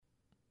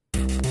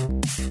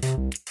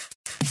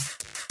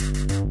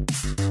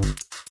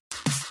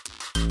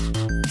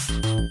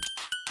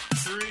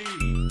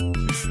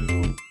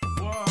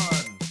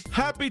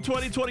Happy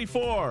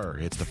 2024!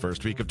 It's the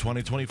first week of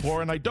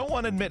 2024, and I don't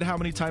want to admit how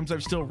many times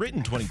I've still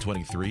written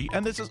 2023,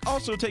 and this is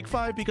also take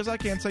 5 because I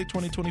can't say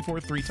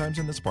 2024 3 times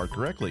in this part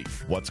correctly.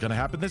 What's going to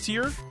happen this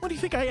year? What do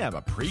you think I am,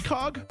 a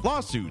precog?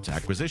 Lawsuits,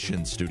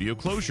 acquisitions, studio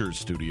closures,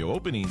 studio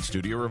openings,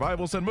 studio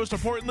revivals, and most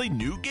importantly,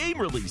 new game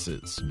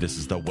releases. This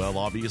is the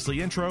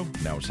obviously intro.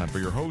 Now it's time for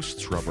your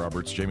hosts, Rob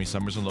Roberts, Jamie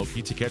Summers, and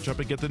Loki to catch up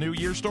and get the new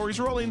year stories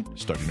rolling.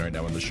 Starting right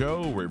now on the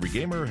show, where every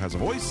gamer has a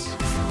voice.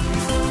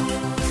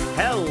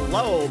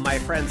 Hello, my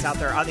friends out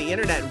there on the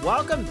internet.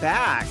 Welcome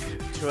back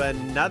to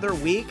another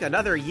week,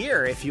 another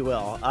year, if you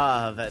will,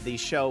 of the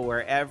show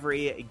where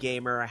every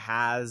gamer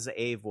has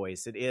a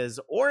voice. It is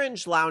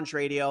Orange Lounge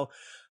Radio,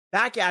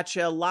 back at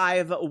you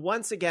live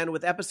once again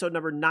with episode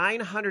number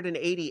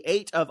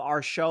 988 of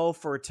our show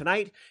for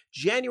tonight,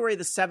 January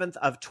the 7th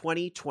of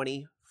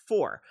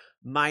 2024.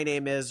 My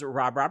name is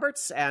Rob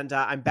Roberts, and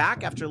I'm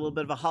back after a little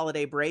bit of a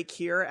holiday break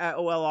here at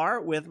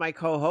OLR with my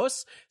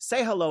co-hosts.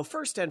 Say hello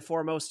first and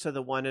foremost to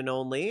the one and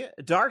only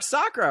Dark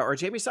Sakura, or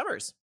Jamie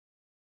Summers.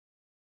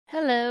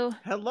 Hello.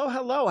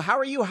 Hello. How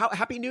are you?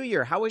 Happy New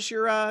Year. How was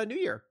your New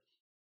Year?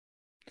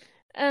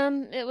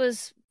 It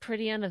was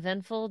pretty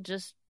uneventful,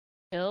 just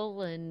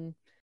chill and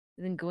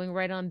then going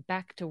right on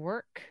back to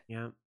work.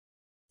 Yeah.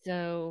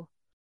 So,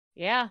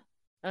 yeah.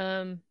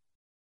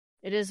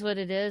 It is what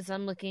it is.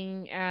 I'm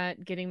looking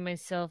at getting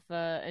myself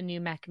a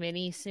new Mac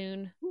Mini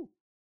soon. Ooh.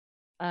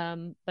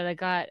 But I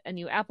got a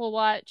new Apple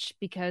Watch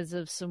because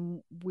of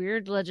some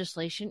weird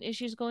legislation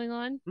issues going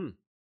on.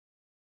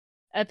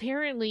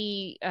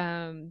 Apparently,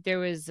 there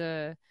was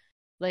a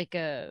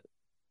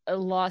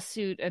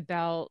lawsuit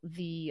about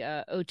the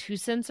O2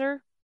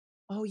 sensor.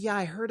 Oh yeah,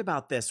 I heard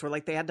about this. Where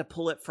they had to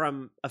pull it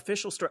from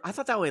official store. I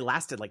thought that only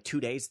lasted 2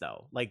 days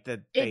though.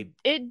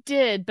 It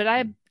did, but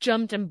I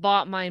jumped and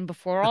bought mine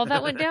before all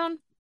that went down.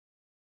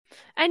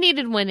 I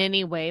needed one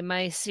anyway.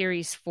 My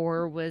Series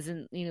 4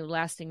 wasn't,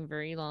 lasting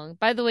very long.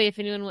 By the way, if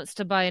anyone wants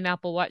to buy an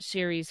Apple Watch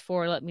Series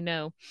 4, let me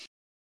know.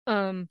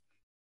 We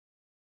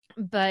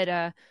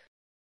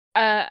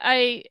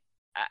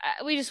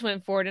just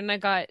went for it, and I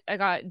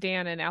got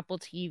Dan an Apple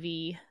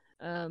TV.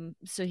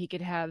 So he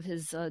could have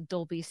his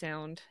Dolby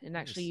sound and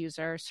actually use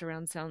our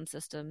surround sound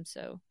system.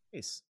 So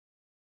nice.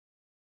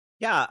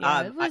 Yeah,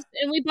 and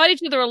we bought each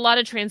other a lot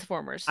of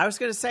Transformers. I was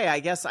going to say, I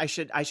guess I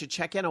should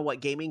check in on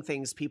what gaming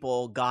things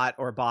people got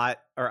or bought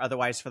or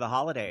otherwise for the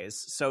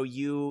holidays. So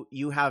you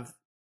have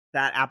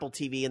that Apple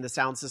TV and the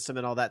sound system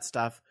and all that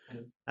stuff.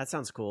 That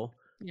sounds cool.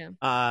 Yeah.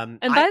 And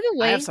by the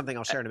way, I have something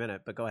I'll share in a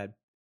minute, but go ahead.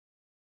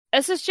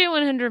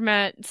 SSJ100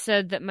 Matt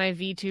said that my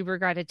VTuber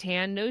got a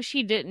tan. No,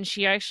 she didn't.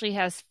 She actually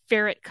has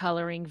ferret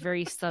coloring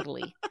very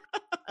subtly.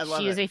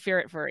 She is a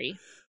ferret furry.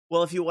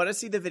 Well, if you want to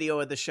see the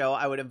video of the show,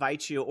 I would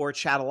invite you, or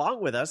chat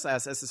along with us,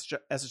 as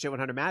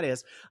SSJ100 Matt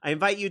is. I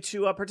invite you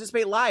to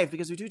participate live,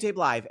 because we do tape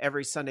live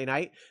every Sunday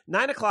night,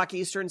 9 o'clock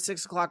Eastern,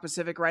 6 o'clock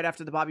Pacific, right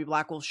after the Bobby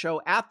Blackwolf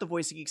Show at the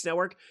Voice of Geeks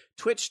Network,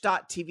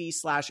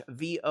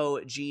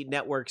 twitch.tv/VOG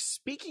Network.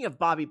 Speaking of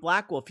Bobby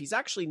Blackwolf, he's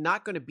actually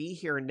not going to be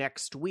here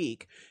next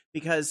week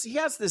because he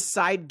has this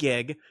side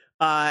gig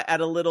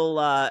at a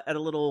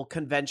little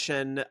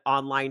convention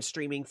online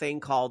streaming thing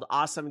called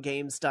Awesome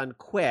Games Done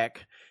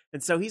Quick.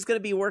 And so he's going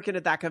to be working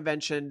at that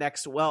convention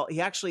he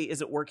actually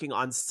isn't working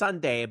on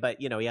Sunday, but,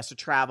 he has to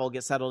travel,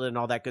 get settled and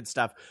all that good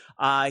stuff.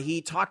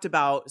 He talked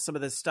about some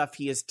of the stuff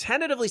he has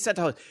tentatively set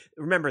to host.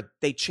 Remember,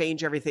 they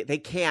change everything. They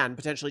can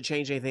potentially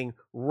change anything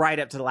right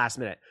up to the last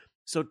minute.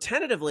 So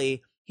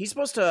tentatively, he's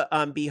supposed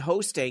to be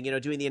hosting,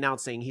 doing the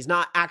announcing. He's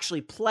not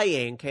actually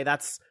playing. Okay,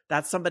 that's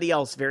somebody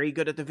else very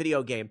good at the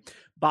video game.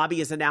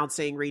 Bobby is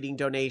announcing, reading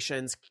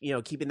donations,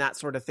 keeping that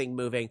sort of thing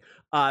moving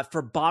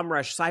for Bomb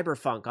Rush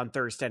Cyberpunk on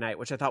Thursday night,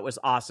 which I thought was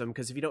awesome,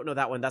 because if you don't know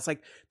that one, that's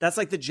like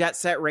the Jet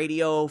Set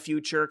Radio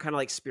future kind of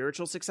like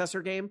spiritual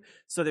successor game.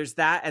 So there's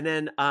that. And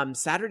then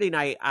Saturday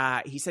night,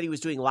 he said he was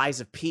doing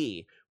Lies of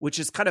P, which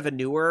is kind of a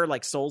newer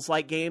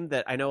Souls-like game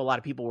that I know a lot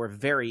of people were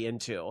very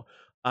into.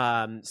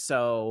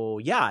 So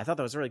yeah, I thought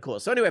that was really cool.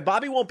 So anyway,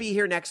 Bobby won't be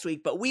here next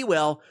week, but we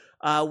will.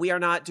 We are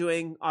not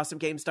doing Awesome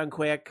Games Done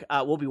Quick.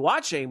 We'll be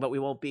watching, but we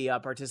won't be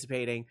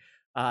participating.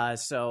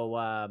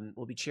 So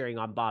we'll be cheering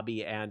on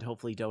Bobby and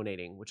hopefully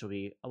donating, which will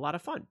be a lot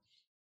of fun.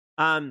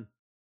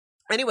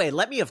 Anyway,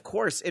 let me of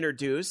course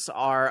introduce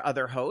our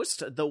other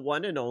host, the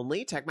one and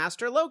only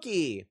Techmaster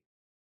Loki.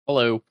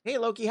 Hello. Hey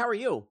Loki, how are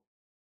you?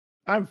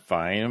 I'm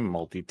fine. I'm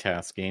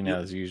multitasking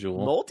as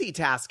usual.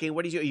 Multitasking?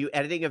 What are you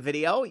editing a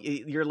video?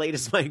 Your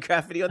latest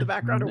Minecraft video in the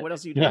background, or what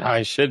else are you doing? Yeah,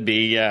 I should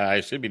be. Yeah, I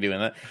should be doing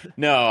that.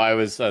 No, I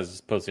was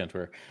posting on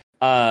Twitter.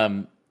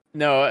 I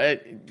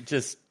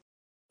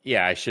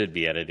should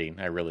be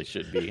editing. I really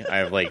should be. I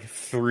have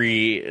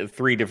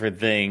three different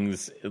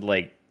things,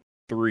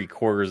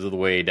 3/4 of the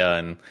way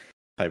done,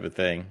 type of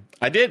thing.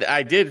 I did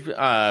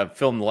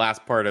film the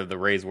last part of the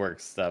Ray's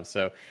Works stuff,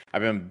 so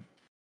I've been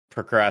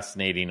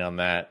procrastinating on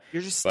that.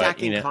 You're just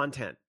stacking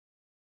content.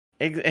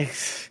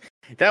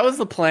 That was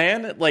the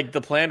plan. Like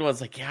the plan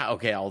was like, yeah,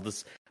 okay, I'll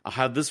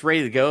have this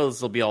ready to go.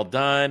 This will be all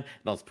done, and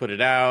I'll just put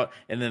it out,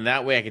 and then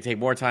that way I can take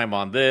more time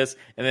on this,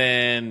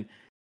 and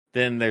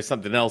then there's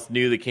something else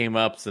new that came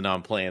up, so now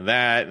I'm playing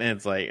that, and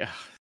it's like,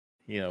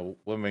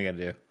 what am I gonna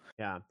do?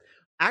 Yeah,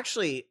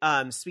 actually,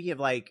 speaking of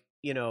like,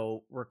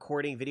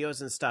 recording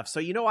videos and stuff.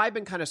 So, I've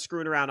been kind of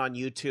screwing around on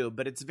YouTube,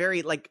 but it's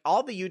very like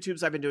all the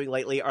YouTubes I've been doing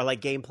lately are like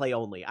gameplay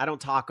only. I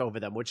don't talk over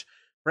them, which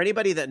for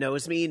anybody that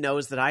knows me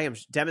knows that I am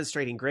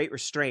demonstrating great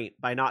restraint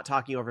by not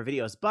talking over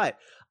videos. But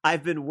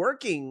I've been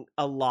working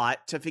a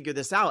lot to figure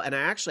this out. And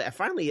I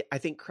finally, I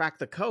think, cracked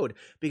the code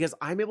because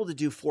I'm able to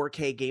do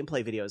 4K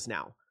gameplay videos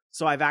now.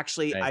 So I've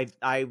actually, nice.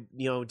 I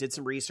did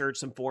some research,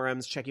 some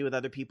forums, checking with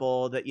other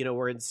people that,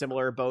 were in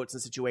similar boats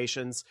and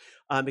situations,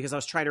 because I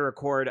was trying to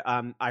record,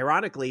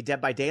 ironically,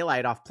 Dead by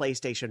Daylight off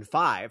PlayStation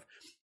 5.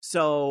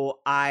 So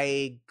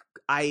I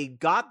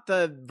got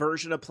the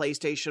version of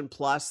PlayStation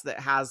Plus that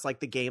has like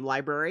the game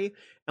library.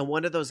 And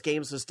one of those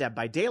games was Dead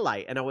by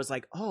Daylight. And I was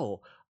like,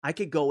 oh, I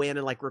could go in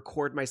and like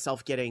record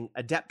myself getting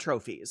adept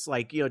trophies,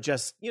 like,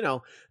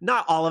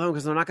 not all of them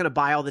because I'm not going to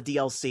buy all the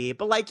DLC,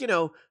 but like,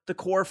 the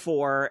core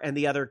 4 and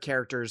the other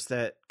characters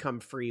that come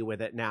free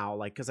with it now.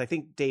 Like, cause I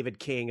think David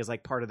King is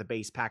like part of the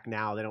base pack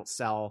now. They don't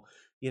sell,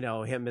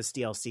 him as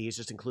DLC. He's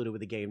just included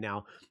with the game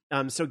now.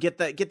 So get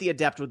the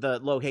adept with the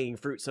low hanging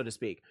fruit, so to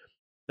speak.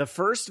 The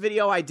first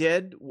video I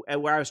did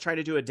where I was trying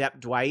to do Adept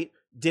Dwight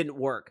didn't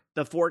work.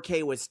 The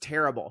 4K was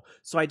terrible.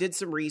 So I did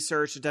some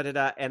research,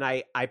 and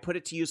I put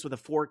it to use with a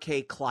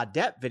 4K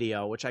Claudette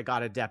video, which I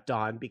got Adept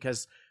on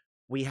because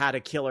we had a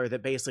killer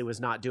that basically was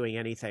not doing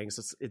anything.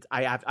 So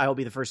I'll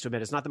be the first to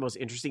admit it's not the most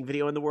interesting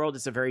video in the world.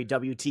 It's a very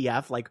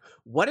WTF, like,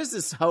 what is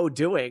this hoe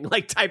doing?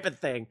 Like type of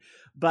thing.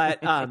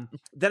 But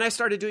then I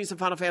started doing some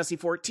Final Fantasy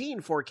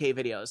 14 4K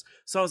videos.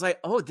 So I was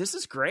like, oh, this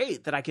is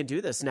great that I can do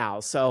this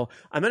now. So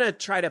I'm going to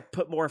try to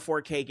put more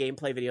 4K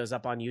gameplay videos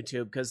up on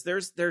YouTube because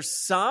there's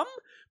some,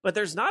 but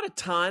there's not a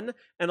ton.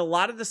 And a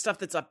lot of the stuff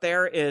that's up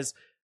there is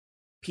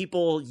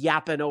people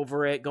yapping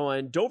over it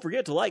going, don't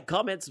forget to like,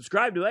 comment,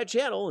 subscribe to that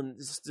channel. And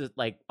just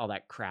like all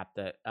that crap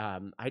that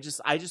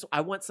I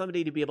want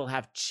somebody to be able to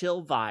have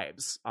chill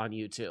vibes on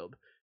YouTube.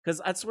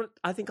 Because that's what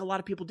I think a lot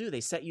of people do. They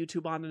set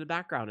YouTube on in the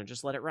background and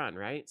just let it run,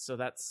 right? So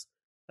that's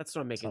what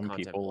I'm making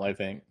content people, for. I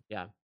think.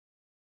 Yeah.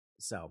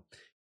 So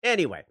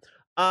anyway,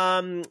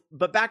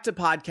 but back to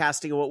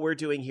podcasting and what we're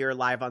doing here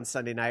live on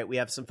Sunday night. We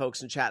have some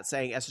folks in chat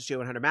saying SSJ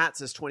 100 Matt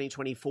says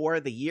 2024,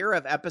 the year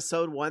of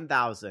episode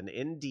 1000.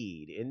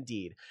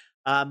 Indeed.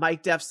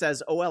 Mike Def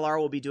says OLR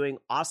will be doing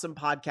awesome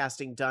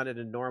podcasting done at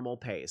a normal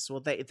pace. Well,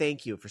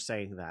 thank you for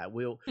saying that.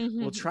 We'll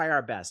try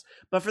our best.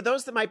 But for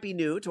those that might be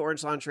new to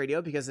Orange Launch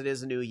Radio, because it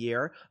is a new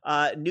year,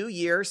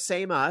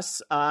 same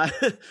us.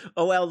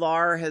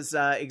 OLR has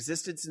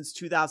existed since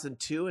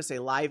 2002 as a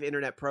live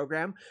internet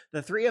program.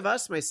 The three of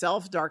us,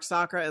 myself, Dark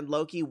Sakura, and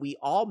Loki, we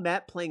all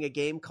met playing a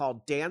game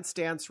called Dance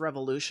Dance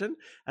Revolution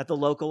at the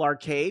local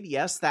arcade.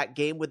 Yes, that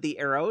game with the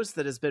arrows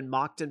that has been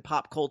mocked in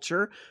pop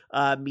culture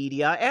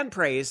media and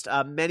praised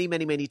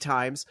many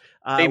times.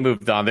 They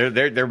moved on.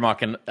 They're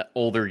mocking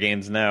older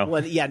games now.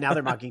 Well, yeah, now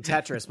they're mocking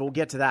Tetris, but we'll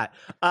get to that.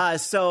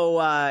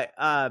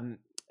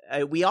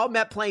 We all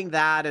met playing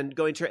that and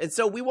going to, and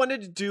so we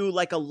wanted to do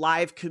like a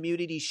live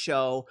community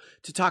show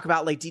to talk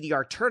about like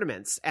DDR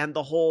tournaments and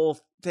the whole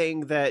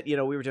thing that, we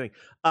were doing.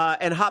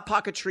 And Hot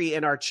Pocketry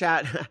in our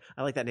chat,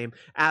 I like that name,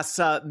 asks,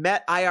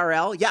 met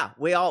IRL. Yeah,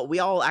 we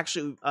all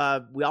actually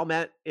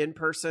met in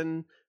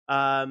person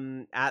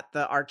at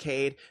the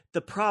arcade.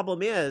 The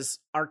problem is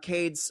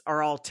arcades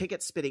are all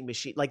ticket spitting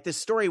machine. Like this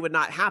story would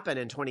not happen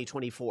in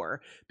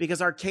 2024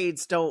 because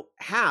arcades don't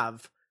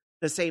have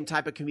the same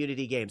type of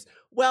community games.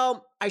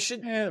 Well,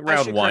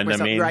 round one,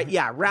 right?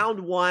 Yeah, round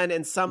one,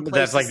 and some places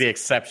that's like the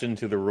exception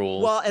to the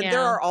rule. Well, and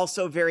there are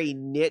also very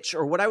niche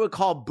or what I would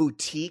call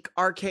boutique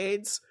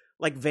arcades.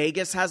 Like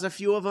Vegas has a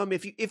few of them.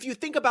 If you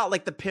think about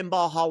like the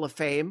Pinball Hall of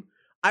Fame,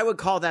 I would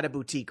call that a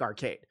boutique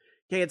arcade.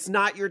 Okay, it's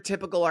not your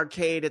typical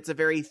arcade. It's a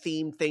very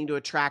themed thing to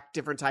attract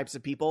different types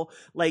of people.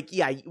 Like,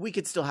 yeah, we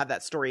could still have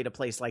that story at a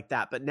place like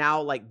that. But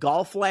now, like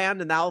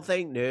Golfland and that whole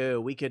thing,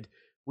 no,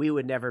 we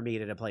would never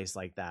meet at a place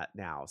like that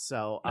now.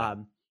 So,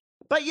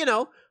 but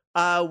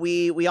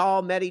we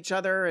all met each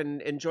other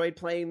and enjoyed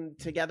playing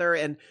together.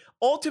 And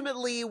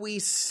ultimately, we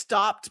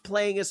stopped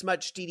playing as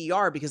much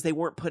DDR because they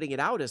weren't putting it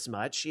out as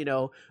much.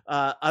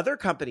 Other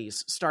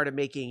companies started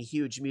making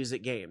huge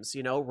music games.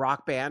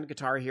 Rock Band,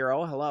 Guitar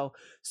Hero, hello.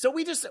 So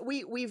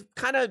we've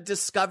kind of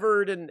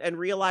discovered and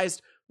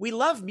realized we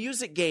love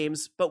music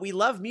games, but we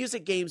love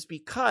music games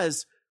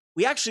because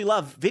we actually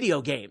love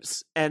video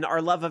games, and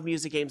our love of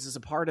music games is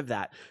a part of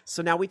that.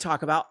 So now we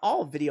talk about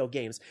all video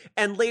games.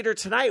 And later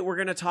tonight, we're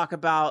going to talk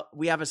about,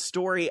 we have a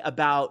story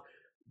about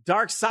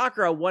Dark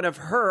Sakura, one of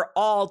her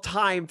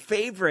all-time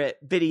favorite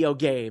video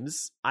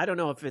games. I don't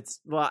know if it's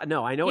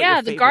no, I know. Yeah,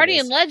 what the your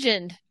Guardian is.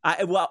 Legend.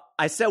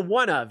 I said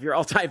one of your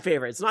all-time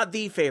favorite. It's not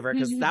the favorite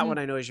because that one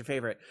I know is your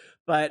favorite.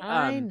 But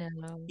I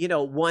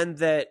know. One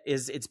that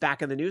it's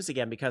back in the news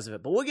again because of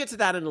it. But we'll get to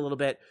that in a little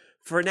bit.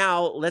 For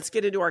now, let's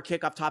get into our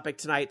kickoff topic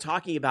tonight,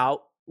 talking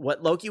about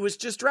what Loki was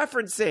just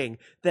referencing.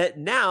 That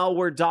now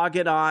we're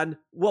dogging on.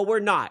 Well, we're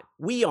not.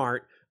 We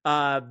aren't.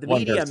 The One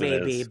media person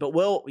maybe, is. but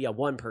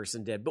one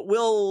person did, but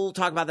we'll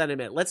talk about that in a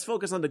minute. Let's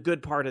focus on the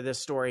good part of this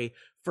story.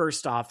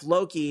 First off,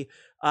 Loki,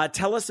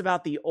 tell us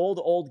about the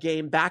old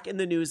game back in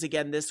the news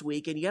again this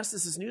week. And yes,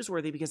 this is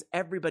newsworthy because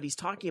everybody's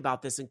talking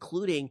about this,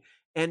 including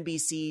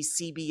NBC,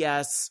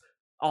 CBS,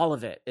 all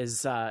of it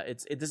is,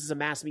 this is a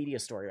mass media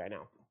story right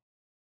now.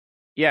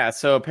 Yeah,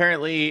 so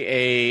apparently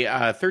a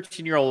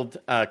 13-year-old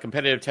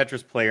competitive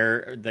Tetris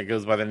player that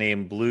goes by the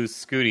name Blue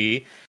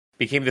Scooty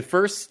became the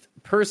first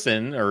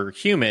person or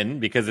human,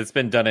 because it's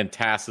been done in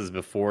TASs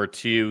before,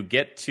 to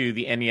get to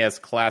the NES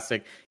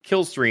Classic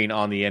kill screen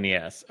on the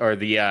NES, or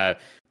the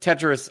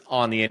Tetris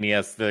on the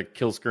NES, the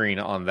kill screen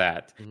on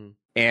that. Mm-hmm.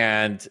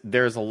 And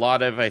there's a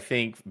lot of, I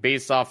think,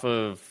 based off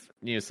of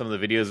some of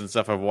the videos and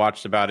stuff I've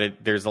watched about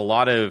it, there's a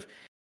lot of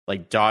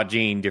like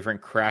dodging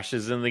different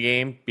crashes in the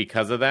game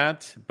because of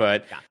that.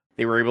 But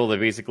they were able to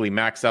basically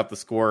max out the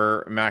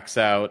score, max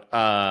out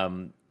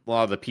a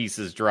lot of the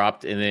pieces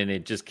dropped, and then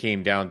it just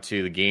came down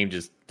to the game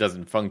just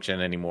doesn't function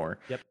anymore.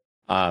 Yep.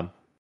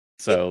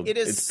 So it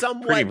is it's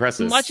somewhat pretty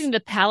impressive. Watching the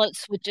palette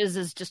switches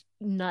is just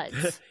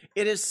nuts.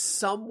 It is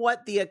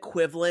somewhat the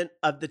equivalent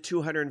of the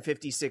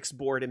 256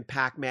 board in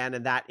Pac-Man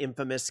and that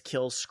infamous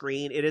kill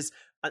screen. It is.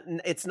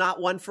 It's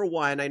not one for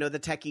one. I know the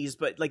techies,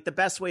 but like the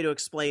best way to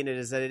explain it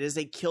is that it is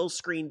a kill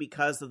screen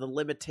because of the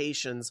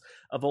limitations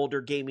of older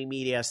gaming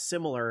media,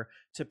 similar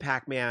to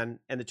Pac-Man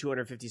and the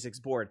 256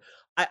 board.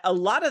 A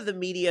lot of the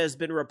media has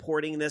been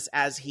reporting this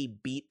as he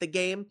beat the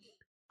game.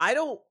 I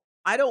don't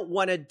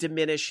want to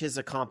diminish his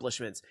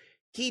accomplishments.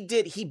 He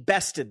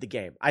bested the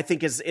game, I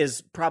think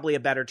is probably a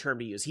better term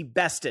to use. He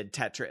bested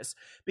Tetris,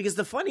 because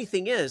the funny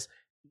thing is,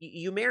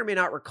 you may or may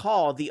not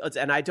recall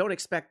and I don't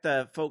expect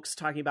the folks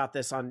talking about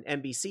this on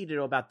NBC to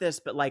know about this,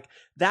 but like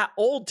that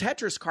old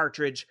Tetris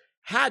cartridge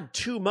had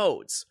two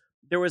modes.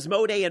 There was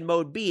mode A and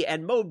mode B,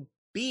 and mode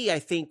B, I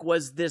think,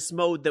 was this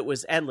mode that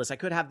was endless. I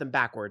could have them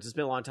backwards. It's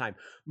been a long time.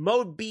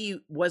 Mode B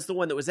was the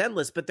one that was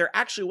endless, but there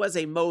actually was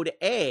a mode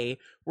A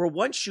where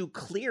once you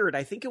cleared,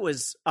 I think it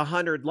was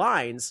 100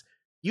 lines,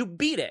 you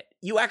beat it.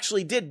 You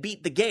actually did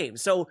beat the game.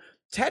 So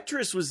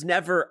Tetris was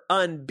never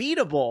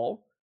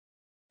unbeatable.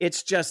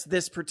 It's just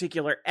this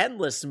particular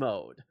endless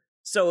mode.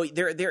 So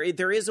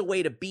there is a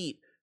way to beat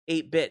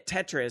 8-bit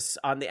Tetris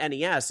on the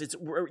NES.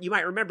 You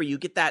might remember, you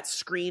get that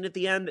screen at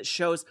the end that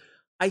shows,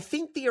 I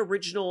think the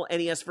original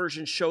NES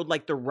version showed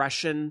like the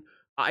Russian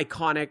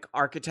iconic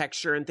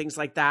architecture and things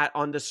like that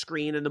on the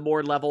screen, and the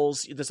more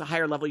levels, there's a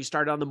higher level you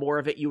started on, the more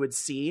of it you would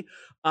see.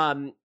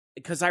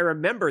 Because I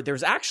remember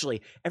there's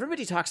actually,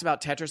 everybody talks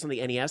about Tetris on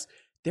the NES.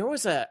 There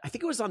was I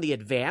think it was on the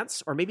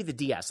Advance or maybe the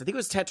DS. I think it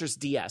was Tetris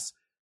DS.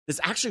 It's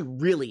actually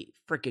really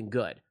freaking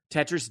good.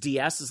 Tetris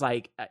DS is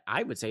like,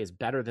 I would say is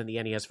better than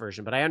the NES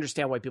version, but I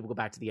understand why people go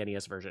back to the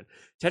NES version.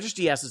 Tetris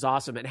DS is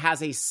awesome. It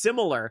has a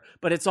similar,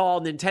 but it's all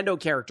Nintendo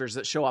characters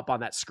that show up on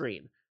that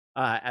screen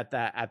at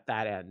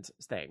that end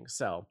thing.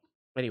 So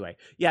anyway,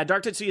 yeah,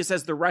 Dark Tetsuya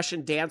says the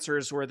Russian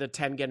dancers were the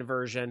Tengen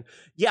version.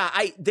 Yeah,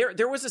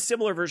 there was a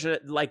similar version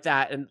like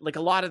that, and like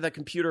a lot of the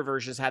computer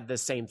versions had the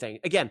same thing.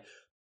 Again,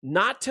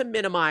 not to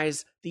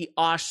minimize the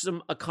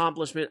awesome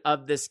accomplishment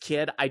of this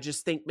kid, I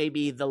just think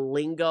maybe the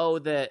lingo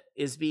that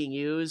is being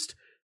used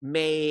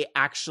may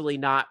actually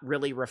not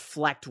really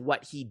reflect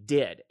what he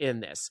did in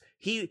this.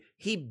 He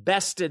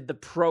bested the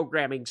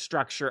programming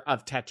structure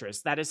of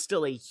Tetris. That is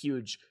still a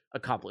huge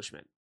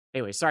accomplishment.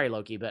 Anyway, sorry,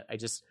 Loki, but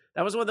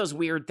that was one of those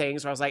weird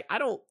things where I was like,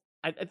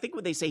 I think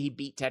when they say he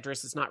beat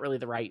Tetris, it's not really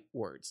the right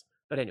words.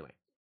 But anyway.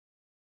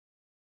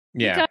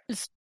 Yeah.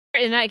 Because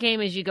in that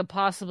game as you could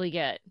possibly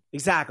get.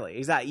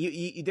 Exactly.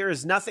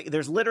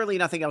 There's literally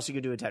nothing else you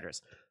can do in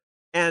Tetris.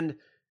 And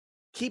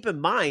keep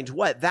in mind,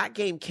 that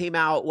game came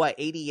out,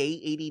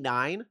 88,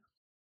 89?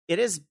 It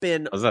has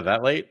been... Was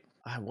that late?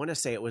 I want to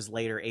say it was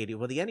later 80.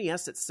 Well, the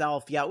NES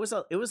itself, yeah, it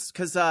was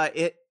because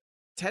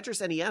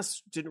Tetris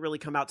NES didn't really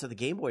come out till the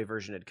Game Boy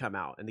version had come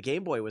out, and the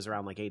Game Boy was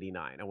around like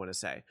 89, I want to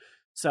say.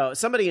 So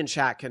somebody in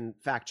chat can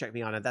fact check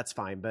me on it. That's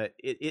fine. But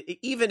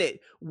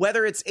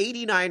whether it's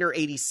 89 or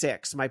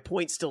 86, my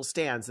point still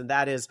stands. And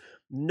that is,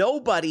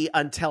 nobody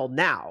until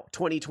now,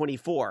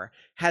 2024,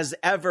 has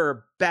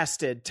ever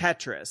bested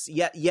Tetris.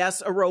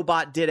 Yes, a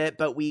robot did it,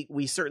 but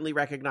we certainly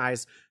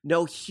recognize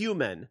no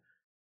human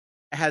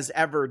has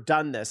ever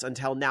done this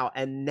until now.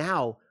 And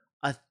now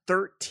a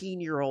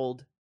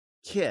 13-year-old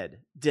kid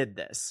did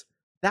this.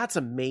 That's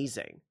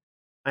amazing.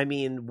 I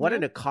mean, what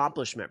an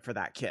accomplishment for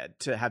that kid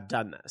to have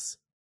done this.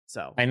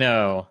 So I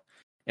know.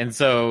 And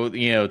so,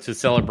 to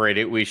celebrate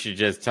it, we should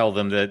just tell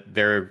them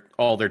that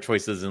all their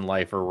choices in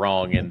life are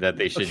wrong and that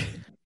they should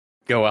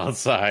go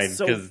outside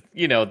because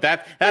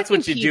that's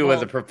what you do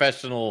as a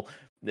professional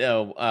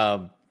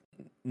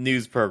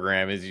news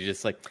program. Is you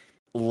just like,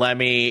 let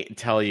me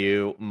tell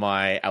you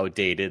my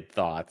outdated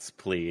thoughts,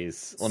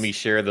 please. Let me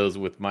share those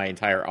with my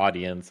entire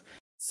audience.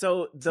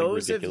 So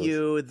those of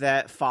you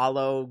that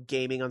follow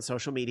gaming on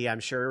social media, I'm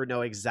sure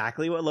know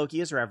exactly what Loki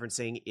is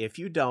referencing. If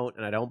you don't,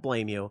 and I don't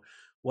blame you,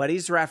 what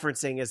he's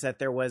referencing is that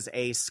there was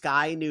a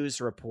Sky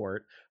News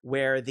report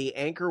where the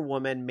anchor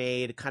woman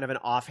made kind of an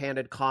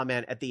offhanded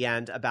comment at the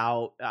end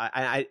about,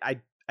 I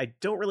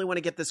don't really want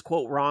to get this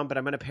quote wrong, but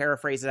I'm going to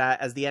paraphrase it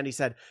as the end. He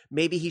said,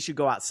 maybe he should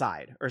go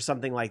outside or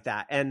something like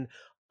that. And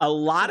a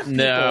lot of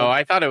people... No,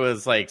 I thought it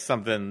was like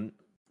something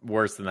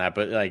worse than that,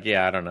 but like,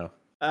 yeah, I don't know.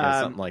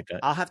 Something like that.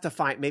 I'll have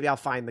to maybe I'll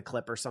find the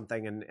clip or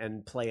something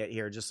and play it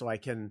here just so I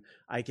can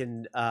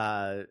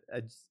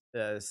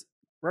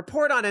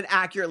report on it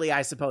accurately,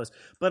 I suppose.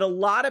 But a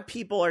lot of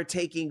people are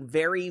taking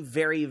very,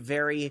 very,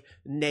 very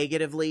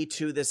negatively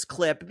to this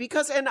clip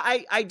because, and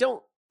I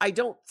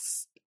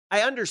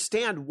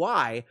understand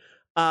why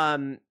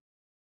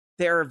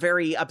they're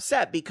very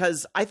upset,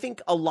 because I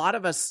think a lot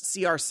of us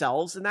see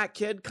ourselves in that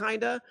kid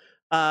kind of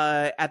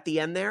at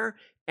the end there.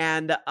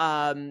 And,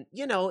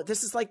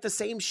 this is like the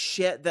same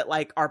shit that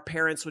like our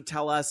parents would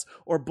tell us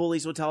or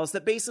bullies would tell us,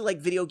 that basically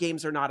like video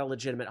games are not a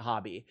legitimate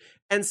hobby.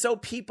 And so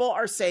people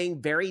are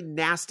saying very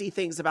nasty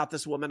things about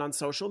this woman on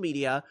social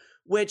media,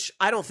 which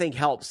I don't think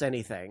helps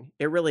anything.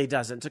 It really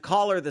doesn't. To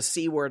call her the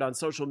C word on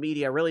social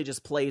media really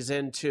just plays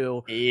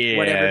into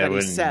what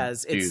everybody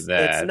says. It's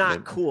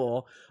not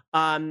cool.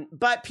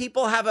 But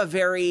people have a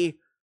very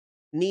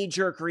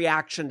knee-jerk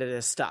reaction to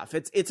this stuff.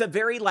 It's a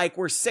very like,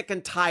 we're sick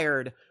and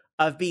tired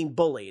of being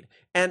bullied.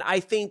 And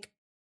I think,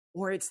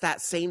 or it's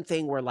that same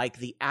thing where like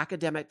the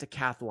academic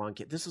decathlon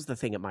kid, this was the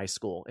thing at my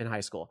school in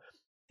high school,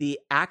 the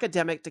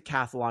academic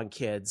decathlon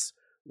kids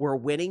were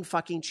winning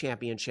fucking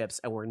championships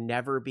and were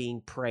never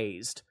being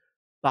praised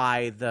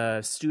by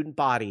the student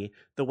body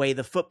the way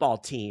the football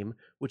team,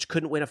 which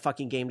couldn't win a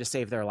fucking game to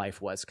save their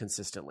life, was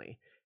consistently.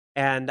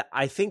 And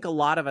I think a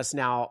lot of us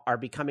now are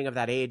becoming of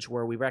that age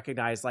where we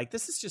recognize like,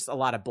 this is just a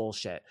lot of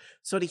bullshit.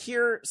 So to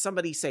hear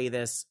somebody say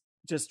this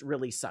just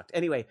really sucked.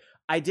 Anyway,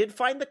 I did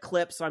find the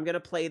clip, so I'm going to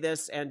play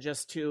this, and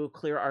just to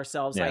clear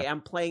ourselves, I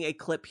am playing a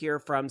clip here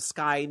from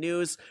Sky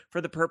News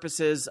for the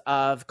purposes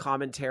of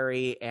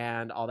commentary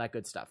and all that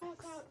good stuff.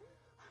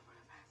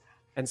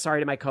 And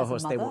sorry to my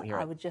co-host, they won't hear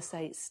it. I would just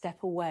say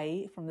step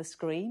away from the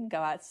screen, go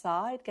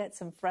outside, get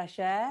some fresh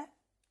air.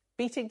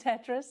 Beating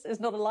Tetris is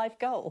not a life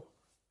goal.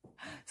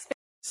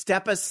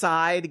 Step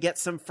aside, get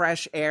some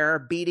fresh air.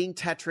 Beating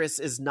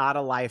Tetris is not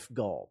a life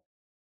goal.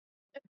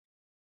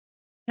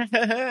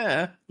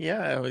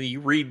 Yeah, you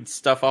read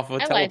stuff off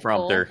of a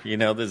teleprompter.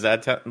 Is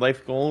that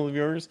life goal of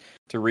yours,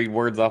 to read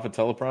words off a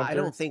teleprompter? I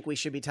don't think we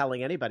should be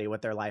telling anybody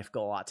what their life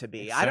goal ought to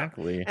be.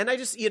 Exactly. I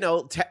just,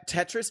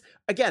 Tetris,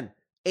 again,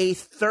 a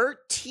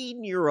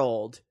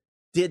 13-year-old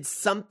did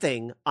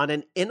something on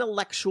an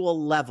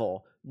intellectual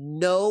level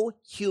no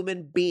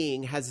human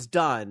being has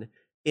done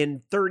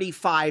in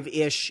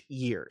 35-ish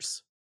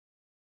years.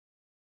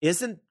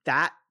 Isn't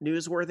that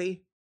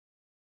newsworthy?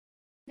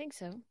 I think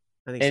so.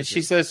 And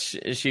she says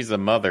she's a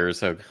mother,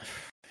 so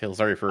I feel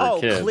sorry for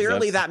her kids. Oh,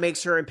 clearly that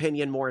makes her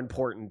opinion more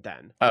important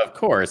then. Of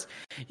course.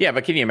 Yeah,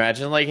 but can you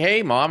imagine, like,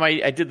 hey, Mom,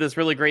 I did this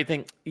really great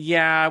thing.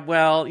 Yeah,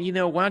 well,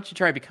 why don't you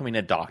try becoming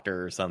a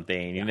doctor or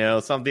something?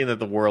 Something that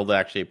the world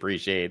actually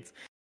appreciates.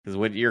 Because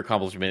what your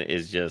accomplishment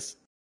is just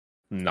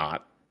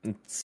not.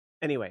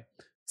 Anyway,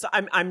 so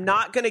I'm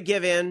not going to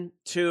give in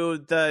to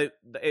the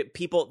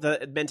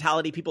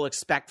mentality people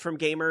expect from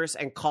gamers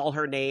and call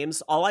her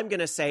names. All I'm going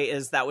to say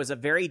is that was a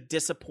very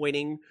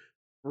disappointing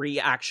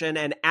reaction.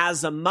 And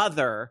as a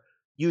mother,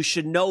 you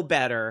should know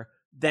better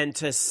than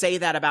to say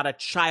that about a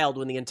child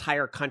when the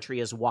entire country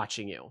is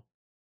watching you.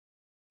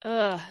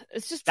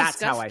 It's just That's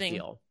disgusting. How I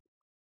feel.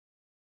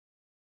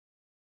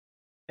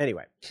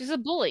 Anyway. She's a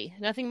bully,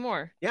 nothing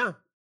more. Yeah.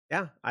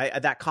 Yeah,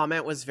 that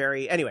comment was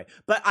very... Anyway,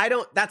 but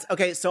that's...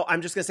 Okay, so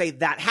I'm just going to say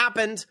that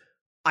happened.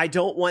 I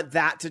don't want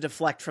that to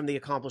deflect from the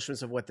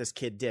accomplishments of what this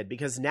kid did,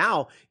 because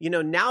now,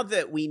 now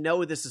that we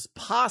know this is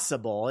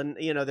possible, and,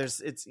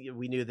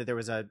 we knew that there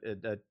was a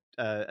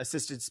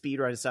assisted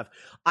speedrun and stuff.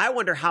 I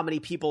wonder how many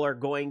people are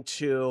going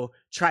to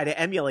try to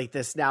emulate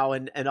this now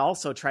and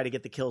also try to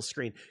get the kill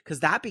screen, because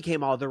that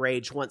became all the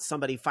rage once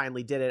somebody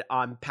finally did it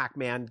on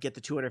Pac-Man Get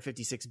the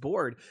 256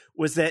 board,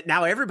 was that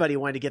now everybody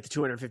wanted to get the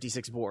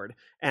 256 board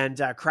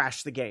and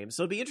crash the game.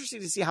 So it'd be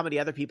interesting to see how many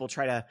other people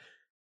try to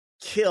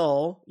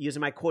kill, using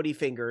my quotey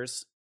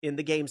fingers in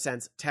the game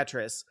sense,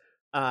 Tetris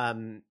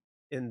in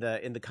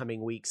the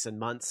coming weeks and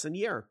months and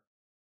year.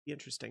 Be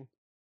interesting.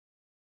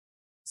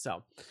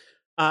 So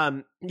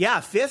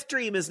Fifth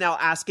Dream is now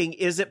asking,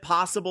 is it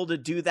possible to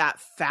do that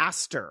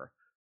faster?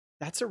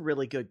 That's a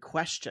really good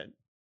question.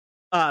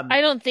 I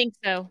don't think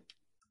so.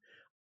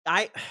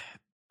 I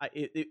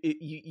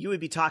you would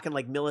be talking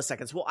like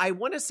milliseconds. Well, I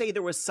want to say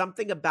there was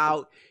something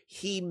about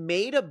he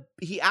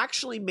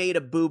actually made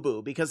a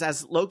boo-boo, because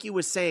as Loki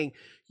was saying,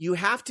 you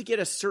have to get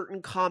a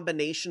certain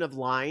combination of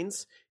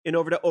lines in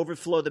order to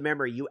overflow the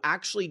memory. You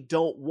actually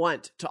don't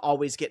want to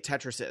always get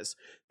Tetrises.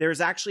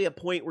 There's actually a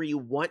point where you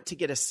want to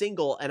get a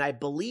single, and I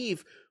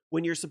believe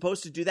when you're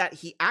supposed to do that,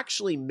 he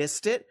actually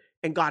missed it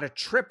and got a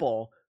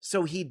triple,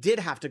 so he did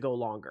have to go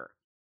longer.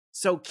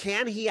 So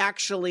can he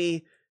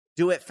actually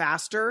do it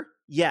faster?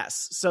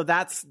 Yes. So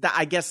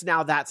I guess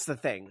now that's the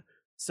thing.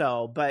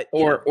 So, but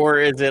or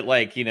is it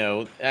like, I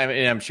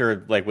mean, I'm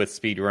sure like with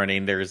speed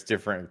running, there's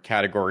different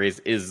categories.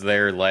 Is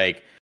there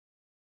like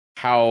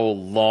how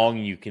long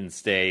you can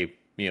stay,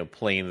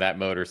 playing that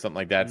mode or something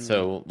like that?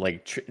 So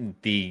like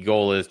the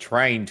goal is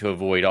trying to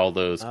avoid all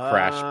those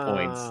crash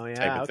points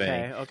type of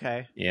thing.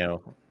 Okay.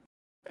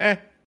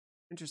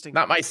 Interesting.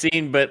 Not my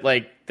scene, but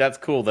like that's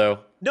cool though.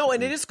 No,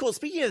 and it is cool.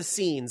 Speaking of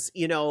scenes,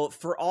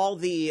 for all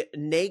the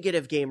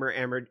negative gamer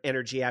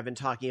energy I've been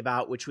talking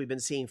about, which we've been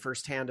seeing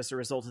firsthand as a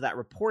result of that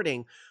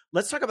reporting,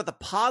 let's talk about the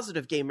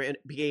positive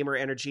gamer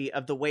energy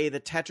of the way the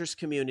Tetris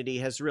community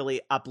has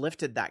really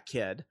uplifted that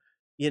kid.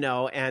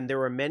 And there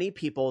were many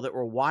people that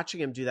were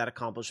watching him do that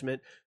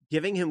accomplishment,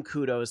 giving him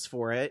kudos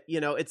for it.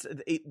 It's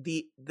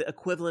the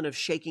equivalent of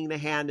shaking the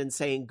hand and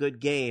saying good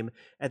game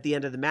at the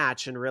end of the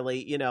match, and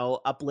really,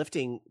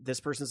 uplifting this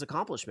person's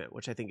accomplishment,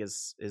 which I think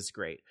is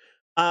great.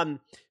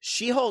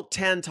 She-Hulk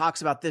 10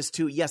 talks about this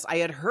too. Yes, I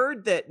had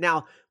heard that.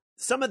 Now,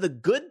 some of the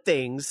good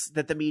things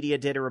that the media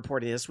did in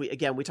reporting this, we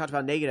talked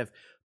about negative,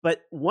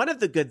 but one of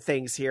the good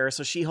things here,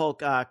 so She-Hulk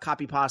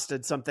copy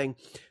pasted something,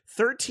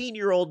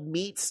 13-year-old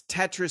meets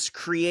Tetris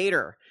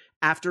creator.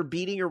 After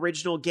beating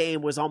original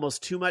game was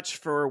almost too much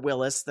for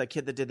Willis, the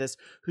kid that did this,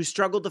 who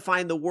struggled to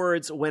find the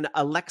words when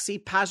Alexei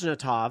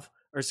Pajitnov,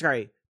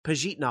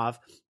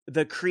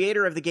 the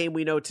creator of the game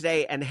we know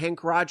today, and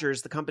Hank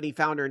Rogers, the company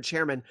founder and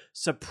chairman,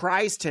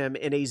 surprised him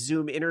in a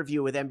Zoom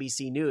interview with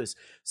NBC News.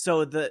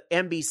 So the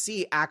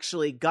NBC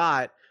actually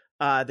got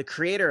the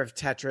creator of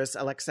Tetris,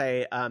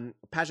 Alexei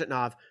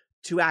Pajitnov,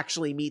 to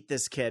actually meet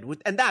this kid,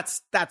 and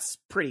that's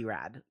pretty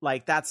rad.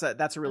 Like that's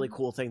a really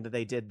cool thing that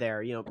they did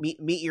there.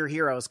 Meet your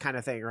heroes kind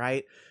of thing,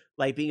 right?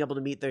 Like being able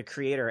to meet the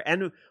creator,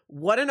 and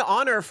what an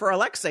honor for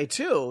Alexei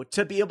too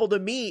to be able to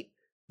meet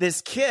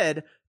this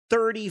kid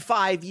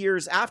 35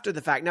 years after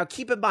the fact. Now,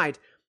 keep in mind,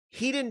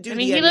 he didn't do.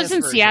 He lives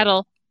in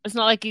Seattle. It's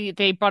not like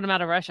they brought him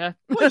out of Russia.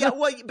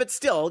 But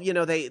still,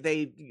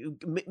 they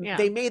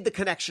made the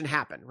connection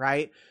happen,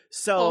 right?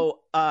 So,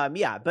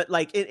 but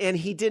like, and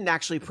he didn't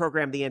actually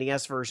program the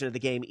NES version of the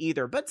game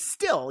either. But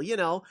still,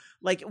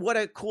 like, what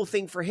a cool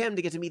thing for him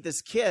to get to meet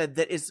this kid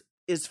that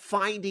is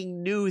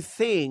finding new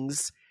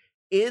things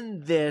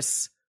in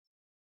this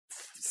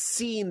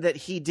scene that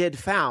he did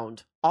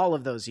found all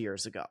of those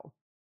years ago.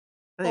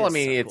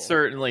 It's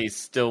certainly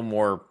still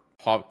more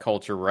pop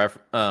culture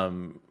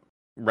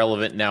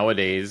relevant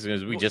nowadays,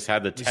 because we just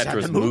had the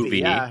Tetris movie.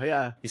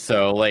 Yeah.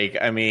 So like,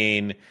 I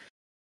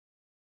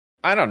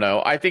don't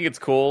know. I think it's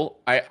cool.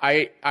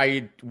 I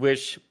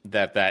wish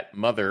that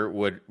mother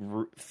would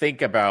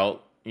think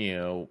about,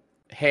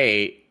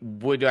 hey,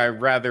 would I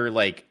rather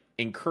like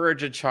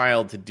encourage a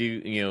child to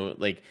do,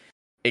 like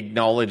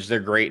acknowledge their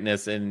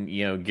greatness and,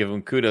 give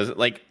them kudos?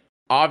 Like,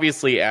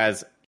 obviously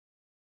as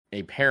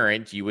a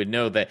parent, you would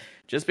know that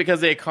just because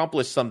they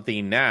accomplish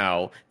something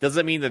now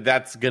doesn't mean that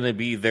that's going to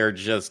be their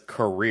just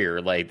career,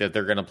 like that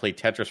they're going to play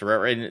Tetris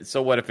forever. And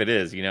so what if it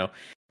is,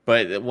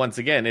 But once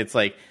again, it's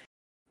like,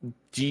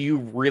 do you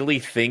really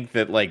think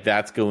that like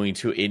that's going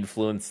to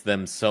influence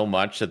them so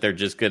much that they're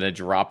just going to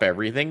drop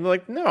everything?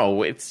 Like,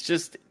 no, it's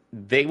just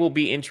they will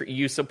be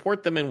you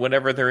support them in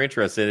whatever they're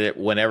interested in it,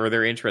 whenever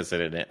they're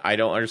interested in it. I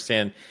don't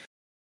understand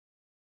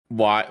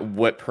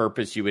what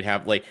purpose you would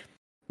have. Like,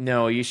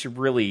 no, you should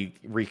really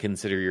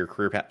reconsider your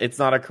career path. It's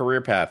not a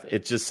career path.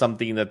 It's just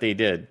something that they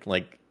did.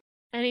 Like,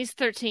 and he's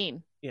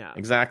 13. Yeah,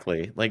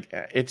 exactly. Like,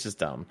 it's just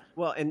dumb.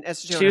 Well, and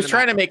she was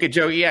trying to make a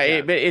joke.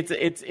 Yeah. But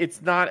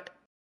it's not.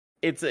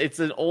 It's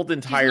an old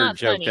and tired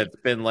joke that's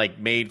been like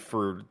made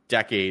for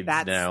decades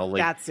now.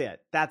 Like,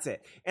 that's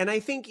it. And I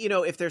think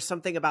if there's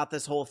something about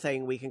this whole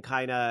thing, we can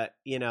kind of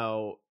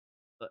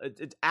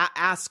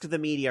ask the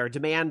media or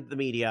demand the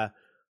media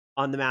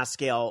on the mass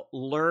scale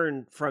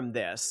learn from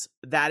this.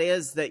 That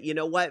is that,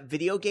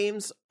 video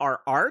games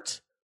are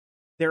art.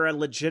 They're a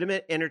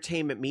legitimate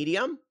entertainment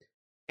medium.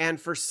 And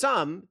for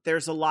some,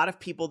 there's a lot of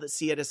people that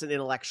see it as an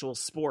intellectual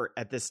sport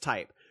at this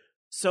type.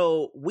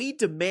 So we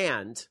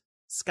demand,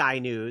 Sky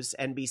News,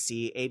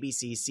 NBC,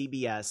 ABC,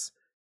 CBS,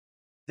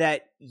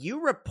 that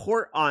you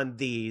report on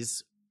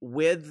these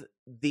with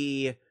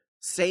the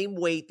same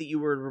weight that you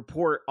would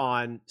report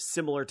on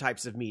similar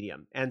types of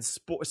medium and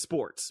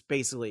sports,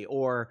 basically,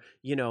 or,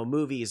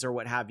 movies or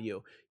what have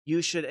you.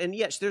 You should, and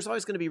yes, there's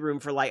always going to be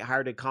room for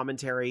lighthearted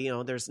commentary.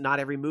 There's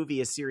not every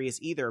movie is serious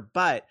either,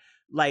 but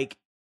like,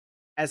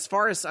 as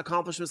far as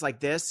accomplishments like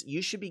this,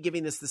 you should be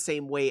giving this the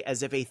same weight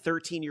as if a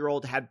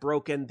 13-year-old had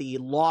broken the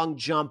long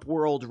jump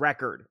world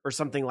record or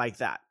something like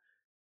that.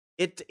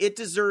 It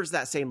deserves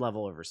that same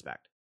level of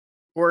respect.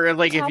 Or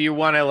like if Top- you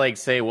want to like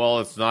say, well,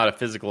 it's not a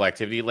physical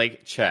activity,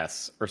 like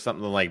chess or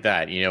something like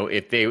that. You know,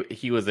 if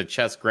he was a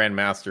chess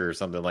grandmaster or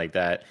something like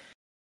that,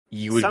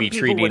 you would Some be people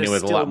treating would it have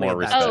with a still lot more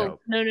made that respect. Oh, joke.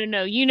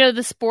 no. You know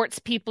the sports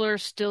people are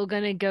still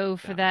going to go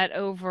for Yeah. that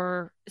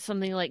over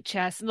something like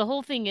chess. And the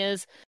whole thing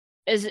is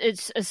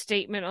it's a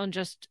statement on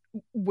just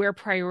where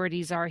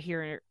priorities are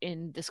here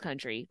in this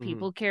country. Mhm.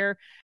 People care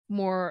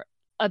more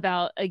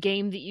about a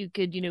game that you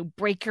could,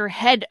 break your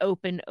head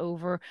open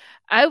over.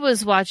 I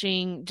was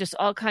watching just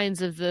all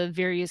kinds of the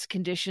various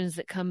conditions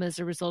that come as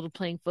a result of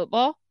playing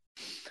football.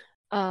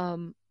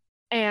 And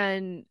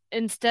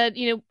instead,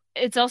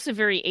 it's also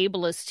very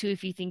ableist too,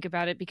 if you think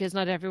about it, because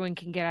not everyone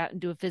can get out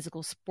and do a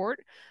physical sport,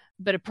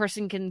 but a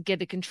person can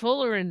get a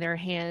controller in their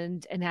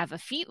hand and have a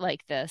feat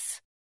like this.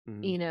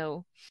 Mhm.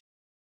 Well,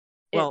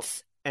 Well,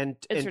 it's and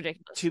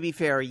ridiculous. to be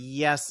fair,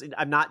 yes,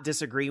 I'm not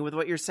disagreeing with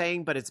what you're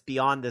saying, but it's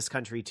beyond this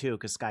country too,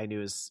 because Sky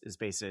News is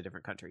based in a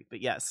different country.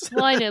 But yes.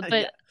 Well, I know,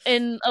 but Yeah.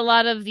 in a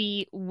lot of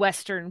the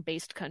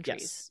Western-based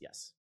countries.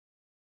 Yes.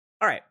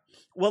 All right.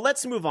 Well,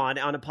 let's move on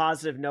a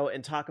positive note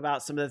and talk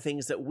about some of the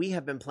things that we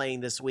have been playing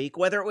this week,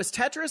 whether it was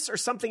Tetris or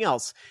something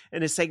else,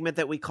 in a segment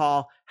that we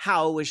call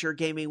How Was Your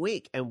Gaming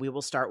Week? And we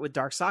will start with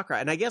Dark Sakura.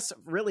 And I guess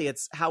really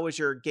it's How Was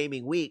Your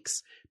Gaming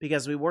Weeks?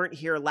 Because we weren't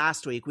here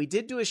last week. We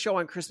did do a show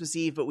on Christmas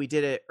Eve, but we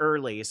did it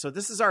early. So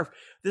this is our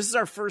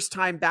first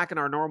time back in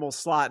our normal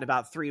slot in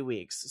about 3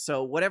 weeks.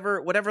 So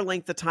whatever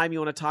length of time you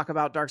want to talk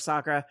about Dark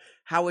Sakura,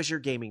 how was your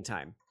gaming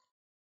time?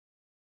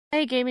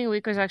 My gaming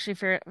week was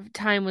actually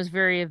time was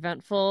very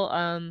eventful.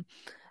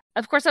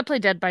 Of course, I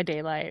played Dead by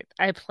Daylight.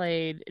 I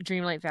played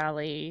Dreamlight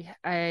Valley.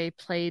 I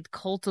played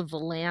Cult of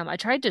the Lamb. I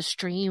tried to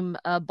stream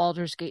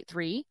Baldur's Gate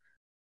 3,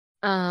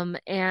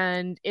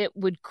 and it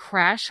would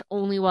crash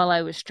only while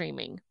I was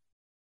streaming.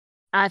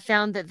 I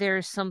found that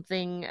there's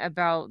something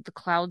about the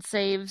cloud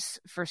saves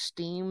for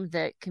Steam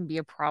that can be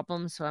a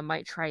problem, so I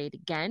might try it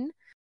again.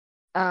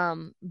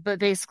 But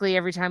basically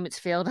every time it's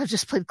failed, I've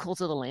just played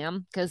Cult of the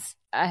Lamb because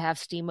I have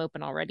Steam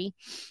open already.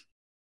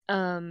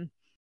 And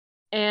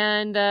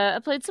I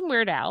played some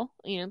Weird Al,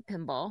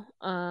 pinball.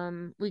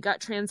 We got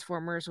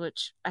Transformers,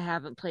 which I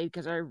haven't played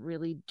because I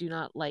really do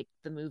not like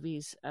the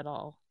movies at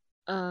all.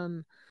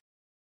 What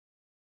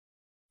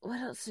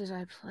else did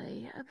I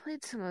play? I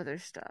played some other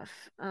stuff.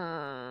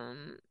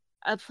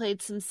 I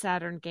played some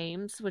Saturn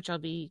games, which I'll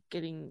be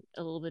getting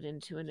a little bit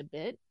into in a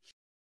bit.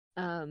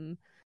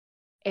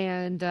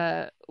 And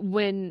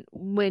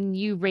when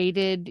you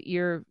raided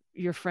your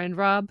friend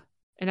Rob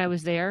and I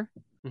was there,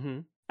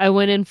 I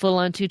went in full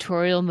on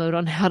tutorial mode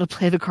on how to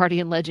play the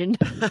Guardian Legend.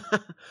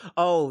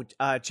 Oh,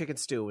 Chicken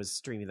Stew was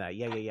streaming that.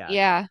 Yeah.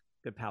 Yeah.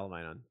 Good pal of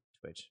mine on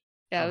Twitch.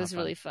 Yeah, it was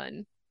really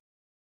fun.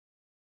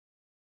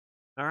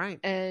 All right.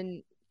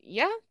 And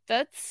yeah,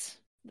 that's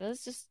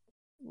just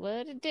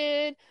what it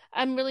did.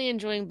 I'm really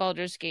enjoying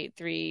Baldur's Gate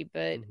 3,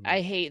 but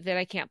I hate that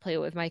I can't play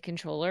it with my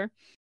controller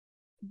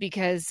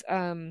because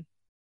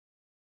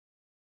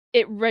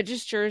it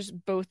registers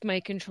both my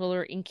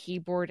controller and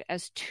keyboard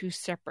as two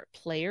separate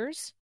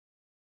players.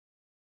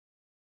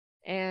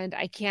 And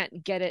I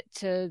can't get it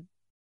to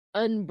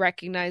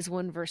unrecognize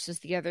one versus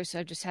the other, so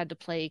I've just had to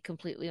play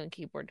completely on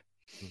keyboard.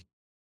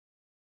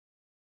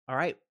 All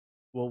right.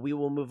 Well, we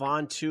will move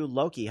on to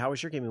Loki. How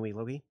was your gaming week,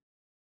 Loki?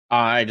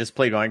 I just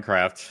played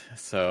Minecraft,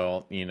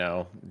 so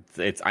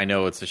I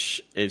know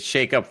it's it's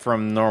shake up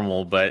from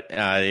normal, but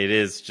it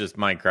is just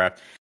Minecraft.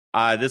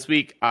 This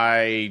week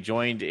I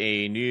joined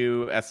a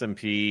new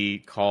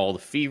SMP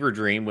called Fever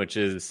Dream, which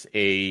is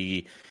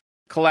a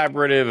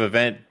collaborative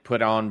event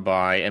put on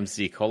by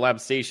MC Collab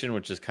Station,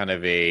 which is kind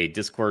of a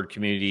Discord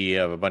community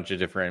of a bunch of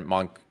different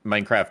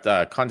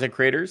Minecraft content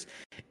creators.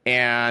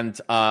 And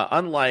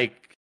unlike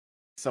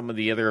some of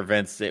the other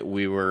events that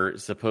we were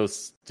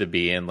supposed to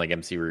be in, like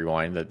MC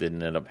Rewind, that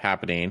didn't end up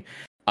happening,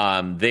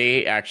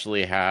 they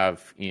actually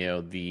have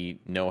the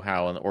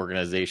know-how and the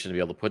organization to be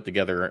able to put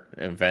together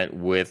an event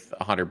with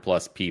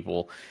 100+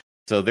 people.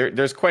 So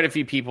there's quite a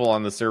few people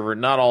on the server,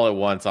 not all at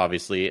once,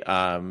 obviously.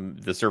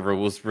 The server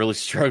was really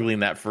struggling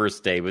that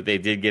first day, but they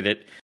did get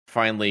it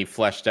finally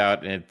fleshed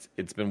out, and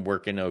it's been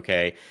working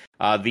okay.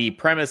 The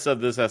premise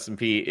of this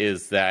SMP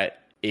is that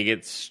it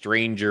gets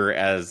stranger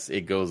as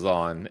it goes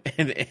on,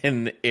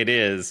 and it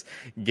is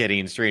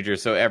getting stranger.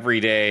 So every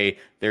day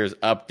there's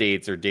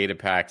updates or data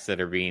packs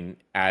that are being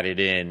added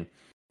in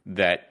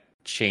that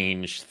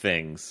change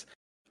things.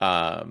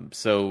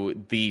 So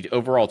the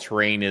overall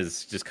terrain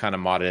is just kind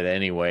of modded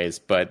anyways,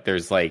 but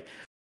there's weird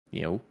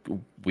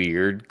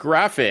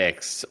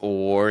graphics,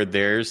 or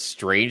there's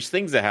strange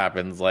things that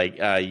happens. Like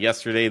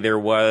yesterday there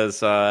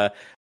was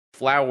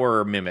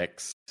flower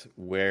mimics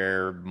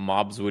where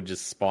mobs would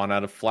just spawn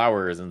out of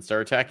flowers and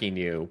start attacking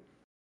you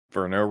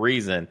for no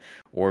reason.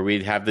 Or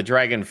we'd have the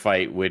dragon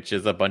fight, which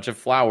is a bunch of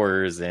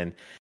flowers, and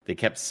they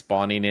kept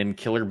spawning in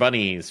killer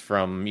bunnies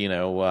from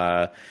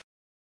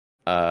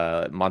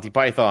Monty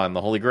Python,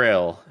 the Holy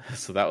Grail.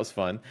 So that was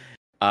fun.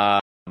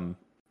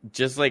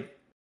 Just like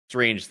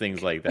strange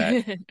things like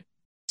that.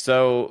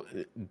 So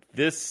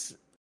this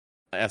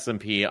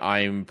SMP,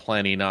 I'm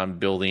planning on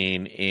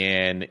building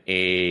in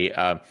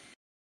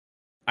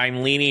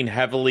I'm leaning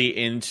heavily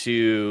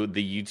into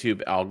the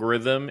YouTube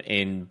algorithm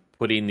and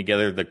putting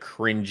together the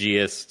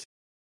cringiest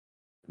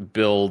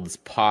builds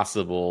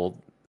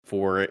possible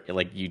for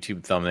like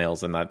YouTube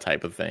thumbnails and that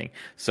type of thing.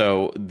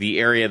 So the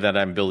area that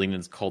I'm building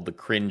is called the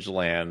Cringe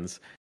Lands,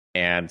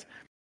 and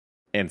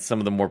some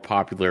of the more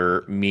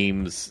popular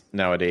memes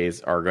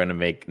nowadays are going to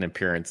make an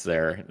appearance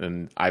there.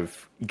 And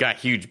I've got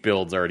huge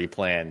builds already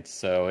planned.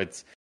 So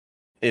it's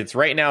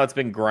right now, it's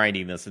been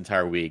grinding this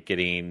entire week,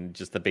 getting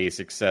just the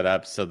basic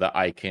setup so that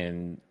I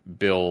can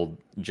build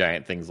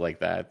giant things like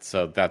that.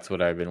 So that's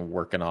what I've been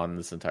working on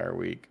this entire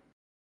week.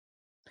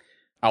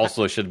 I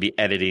also should be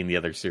editing the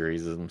other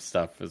series and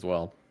stuff as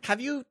well. Have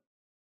you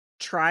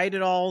tried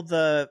at all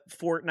the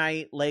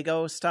Fortnite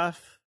Lego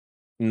stuff?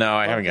 No,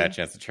 I haven't got a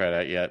chance to try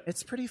that yet.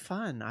 It's pretty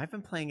fun. I've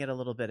been playing it a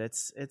little bit.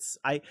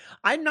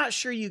 I'm not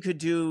sure you could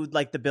do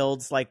like the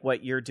builds like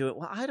what you're doing.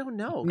 Well, I don't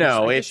know.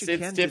 No, it's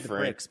different.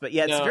 Bricks, but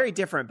yeah, it's very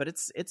different. But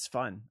it's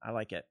fun. I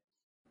like it.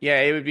 Yeah,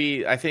 it would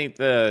be. I think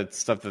the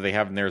stuff that they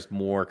have in there is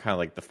more kind of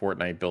like the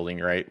Fortnite building,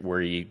 right, where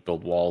you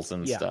build walls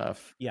and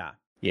stuff.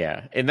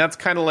 Yeah, and that's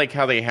kind of like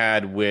how they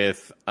had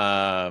with.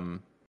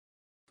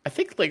 I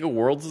think Lego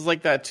Worlds is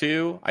like that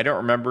too. I don't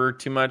remember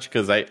too much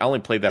because I only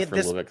played that for a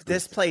little bit.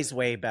 This plays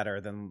way better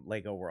than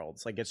Lego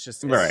Worlds. Like it's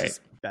just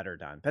better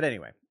done. But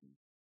anyway,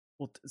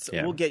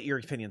 we'll get your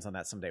opinions on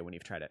that someday when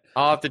you've tried it.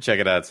 I'll have to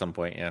check it out at some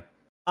point. Yeah.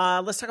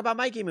 Let's talk about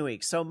My Gaming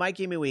Week. So My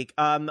Gaming Week,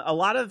 a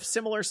lot of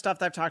similar stuff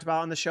that I've talked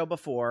about on the show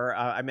before.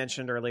 I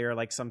mentioned earlier,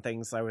 like some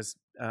things I was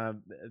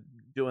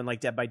doing like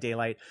Dead by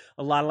Daylight,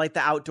 a lot of like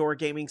the outdoor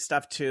gaming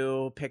stuff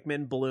too.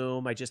 Pikmin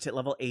Bloom. I just hit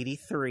level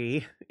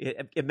 83.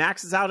 It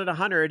maxes out at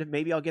 100.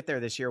 Maybe I'll get there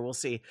this year. We'll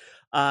see.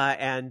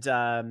 And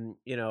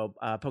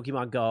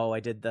Pokemon Go. I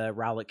did the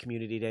Rowlet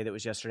Community Day that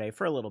was yesterday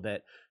for a little bit.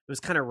 It was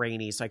kind of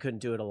rainy, so I couldn't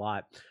do it a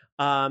lot.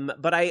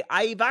 But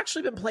I've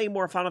actually been playing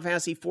more Final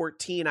Fantasy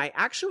 14. I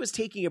actually was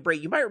taking a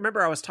break. You might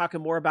remember I was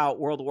talking more about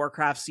World of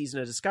Warcraft Season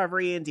of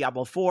Discovery and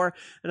Diablo 4,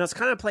 and I was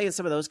kind of playing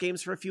some of those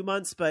games for a few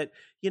months, but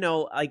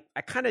I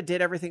kind of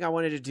did everything I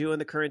wanted to do in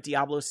the current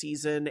Diablo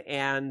season,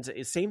 and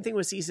same thing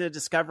with Season of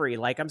Discovery.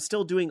 Like I'm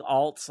still doing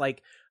alts.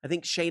 Like I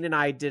think Shane and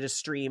I did a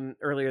stream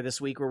earlier this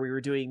week where we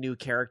were doing new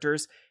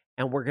characters.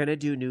 And we're going to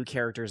do new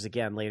characters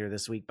again later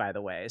this week, by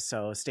the way.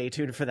 So stay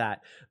tuned for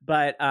that.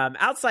 But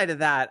outside of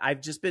that, I've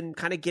just been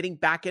kind of getting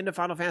back into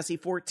Final Fantasy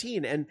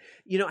 14. And,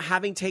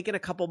 having taken a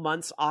couple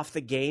months off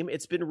the game,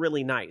 it's been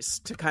really nice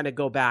to kind of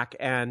go back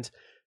and,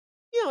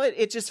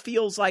 it just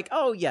feels like,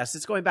 oh, yes,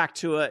 it's going back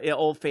to an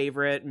old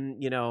favorite. And,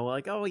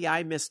 like, oh, yeah,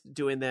 I missed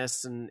doing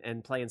this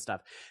and playing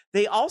stuff.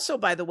 They also,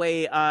 by the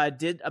way,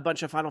 did a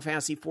bunch of Final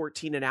Fantasy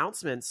 14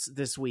 announcements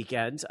this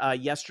weekend.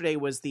 Yesterday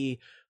was the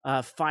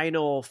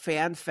final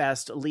fan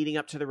fest leading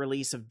up to the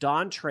release of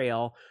Dawn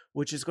Trail,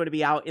 which is going to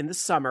be out in the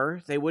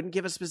summer. They wouldn't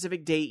give a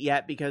specific date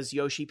yet because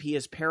Yoshi P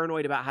is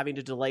paranoid about having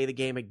to delay the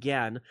game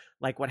again,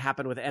 like what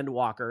happened with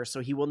Endwalker.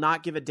 So he will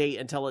not give a date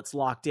until it's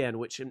locked in,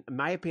 which in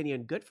my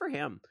opinion, good for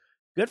him.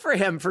 Good for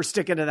him for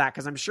sticking to that,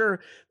 because I'm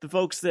sure the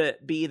folks that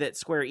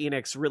Square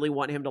Enix really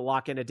want him to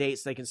lock in a date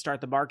so they can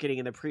start the marketing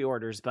and the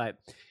pre-orders, but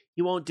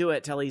he won't do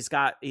it till he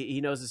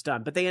knows it's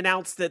done. But they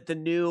announced that the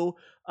new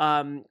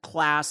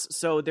class,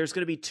 so there's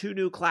going to be 2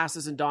 new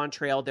classes in Dawn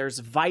Trail. There's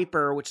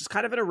Viper, which is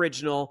kind of an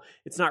original.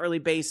 It's not really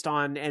based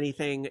on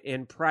anything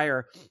in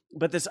prior,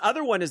 but this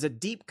other one is a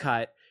deep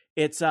cut.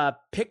 It's a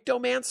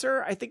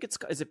Pictomancer. I think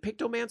is it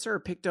Pictomancer or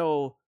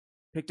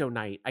Picto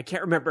Knight? I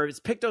can't remember.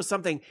 It's Picto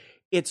something.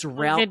 It's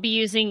Realm. They'd be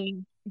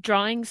using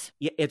drawings.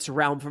 Yeah, it's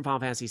Realm from Final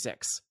Fantasy VI.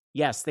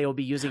 Yes, they will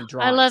be using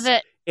drawings. I love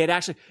it. It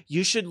actually,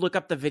 you should look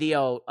up the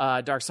video,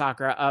 Dark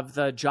Sakura, of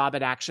the job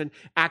at action.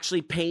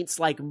 Actually paints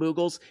like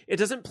Moogles. It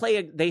doesn't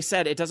play, they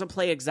said it doesn't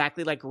play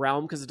exactly like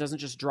Realm because it doesn't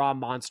just draw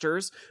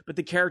monsters, but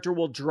the character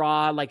will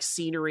draw like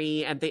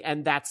scenery and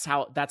that's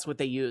what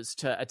they use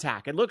to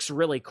attack. It looks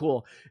really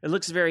cool. It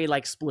looks very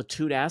like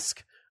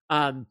Splatoon-esque.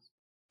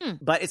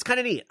 But it's kind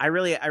of neat. I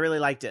really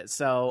liked it.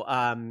 So,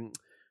 I'm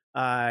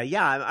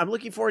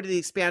looking forward to the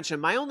expansion.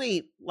 My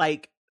only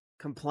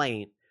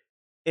complaint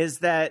is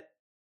that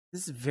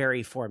this is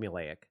very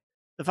formulaic.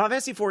 The Final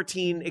Fantasy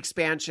 14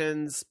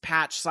 expansions,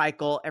 patch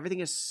cycle,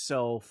 everything is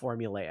so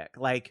formulaic.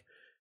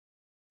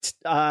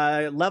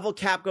 Level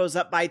cap goes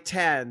up by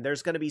 10.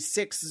 There's going to be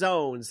 6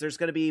 zones. There's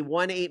going to be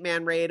 1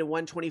 8-man raid and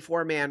 1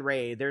 24-man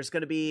raid. There's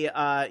going to be,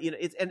 I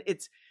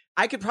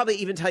could probably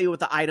even tell you what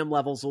the item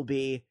levels will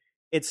be.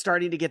 It's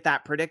starting to get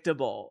that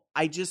predictable.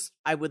 I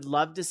would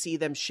love to see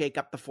them shake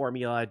up the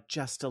formula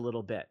just a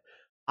little bit.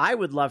 I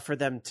would love for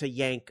them to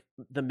yank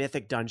the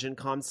Mythic Dungeon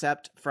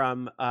concept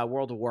from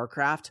World of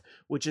Warcraft,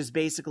 which is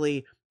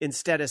basically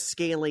instead of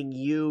scaling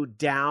you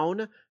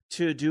down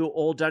to do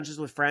old dungeons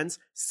with friends,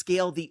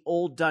 scale the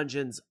old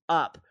dungeons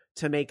up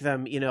to make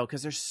them,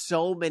 because there's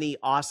so many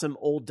awesome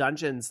old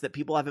dungeons that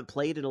people haven't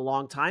played in a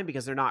long time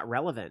because they're not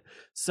relevant.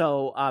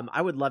 So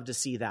I would love to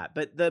see that.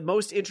 But the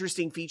most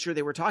interesting feature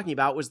they were talking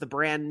about was the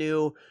brand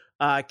new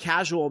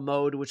casual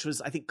mode, which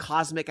was, I think,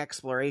 Cosmic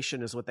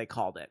Exploration is what they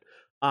called it.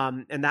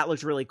 And that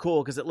looked really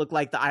cool because it looked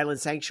like the Island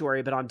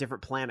Sanctuary, but on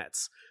different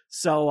planets.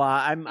 So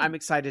I'm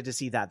excited to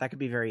see that. That could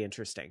be very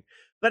interesting.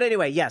 But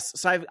anyway, yes.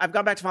 So I've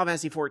gone back to Final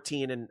Fantasy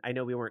 14, and I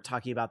know we weren't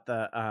talking about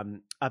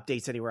the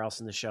updates anywhere else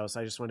in the show, so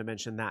I just want to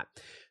mention that.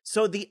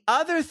 So the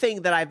other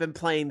thing that I've been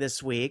playing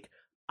this week,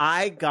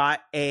 I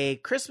got a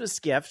Christmas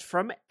gift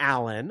from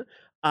Alan.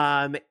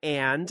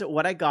 And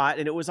what I got,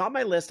 and it was on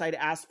my list, I'd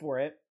asked for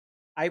it.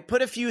 I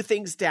put a few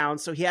things down,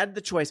 so he had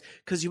the choice.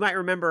 Because you might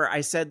remember,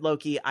 I said,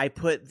 Loki, I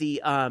put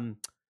the oh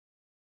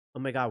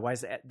my god, why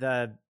is it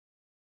the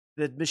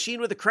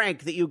machine with the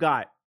crank that you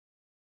got?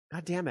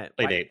 God damn it!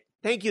 Playdate.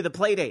 Thank you. The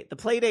Playdate. The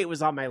Playdate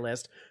was on my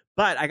list,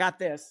 but I got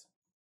this.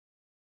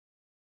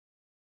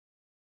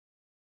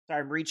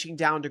 Sorry, I'm reaching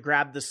down to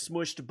grab the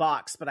smushed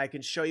box, but I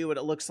can show you what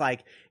it looks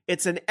like.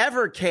 It's an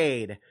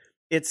Evercade.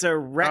 It's a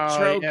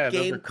retro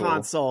game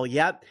console.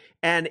 Yep.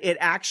 And it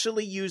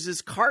actually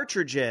uses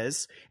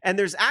cartridges. And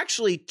there's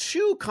actually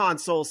two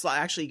consoles.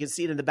 Actually, you can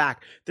see it in the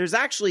back. There's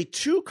actually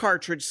two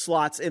cartridge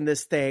slots in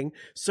this thing.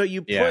 So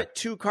you put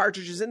two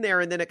cartridges in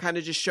there, and then it kind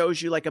of just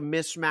shows you like a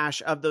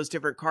mishmash of those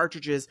different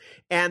cartridges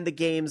and the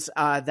games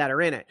that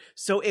are in it.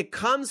 So it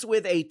comes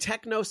with a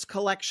Technos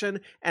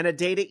collection and a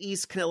Data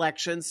East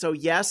collection. So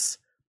yes,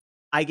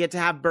 I get to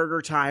have Burger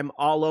Time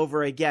all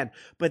over again.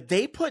 But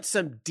they put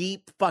some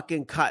deep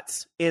fucking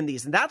cuts in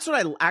these. And that's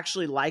what I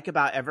actually like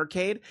about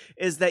Evercade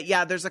is that,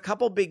 yeah, there's a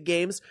couple big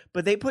games,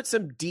 but they put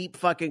some deep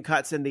fucking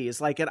cuts in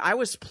these. Like, and I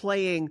was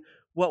playing,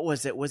 what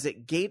was it? Was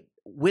it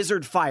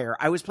Wizard Fire?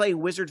 I was playing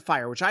Wizard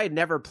Fire, which I had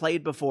never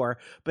played before,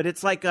 but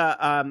it's like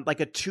a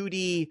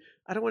 2D,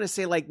 I don't want to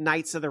say like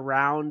Knights of the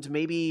Round,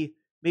 maybe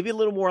a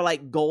little more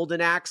like Golden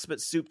Axe, but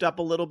souped up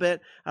a little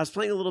bit. I was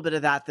playing a little bit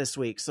of that this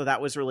week, so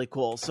that was really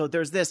cool. So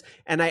there's this.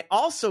 And I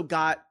also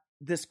got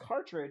this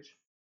cartridge.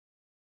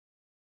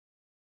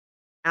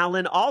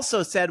 Alan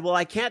also said, well,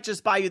 I can't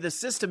just buy you the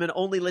system and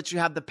only let you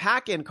have the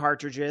pack-in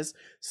cartridges.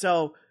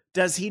 So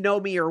does he know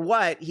me or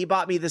what? He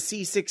bought me the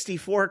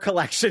C64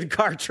 collection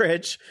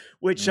cartridge,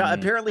 which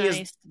apparently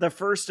is the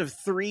first of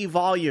 3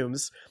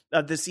 volumes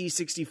of the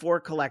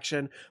C64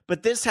 collection.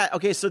 But this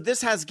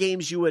this has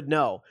games you would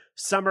know.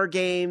 Summer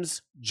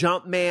Games,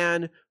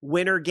 Jumpman,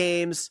 Winter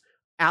Games,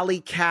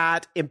 Alley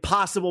Cat,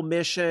 Impossible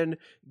Mission,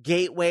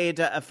 Gateway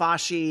to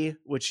Afashi,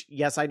 which,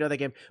 yes, I know that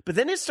game. But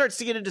then it starts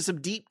to get into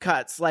some deep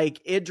cuts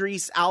like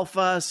Idris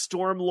Alpha,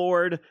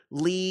 Stormlord,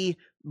 Lee,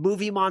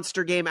 Movie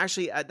Monster Game.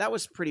 Actually, that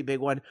was a pretty big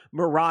one.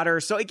 Marauder.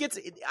 So it gets,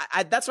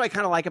 that's what I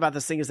kind of like about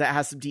this thing is that it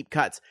has some deep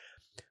cuts.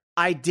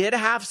 I did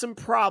have some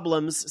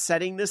problems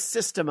setting this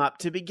system up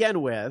to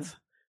begin with,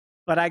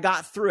 but I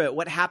got through it.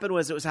 What happened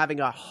was it was having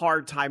a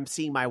hard time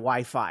seeing my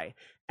Wi-Fi,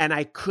 and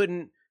I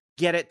couldn't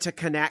get it to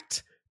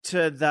connect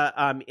to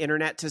the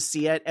internet to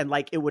see it, and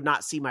like it would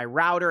not see my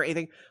router or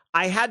anything.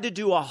 I had to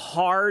do a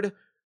hard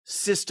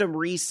system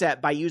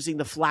reset by using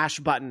the flash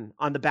button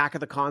on the back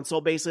of the console,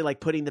 basically like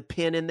putting the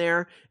pin in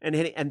there and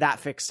hitting, and that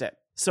fixed it.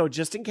 So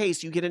just in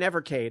case you get an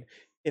Evercade,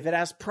 if it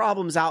has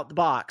problems out the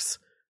box,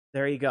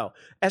 there you go.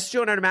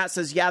 S.J. Matt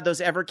says, yeah,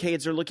 those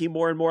Evercades are looking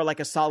more and more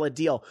like a solid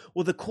deal.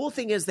 Well, the cool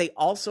thing is they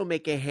also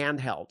make a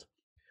handheld.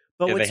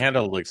 But the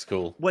handheld looks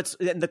cool.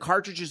 And the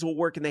cartridges will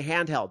work in the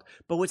handheld.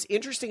 But what's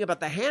interesting about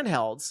the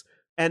handhelds,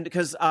 and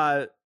because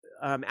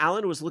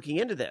Alan was looking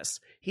into this,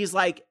 he's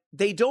like,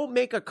 they don't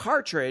make a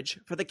cartridge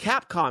for the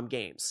Capcom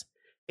games.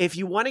 If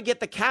you want to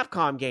get the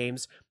Capcom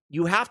games,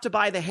 you have to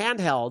buy the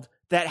handheld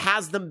that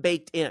has them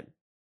baked in,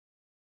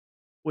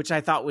 which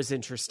I thought was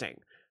interesting.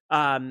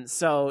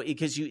 So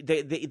because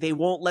they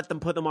won't let them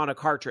put them on a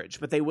cartridge,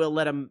 but they will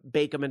let them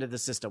bake them into the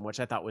system, which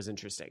I thought was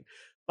interesting.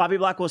 Bobby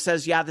Blackwell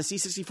says, yeah, the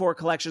C64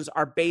 collections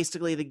are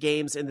basically the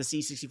games in the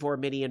C64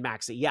 Mini and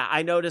Maxi. Yeah,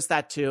 I noticed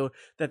that too,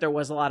 that there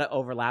was a lot of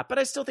overlap, but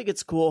I still think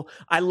it's cool.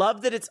 I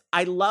love that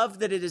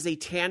it is a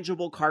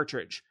tangible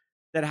cartridge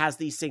that has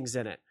these things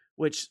in it,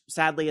 which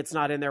sadly it's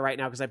not in there right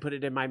now because I put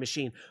it in my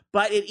machine.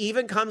 But it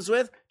even comes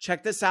with,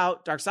 check this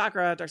out, Dark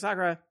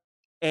Sakura,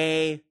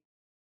 a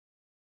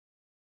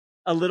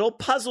little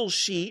puzzle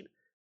sheet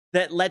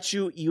that lets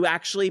you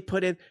actually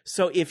put in.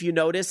 So if you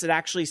notice, it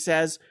actually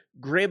says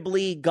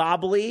Gribbly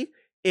Gobbly.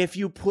 If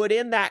you put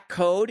in that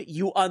code,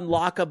 you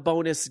unlock a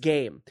bonus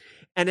game.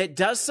 And it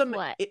does some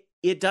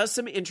it does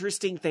some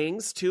interesting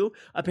things too.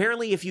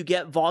 Apparently, if you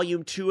get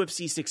volume 2 of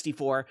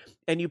C64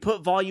 and you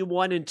put volume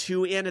 1 and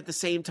 2 in at the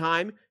same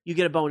time, you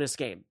get a bonus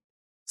game.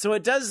 So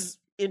it does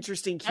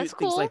interesting, cute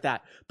things like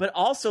that. But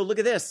also, look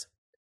at this,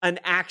 an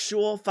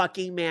actual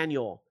fucking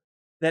manual.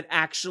 That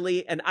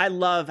actually, and I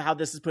love how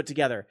this is put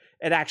together.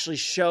 It actually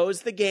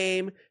shows the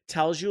game,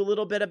 tells you a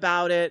little bit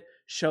about it,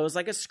 shows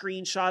like a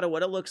screenshot of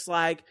what it looks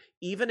like.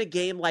 Even a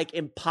game like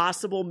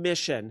Impossible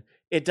Mission,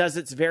 it does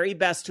its very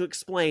best to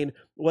explain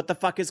what the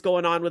fuck is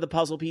going on with the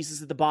puzzle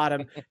pieces at the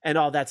bottom and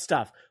all that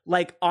stuff.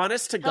 Like,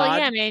 honest to God.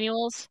 Oh yeah,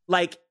 manuals.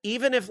 Like,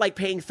 even if like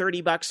paying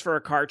 $30 for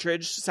a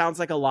cartridge sounds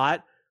like a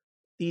lot,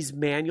 these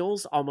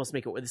manuals almost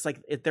make it. It's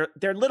like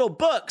they're little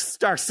books,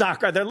 Dark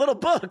Sakura. They're little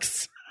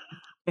books.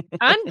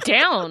 I'm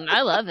down.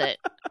 I love it.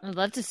 I'd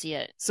love to see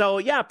it. So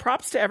yeah,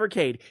 props to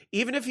Evercade.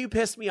 Even if you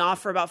pissed me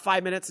off for about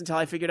 5 minutes until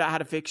I figured out how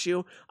to fix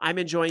you, I'm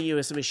enjoying you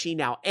as a machine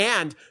now.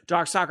 And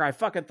Dark Soccer, I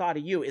fucking thought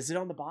of you. Is it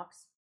on the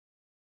box?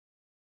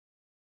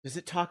 Does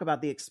it talk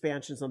about the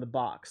expansions on the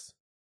box?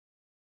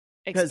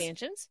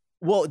 Expansions?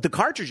 Well, the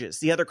cartridges,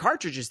 the other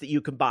cartridges that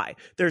you can buy.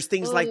 There's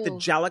things like the Ooh.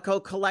 Jellicoe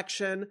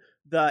collection,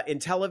 the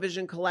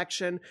Intellivision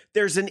collection.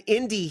 There's an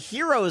Indie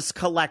Heroes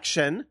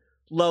collection,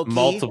 Loki.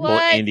 Multiple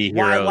What? indie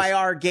heroes.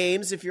 YYR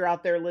Games, if you're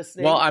out there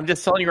listening. Well, I'm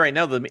just telling you right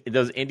now,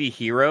 those indie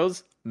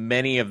heroes,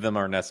 many of them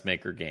are Nest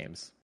Maker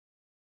games.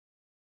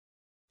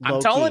 I'm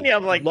Loki. telling you,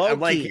 I'm like,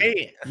 Loki.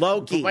 hey,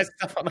 Loki. put my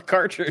stuff on the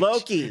cartridge.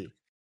 Loki.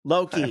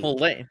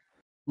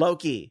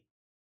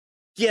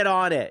 Get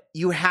on it.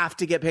 You have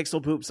to get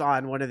Pixel Poops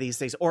on one of these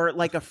things, or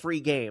like a free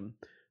game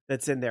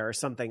that's in there or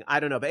something. I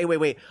don't know. But anyway,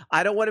 wait.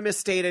 I don't want to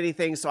misstate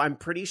anything, so I'm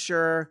pretty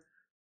sure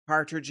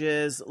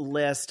cartridges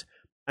list.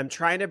 I'm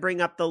trying to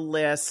bring up the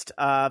list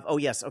of. Oh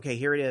yes, okay,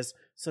 here it is.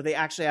 So they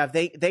actually have.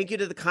 Thank you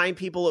to the kind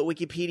people at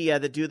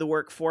Wikipedia that do the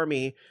work for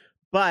me.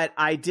 But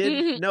I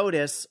did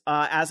notice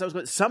as I was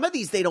going, some of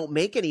these they don't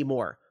make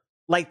anymore.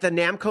 Like the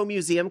Namco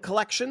Museum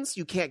collections,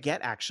 you can't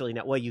get actually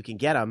now. Well, you can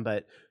get them,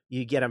 but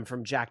you get them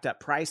from jacked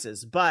up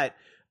prices. But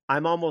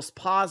I'm almost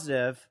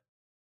positive.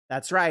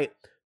 That's right.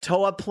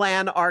 Toa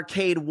Plan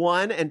Arcade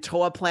 1 and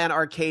Toa Plan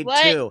Arcade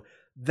 2.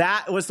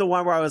 That was the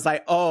one where I was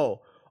like,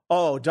 oh,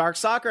 Dark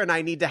Soccer and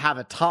I need to have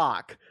a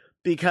talk.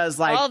 Because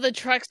like all the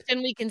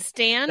Truxton we can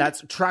stand.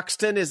 That's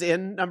Truxton is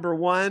in number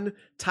 1.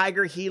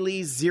 Tiger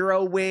Healy,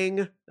 Zero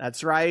Wing.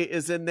 That's right,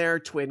 is in there.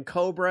 Twin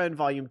Cobra in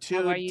Volume 2.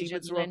 How are you,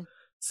 Demon's gentlemen? World.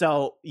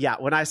 So yeah,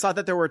 when I saw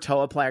that there were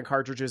Toa Plan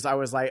cartridges, I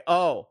was like,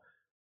 oh,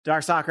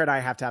 Dark Soccer and I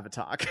have to have a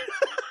talk.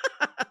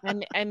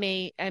 I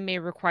may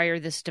require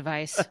this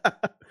device.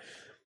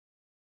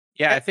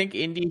 Yeah, I think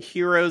Indie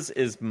Heroes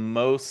is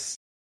most.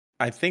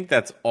 I think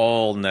that's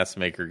all Nest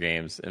Maker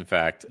games. In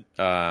fact,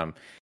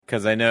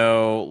 because I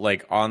know,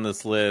 like on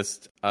this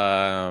list,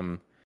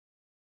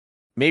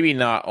 maybe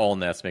not all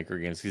Nest Maker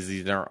games because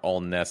these aren't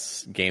all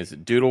Nest games.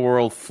 Doodle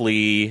World,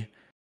 Flea,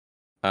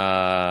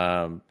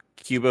 Cubo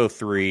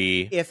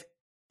 3. If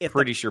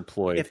pretty sure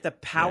Ploy. If the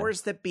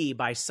powers that be,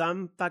 by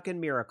some fucking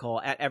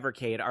miracle at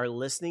Evercade, are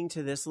listening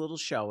to this little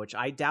show, which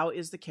I doubt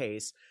is the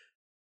case,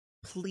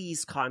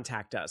 please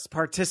contact us.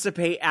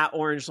 Participate at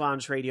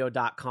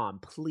orangeloungeradio.com,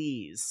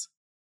 please.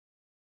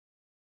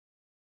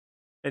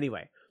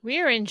 Anyway. We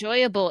are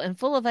enjoyable and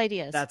full of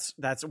ideas.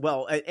 That's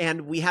well,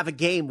 and we have a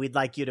game we'd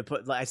like you to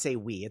put. I say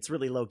we, it's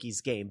really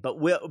Loki's game,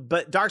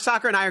 but Dark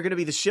Soccer and I are going to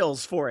be the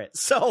shills for it.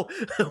 So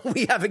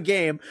we have a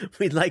game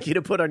we'd like you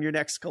to put on your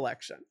next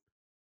collection,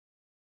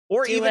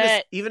 or Do even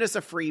it. even as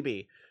a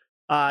freebie.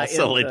 I'll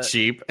sell it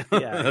cheap.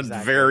 Yeah,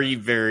 exactly. Very,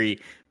 very,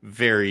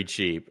 very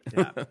cheap.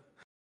 Yeah.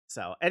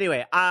 So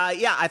anyway,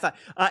 I thought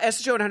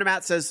SHO 100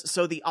 Matt says,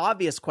 so the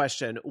obvious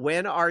question,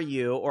 when are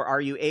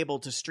you able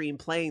to stream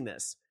playing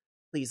this?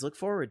 Please look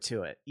forward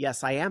to it.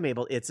 Yes, I am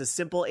able. It's a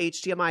simple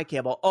HDMI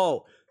cable.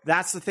 Oh,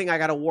 that's the thing I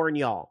got to warn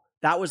y'all.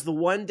 That was the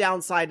one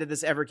downside of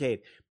this Evercade.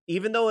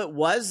 Even though it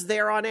was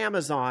there on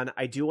Amazon,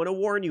 I do want to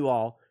warn you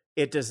all,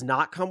 it does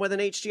not come with an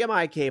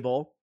HDMI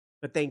cable.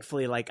 But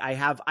thankfully, like I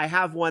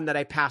have one that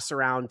I pass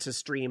around to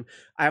stream.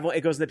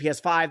 It goes to the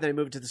PS5, then I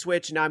move it to the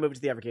Switch, and now I move it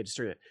to the Evercade to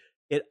stream it.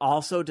 It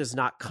also does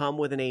not come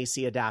with an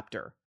AC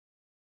adapter.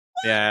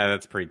 Yeah,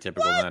 that's pretty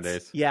typical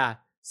nowadays. Yeah,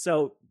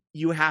 so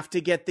you have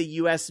to get the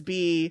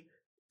USB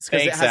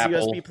because it has Apple. a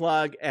USB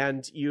plug,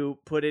 and you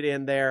put it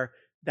in there.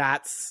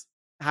 That's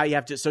how you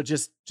have to. So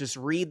just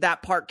read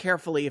that part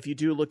carefully. If you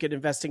do look at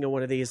investing in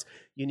one of these,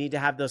 you need to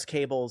have those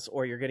cables,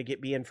 or you're going to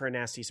be in for a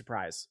nasty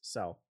surprise.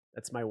 So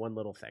that's my one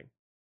little thing.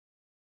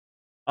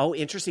 Oh,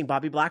 interesting.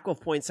 Bobby Blackwolf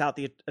points out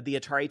the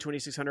Atari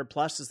 2600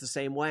 Plus is the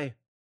same way.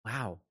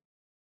 Wow.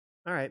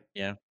 All right.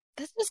 Yeah.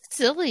 That's just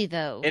silly,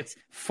 though. It's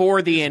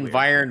for the It's weird.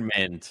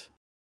 environment,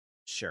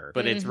 Sure.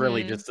 but it's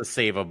really just to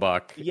save a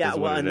buck. Yeah, is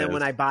what well, it and then is.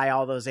 when I buy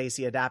all those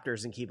AC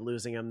adapters and keep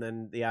losing them,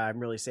 then yeah, I'm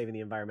really saving the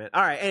environment.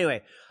 All right.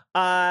 Anyway,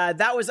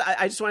 that was.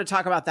 I just want to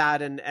talk about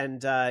that, and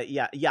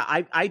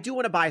I do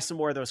want to buy some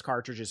more of those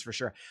cartridges for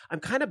sure. I'm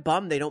kind of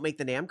bummed they don't make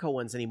the Namco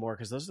ones anymore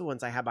because those are the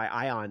ones I have by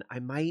Ion. I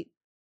might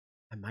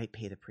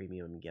pay the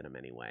premium and get them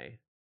anyway.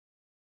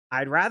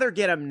 I'd rather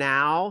get them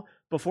now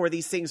before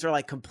these things are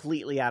like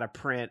completely out of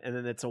print, and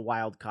then it's a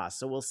wild cost.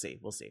 So we'll see.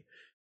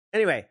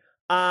 Anyway.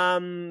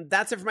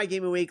 That's it for my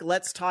gaming week.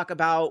 Let's talk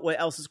about what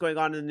else is going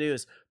on in the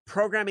news.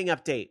 Programming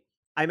update.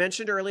 I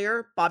mentioned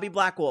earlier, Bobby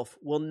Blackwolf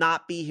will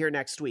not be here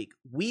next week.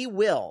 We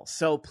will.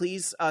 So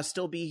please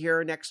still be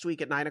here next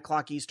week at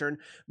 9:00 Eastern.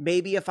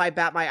 Maybe if I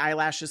bat my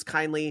eyelashes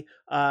kindly,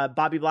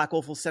 Bobby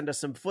Blackwolf will send us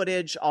some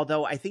footage,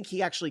 although I think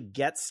he actually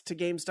gets to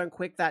Games Done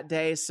Quick that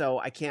day. So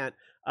I can't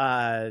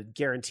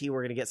guarantee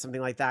we're going to get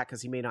something like that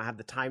because he may not have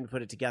the time to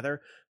put it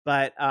together.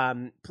 But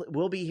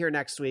we'll be here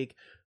next week.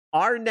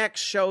 Our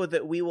next show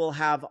that we will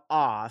have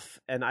off,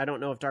 and I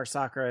don't know if Dark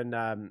Soccer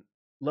and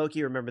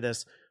Loki remember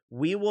this,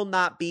 we will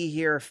not be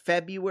here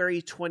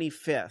February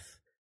 25th.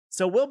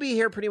 So we'll be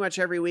here pretty much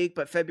every week,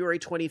 but February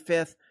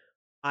 25th,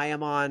 I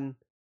am on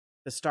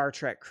the Star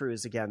Trek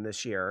cruise again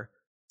this year.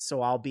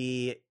 So I'll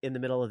be in the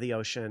middle of the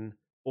ocean.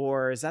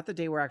 Or is that the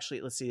day we're actually,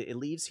 let's see, it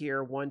leaves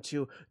here 1,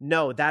 2.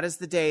 No, that is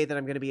the day that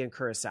I'm going to be in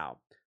Curacao.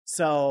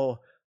 So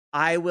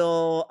I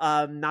will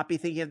not be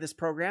thinking of this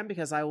program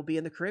because I will be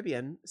in the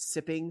Caribbean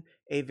sipping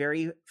a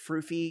very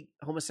froofy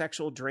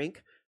homosexual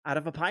drink out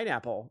of a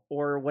pineapple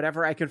or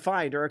whatever I could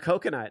find, or a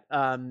coconut.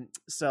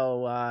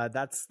 So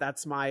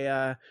that's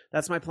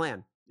my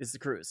plan, is the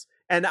cruise.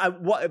 And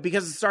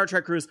because it's a Star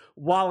Trek cruise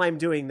while I'm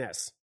doing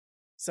this.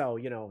 So,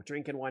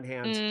 drink in one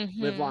hand,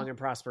 live long and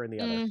prosper in the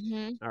other.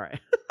 All right.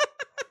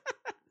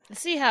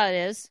 See how it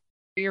is.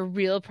 Your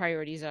real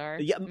priorities are.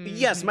 Yeah,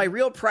 Yes, my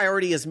real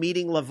priority is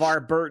meeting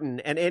LeVar Burton,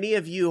 and any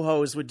of you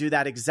hoes would do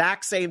that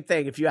exact same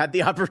thing if you had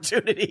the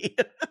opportunity.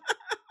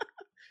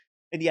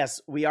 And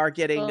yes, we are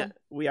getting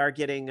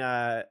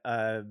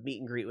a meet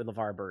and greet with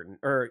LeVar Burton,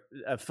 or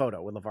a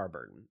photo with LeVar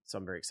Burton. So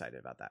I'm very excited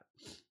about that.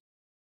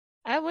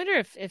 I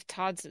wonder if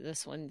Todd's at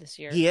this one this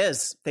year. He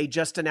is. They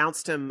just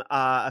announced him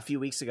a few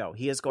weeks ago.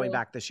 He is going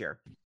back this year.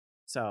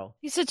 So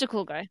he's such a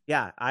cool guy.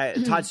 Yeah,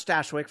 Todd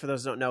Stashwick, for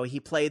those who don't know, he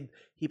played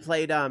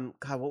God,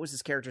 what was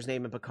his character's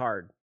name in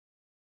Picard?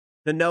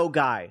 The No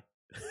guy.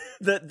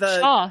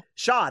 the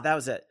Shaw, that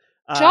was it.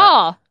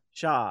 Shaw.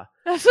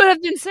 That's what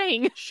I've been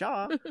saying.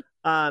 Shaw.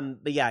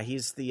 But yeah,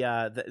 he's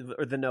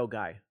the No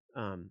guy.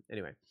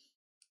 Anyway.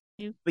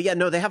 But yeah,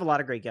 no, they have a lot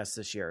of great guests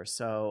this year.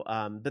 So,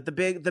 but the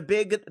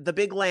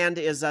big land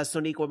is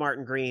Sonequa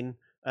Martin Green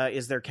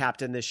is their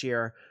captain this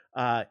year.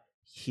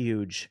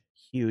 Huge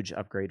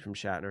upgrade from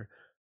Shatner.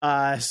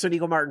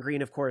 Sonequa Martin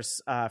Green, of course,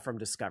 from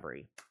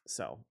Discovery.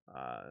 So,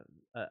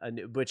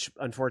 which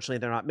unfortunately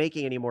they're not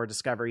making any more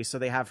Discovery. So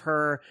they have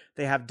her.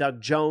 They have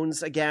Doug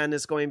Jones again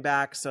is going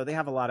back. So they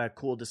have a lot of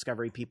cool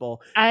Discovery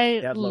people.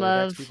 I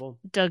love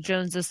Doug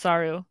Jones as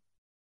Saru.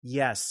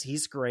 Yes,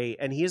 he's great,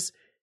 and he's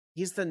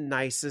the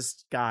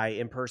nicest guy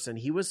in person.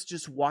 He was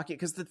just walking,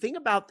 because the thing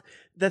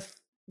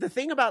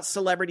about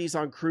celebrities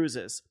on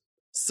cruises,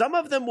 some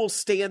of them will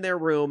stay in their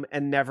room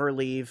and never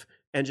leave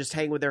and just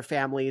hang with their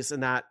families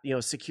in that,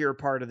 secure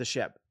part of the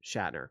ship,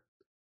 Shatner.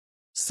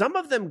 Some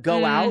of them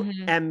go out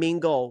and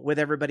mingle with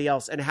everybody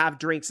else and have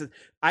drinks. And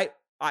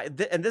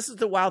and this is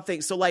the wild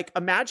thing. So, like,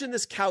 imagine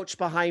this couch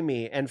behind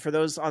me. And for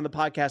those on the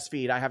podcast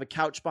feed, I have a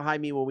couch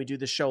behind me when we do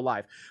the show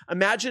live.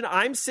 Imagine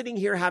I'm sitting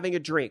here having a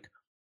drink.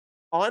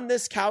 On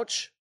this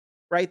couch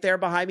right there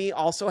behind me,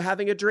 also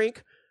having a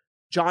drink,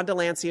 John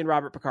Delancey and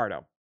Robert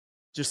Picardo.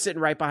 Just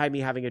sitting right behind me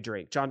having a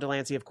drink. John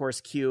Delancey, of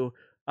course, Q,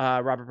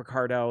 Robert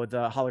Picardo,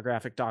 the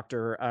holographic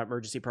doctor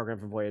emergency program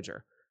from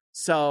Voyager.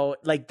 So,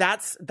 like,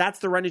 that's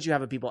the run that you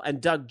have of people. And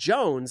Doug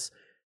Jones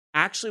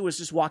actually was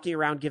just walking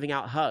around giving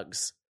out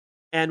hugs.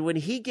 And when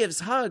he gives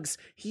hugs,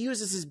 he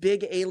uses his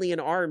big alien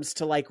arms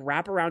to, like,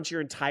 wrap around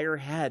your entire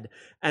head.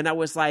 And I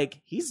was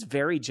like, he's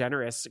very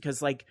generous,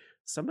 because, like,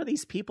 some of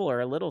these people are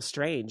a little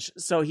strange.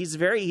 So he's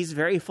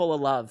very full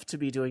of love to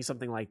be doing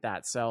something like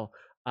that. So,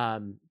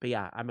 but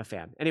yeah, I'm a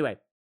fan. Anyway.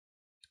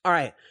 All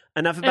right.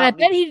 Enough about. And I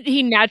bet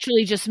he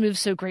naturally just moves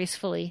so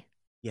gracefully.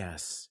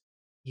 Yes,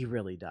 he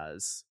really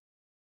does.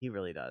 He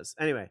really does.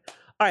 Anyway.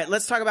 All right.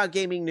 Let's talk about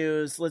gaming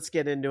news. Let's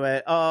get into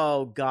it.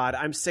 Oh God,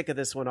 I'm sick of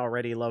this one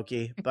already,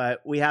 Loki,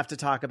 but we have to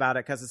talk about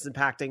it because it's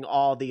impacting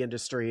all the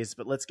industries,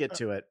 but let's get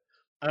to it.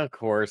 Of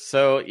course.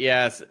 So,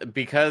 yes,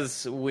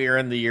 because we're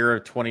in the year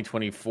of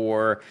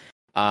 2024,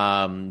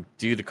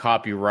 due to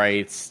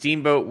copyrights,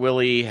 Steamboat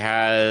Willie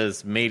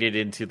has made it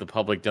into the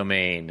public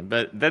domain.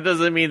 But that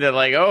doesn't mean that,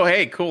 like, oh,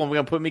 hey, cool, I'm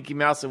going to put Mickey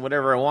Mouse in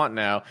whatever I want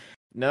now.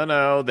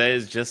 No, that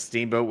is just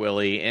Steamboat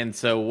Willie. And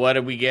so what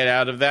do we get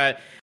out of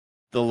that?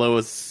 The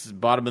lowest,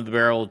 bottom of the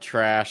barrel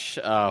trash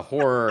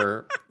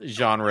horror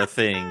genre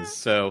things.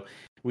 So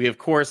we, of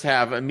course,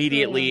 have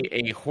immediately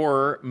a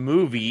horror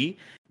movie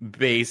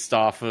based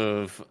off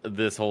of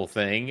this whole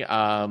thing,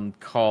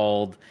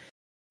 called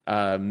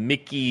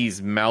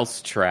Mickey's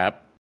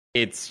Mousetrap.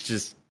 It's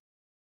just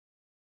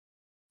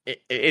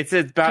it's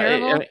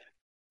about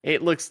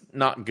it looks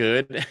not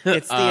good.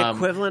 It's the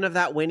equivalent of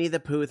that Winnie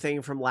the Pooh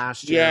thing from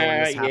last year.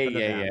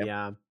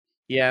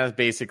 Yeah,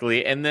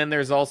 basically. And then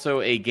there's also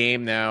a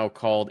game now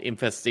called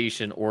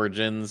Infestation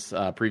Origins,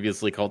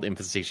 previously called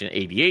Infestation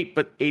 88,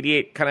 but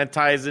 88 kind of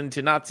ties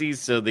into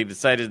Nazis, so they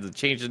decided to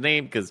change the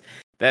name because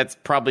that's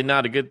probably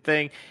not a good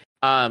thing.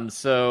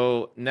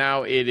 So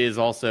now it is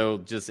also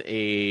just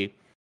a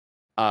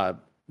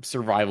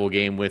survival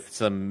game with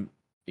some,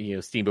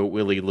 Steamboat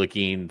Willie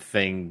looking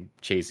thing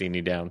chasing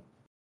you down.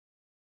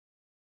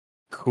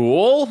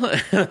 Cool.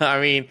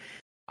 I mean,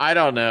 I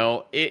don't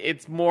know.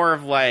 It's more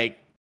of like,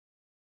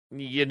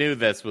 you knew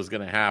this was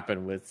going to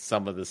happen with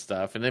some of the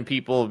stuff, and then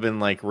people have been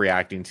like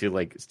reacting to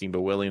like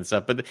Steamboat Willie and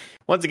stuff. But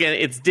once again,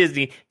 it's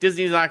Disney.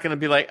 Disney's not going to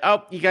be like,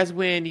 "Oh, you guys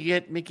win, you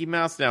get Mickey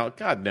Mouse now."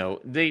 God,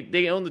 no.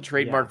 They own the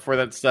trademark for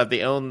that stuff.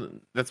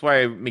 That's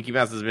why Mickey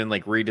Mouse has been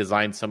like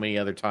redesigned so many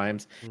other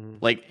times. Mm-hmm.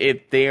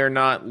 Like they are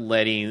not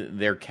letting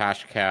their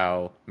cash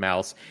cow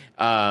Mouse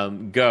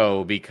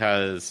go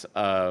because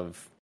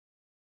of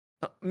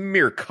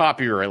mere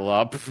copyright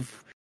law.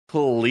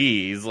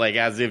 Please, like,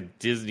 as if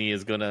Disney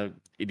is going to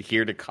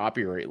adhere to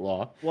copyright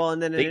law. Well,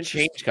 and then they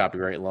changed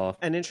copyright law.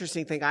 An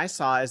interesting thing I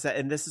saw is that,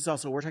 and this is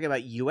also, we're talking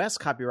about U.S.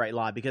 copyright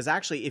law, because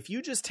actually, if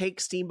you just take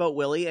Steamboat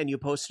Willie and you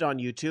post it on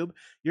YouTube,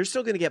 you're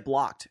still going to get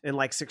blocked in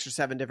like 6 or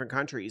 7 different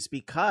countries,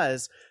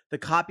 because the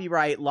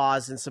copyright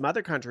laws in some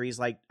other countries,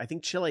 like I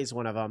think Chile is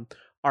one of them,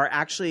 are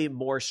actually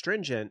more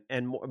stringent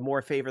and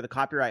more favor the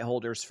copyright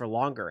holders for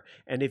longer.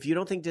 And if you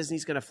don't think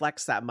Disney's going to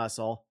flex that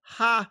muscle,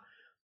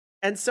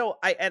 And so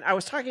I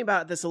was talking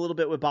about this a little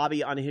bit with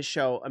Bobby on his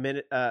show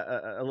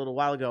a little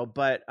while ago,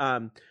 but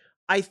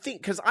I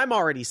think, because I'm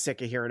already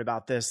sick of hearing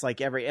about this,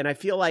 and I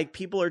feel like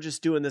people are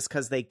just doing this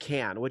because they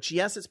can, which,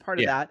 yes, it's part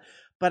of that,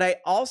 but I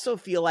also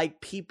feel like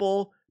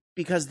people,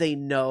 because they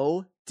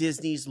know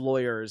Disney's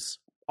lawyers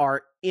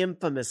are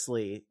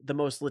infamously the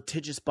most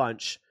litigious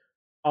bunch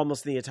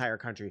almost in the entire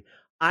country.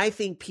 I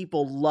think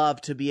people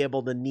love to be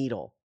able to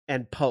needle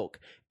and poke,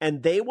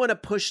 and they want to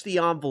push the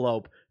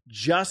envelope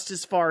just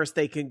as far as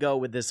they can go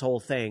with this whole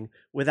thing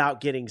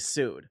without getting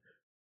sued.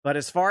 But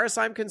as far as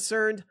I'm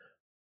concerned,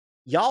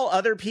 y'all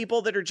other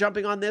people that are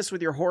jumping on this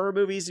with your horror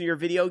movies and your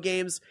video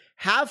games,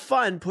 have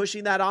fun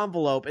pushing that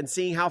envelope and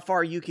seeing how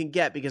far you can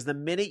get, because the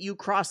minute you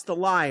cross the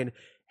line,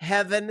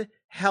 heaven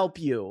help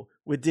you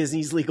with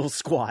Disney's legal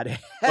squad.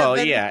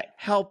 Heaven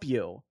help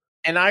you.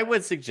 And I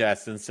would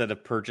suggest, instead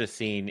of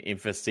purchasing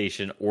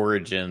Infestation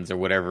Origins or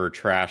whatever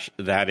trash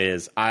that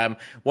is,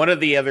 one of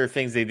the other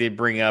things they did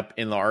bring up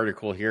in the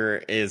article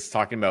here is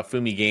talking about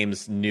Fumi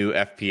Games' new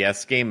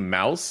FPS game,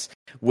 Mouse,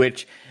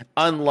 which,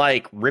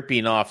 unlike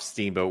ripping off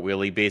Steamboat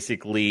Willie,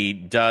 basically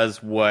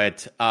does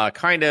what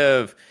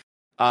Cuphead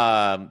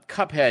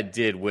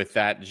did with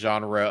that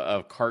genre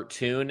of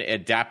cartoon,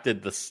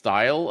 adapted the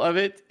style of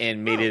it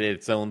and made it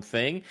its own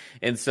thing.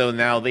 And so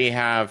now they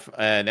have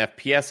an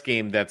FPS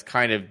game that's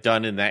kind of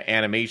done in that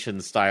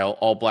animation style,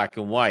 all black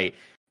and white,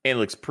 and it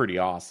looks pretty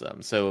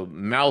awesome. So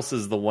Mouse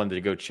is the one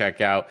to go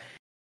check out.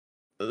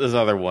 This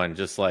other one,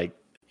 just like,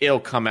 it'll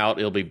come out,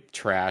 it'll be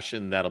trash,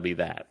 and that'll be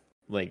that.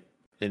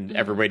 And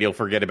everybody will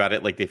forget about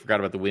it like they forgot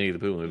about the Winnie the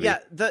Pooh movie. Yeah,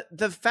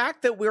 the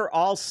fact that we're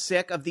all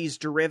sick of these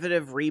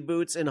derivative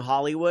reboots in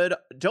Hollywood,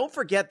 don't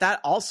forget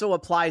that also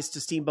applies to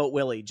Steamboat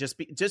Willie. Just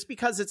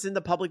because it's in the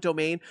public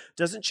domain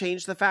doesn't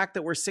change the fact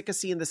that we're sick of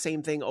seeing the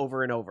same thing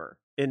over and over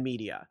in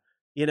media.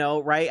 You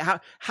know, right?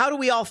 How do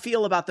we all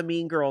feel about the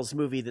Mean Girls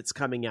movie that's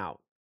coming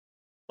out?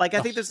 I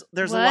think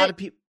there's a lot of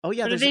people. Oh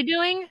yeah, what are they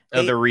doing?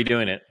 They're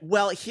redoing it.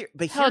 Well, here's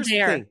the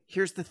thing.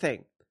 Here's the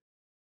thing.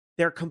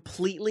 They're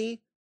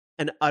completely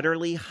and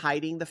utterly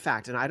hiding the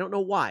fact, and I don't know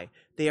why,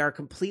 they are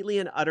completely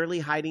and utterly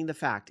hiding the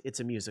fact it's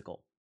a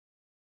musical.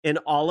 In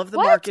all of the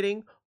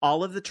marketing,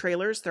 all of the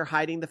trailers, they're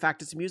hiding the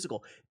fact it's a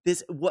musical.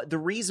 The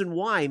reason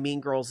why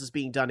Mean Girls is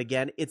being done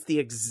again, it's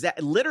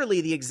literally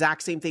the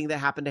exact same thing that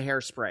happened to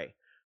Hairspray.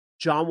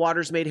 John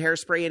Waters made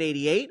Hairspray in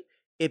 1988.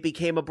 It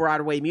became a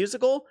Broadway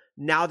musical.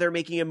 Now they're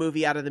making a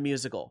movie out of the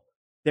musical.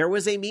 There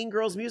was a Mean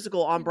Girls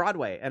musical on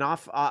Broadway and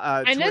off.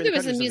 I know there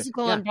was a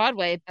musical on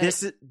Broadway. But...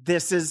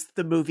 This is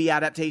the movie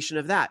adaptation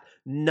of that.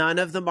 None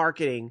of the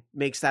marketing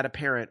makes that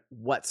apparent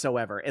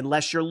whatsoever,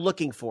 unless you're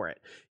looking for it.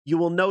 You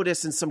will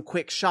notice in some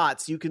quick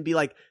shots, you can be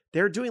like,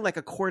 they're doing like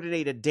a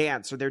coordinated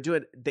dance, or they're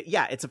doing,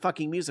 it's a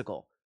fucking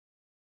musical.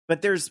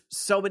 But there's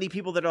so many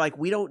people that are like,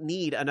 we don't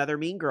need another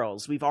Mean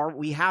Girls.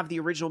 We have the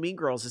original Mean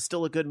Girls. It's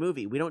still a good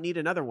movie. We don't need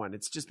another one.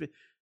 It's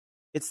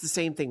the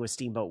same thing with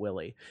Steamboat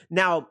Willie.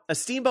 Now, a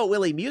Steamboat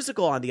Willie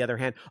musical, on the other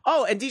hand.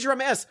 Oh, and DJ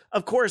Ramirez,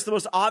 of course, the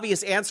most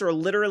obvious answer,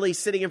 literally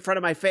sitting in front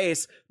of my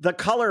face, The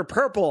Color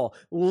Purple.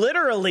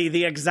 Literally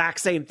the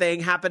exact same thing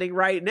happening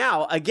right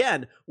now.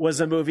 Again,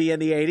 was a movie in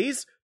the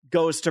 80s,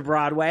 goes to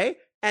Broadway,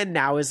 and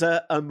now is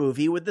a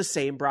movie with the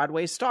same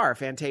Broadway star,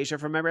 Fantasia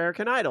from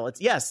American Idol. It's,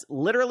 yes,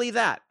 literally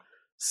that.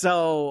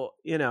 So,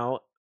 anyway.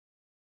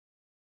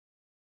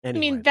 I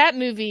mean, that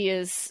movie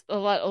is a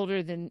lot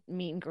older than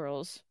Mean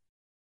Girls.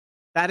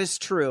 That is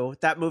true.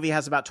 That movie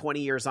has about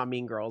 20 years on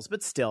Mean Girls,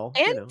 but still.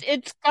 And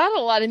it's got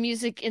a lot of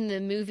music in the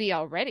movie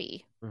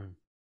already.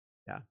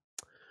 Yeah.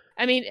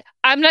 I mean,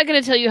 I'm not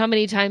going to tell you how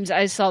many times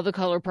I saw The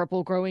Color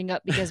Purple growing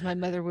up, because my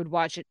mother would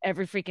watch it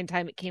every freaking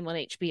time it came on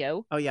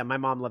HBO. Oh, yeah. My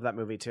mom loved that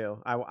movie,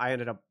 too. I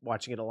ended up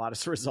watching it a lot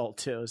as a result,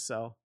 too.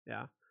 So,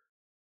 yeah.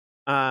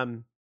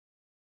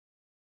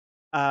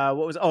 What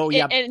was... Oh,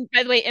 yeah. And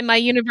by the way, in my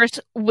universe,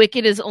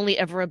 Wicked is only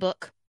ever a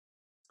book.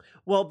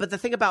 Well, but the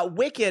thing about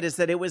Wicked is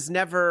that it was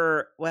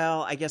never,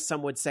 well, I guess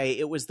some would say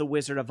it was The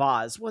Wizard of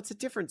Oz. Well, it's a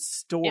different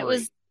story. It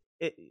was,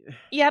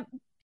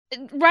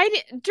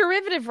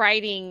 derivative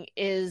writing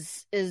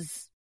is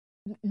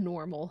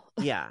normal.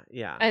 Yeah.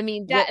 I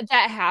mean, that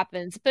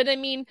happens. But I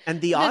mean,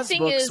 and the Oz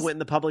books went in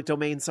the public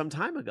domain some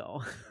time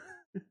ago.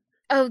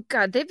 Oh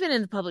God, they've been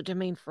in the public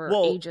domain for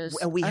ages.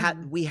 And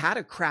we had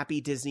a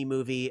crappy Disney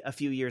movie a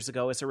few years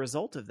ago as a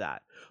result of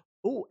that.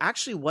 Oh,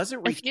 actually,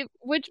 wasn't which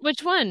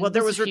one? Well,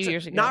 there was a few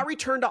years ago. Not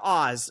Return to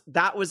Oz.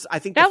 That was, I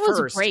think, that the was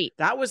first. Great.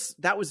 That was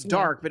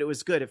dark, but it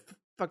was good. It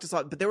fucked us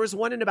up. But there was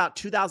one in about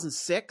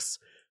 2006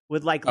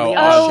 with like Leon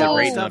Oz the Shell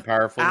Great and stuff. And the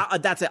Powerful.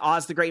 That's it.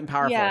 Oz the Great and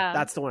Powerful. Yeah.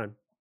 That's the one.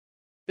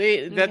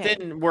 That Okay.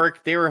 didn't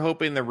work. They were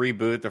hoping to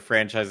reboot the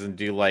franchise and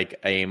do like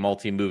a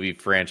multi-movie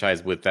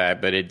franchise with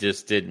that, but it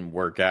just didn't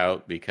work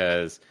out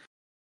because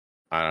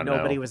I don't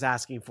Nobody know. was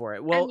asking for it.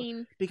 I Well,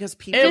 mean, because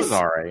It was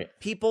all right.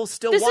 people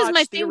still This is watch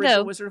my the thing, original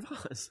though. Wizard of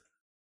Oz.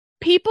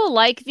 people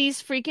like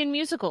these freaking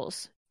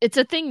musicals. It's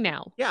a thing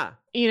now, Yeah.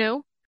 you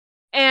know?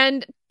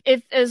 And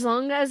if as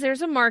long as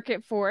there's a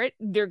market for it,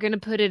 they're going to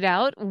put it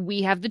out.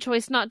 We have the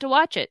choice not to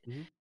watch it.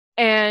 Mhm.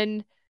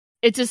 And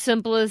it's as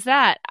simple as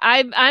that.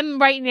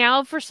 I'm right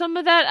now for some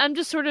of that, I'm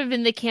just sort of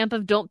in the camp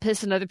of don't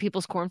piss in other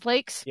people's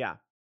cornflakes. Yeah.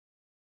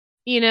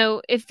 You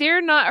know, if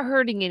they're not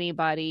hurting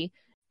anybody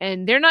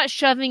and they're not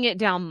shoving it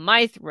down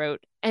my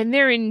throat and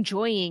they're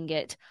enjoying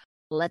it,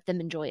 let them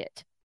enjoy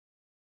it.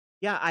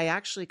 Yeah, I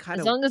actually kind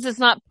As of long as it's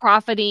not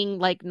profiting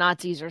like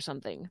Nazis or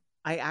something.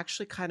 I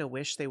actually kind of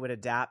wish they would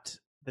adapt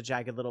the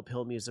Jagged Little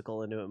Pill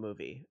musical into a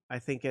movie. I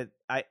think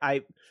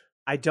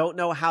I don't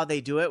know how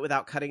they do it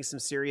without cutting some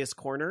serious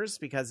corners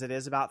because it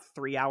is about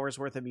 3 hours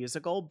worth of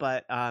musical,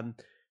 but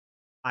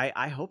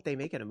I hope they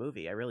make it a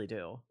movie. I really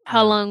do.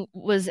 How long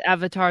was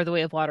Avatar: The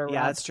Way of Water?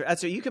 Yeah, Rob? that's true.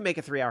 That's true. You can make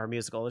a 3 hour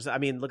musical. I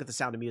mean, look at The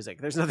Sound of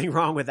Music. There's nothing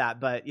wrong with that,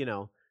 but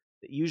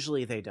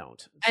usually they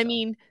don't. I so.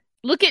 mean,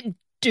 look at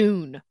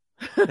Dune,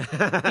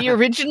 the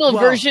original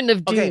Well, version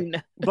of okay,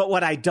 Dune. But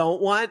what I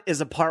don't want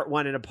is a part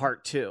 1 and a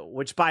part 2,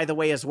 which, by the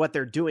way, is what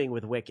they're doing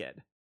with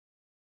Wicked.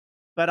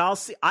 But I'll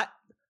see.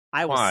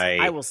 I will. Why?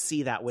 I will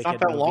see that It's Wicked. not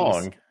that movies.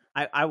 long.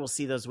 I will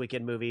see those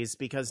Wicked movies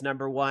because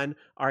number 1,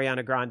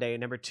 Ariana Grande.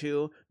 Number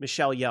 2,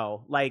 Michelle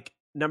Yeoh. Like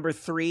number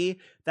 3,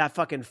 that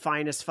fucking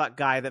fine as fuck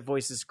guy that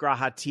voices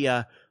Graha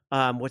Tia.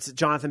 What's it?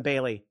 Jonathan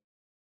Bailey.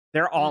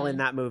 They're all in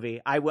that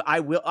movie. I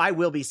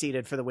will be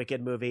seated for the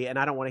Wicked movie, and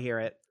I don't want to hear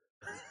it.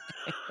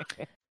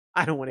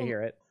 I don't want to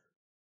hear it.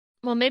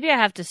 Well, maybe I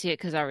have to see it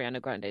because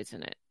Ariana Grande's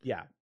in it.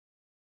 Yeah.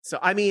 So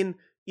I mean,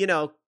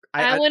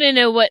 I want to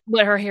know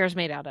what her hair's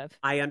made out of.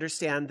 I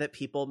understand that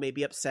people may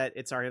be upset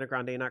it's Ariana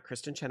Grande, not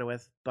Kristen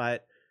Chenoweth,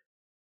 but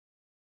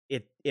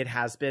it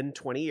has been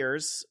 20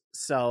 years,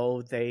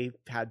 so they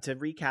had to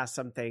recast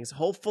some things.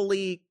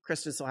 Hopefully,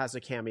 Kristen still has a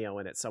cameo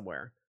in it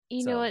somewhere.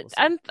 You So, know what?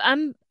 we'll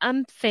see.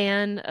 I'm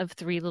fan of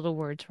 3 little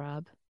words,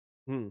 Rob.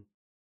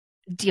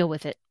 Deal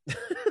with it.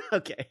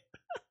 Okay.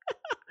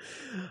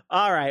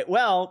 All right.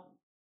 Well,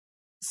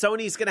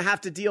 Sony's going to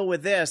have to deal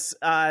with this.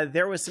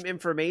 There was some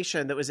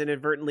information that was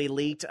inadvertently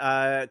leaked,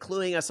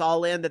 cluing us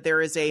all in that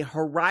there is a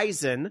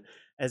Horizon,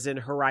 as in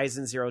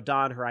Horizon Zero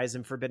Dawn,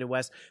 Horizon Forbidden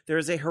West. There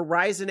is a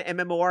Horizon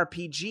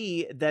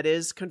MMORPG that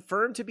is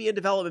confirmed to be in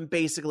development,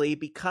 basically,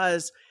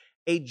 because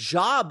a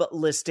job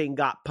listing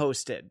got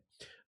posted.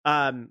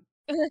 So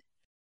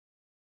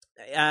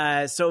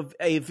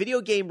a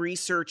video game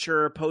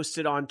researcher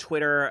posted on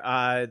Twitter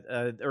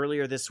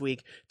earlier this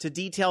week to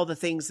detail the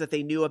things that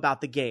they knew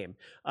about the game.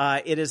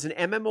 It is an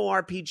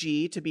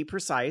MMORPG, to be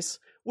precise,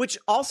 which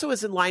also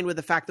is in line with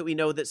the fact that we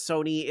know that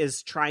Sony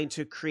is trying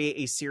to create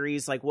a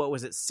series, like, what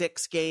was it,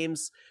 6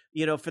 games,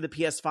 for the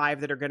PS5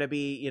 that are going to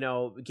be,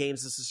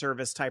 games as a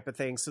service type of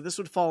thing. So this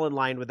would fall in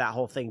line with that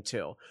whole thing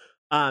too.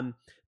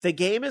 The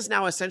game is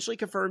now essentially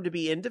confirmed to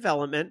be in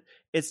development.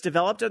 It's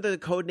developed under the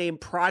codename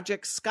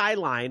Project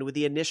Skyline, with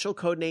the initial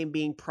codename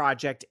being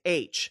Project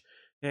H.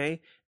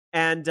 Okay.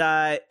 And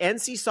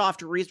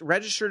NCSoft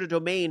registered a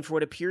domain for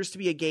what appears to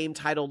be a game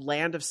titled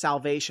Land of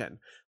Salvation.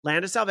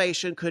 Land of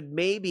Salvation could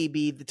maybe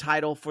be the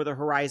title for the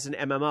Horizon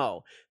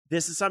MMO.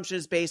 This assumption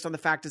is based on the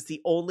fact it's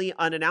the only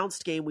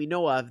unannounced game we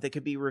know of that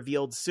could be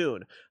revealed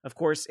soon. Of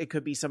course, it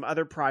could be some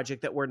other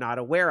project that we're not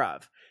aware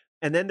of.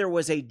 And then there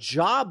was a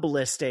job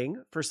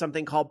listing for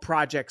something called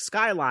Project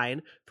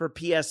Skyline for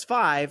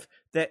PS5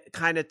 that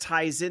kind of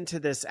ties into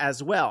this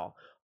as well.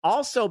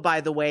 Also,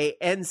 by the way,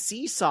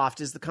 NCSoft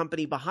is the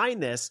company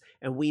behind this,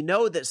 and we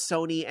know that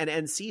Sony and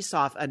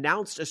NCSoft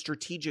announced a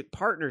strategic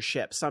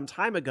partnership some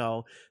time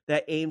ago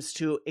that aims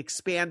to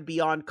expand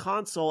beyond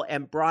console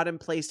and broaden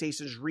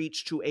PlayStation's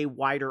reach to a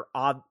wider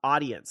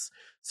audience.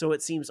 So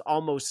it seems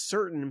almost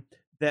certain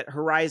that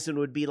Horizon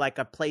would be like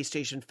a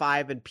PlayStation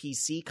 5 and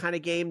PC kind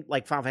of game,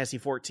 like Final Fantasy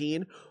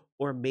 14,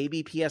 or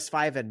maybe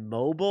PS5 and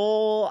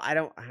mobile. I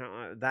don't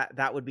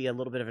that would be a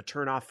little bit of a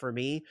turnoff for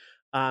me,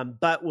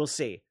 but we'll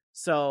see.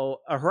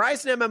 So a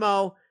Horizon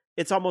MMO,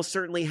 it's almost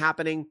certainly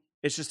happening.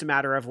 It's just a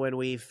matter of when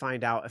we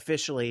find out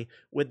officially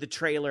with the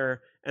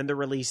trailer and the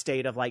release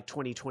date of like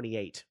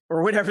 2028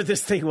 or whenever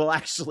this thing will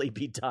actually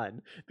be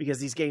done, because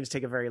these games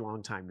take a very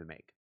long time to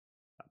make.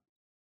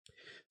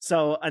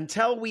 So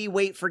until we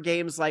wait for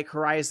games like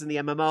Horizon the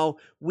MMO,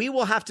 we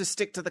will have to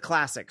stick to the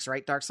classics,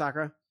 right, Dark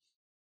Sakura?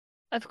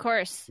 Of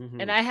course.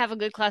 Mhm. And I have a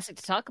good classic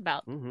to talk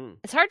about. Mm-hmm.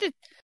 It's hard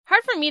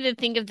for me to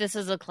think of this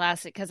as a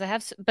classic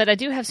because but I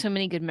do have so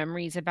many good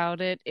memories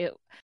about it. It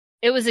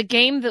was a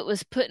game that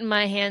was put in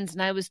my hands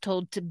and I was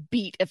told to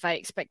beat if I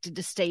expected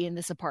to stay in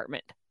this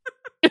apartment.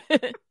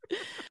 But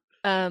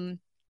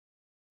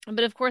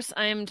of course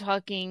I am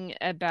talking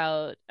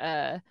about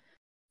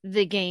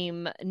the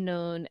game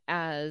known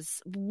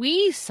as,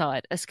 we saw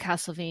it as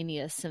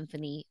Castlevania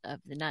Symphony of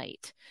the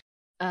Night.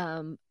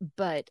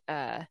 But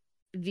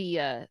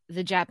the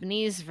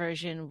Japanese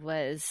version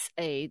was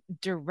a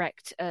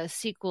direct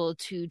sequel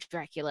to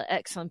Dracula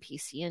X on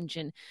PC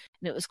Engine,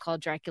 and it was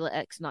called Dracula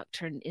X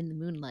Nocturne in the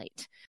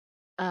Moonlight.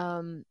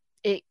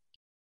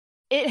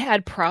 It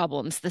had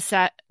problems.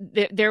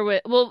 There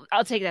were, well,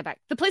 I'll take that back.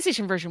 The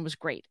PlayStation version was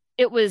great.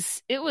 It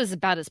was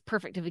about as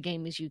perfect of a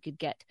game as you could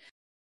get.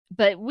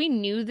 But we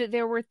knew that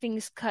there were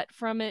things cut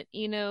from it,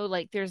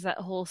 like there's that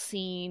whole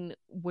scene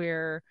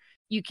where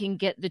you can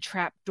get the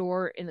trap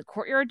door in the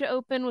courtyard to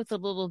open with a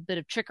little bit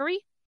of trickery,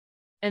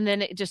 and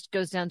then it just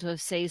goes down to a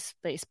safe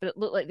space, but it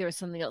looked like there was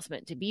something else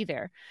meant to be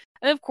there.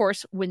 And of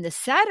course, when the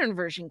Saturn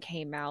version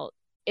came out,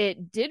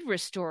 it did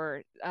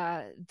restore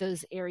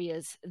those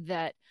areas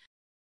that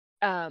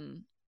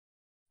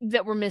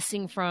were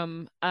missing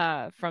from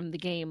the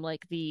game,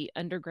 like the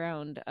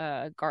underground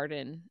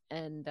garden,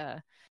 and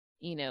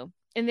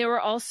and there were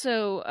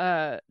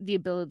also the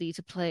ability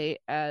to play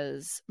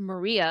as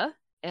Maria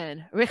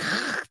and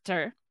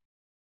Richter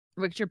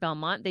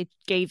Belmont. They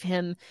gave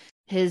him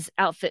his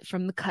outfit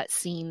from the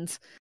cutscenes,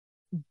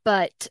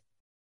 but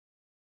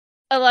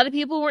a lot of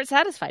people weren't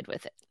satisfied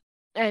with it.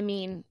 I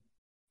mean,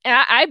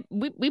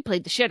 we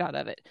played the shit out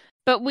of it.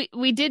 But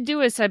we did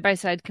do a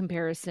side-by-side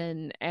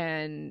comparison,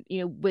 and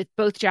with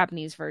both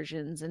Japanese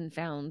versions, and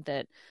found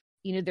that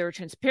there were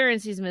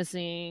transparencies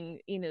missing.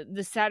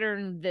 The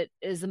Saturn, that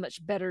is a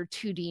much better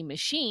 2D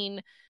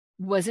machine,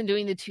 wasn't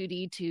doing the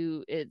 2D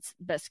to its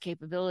best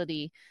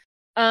capability.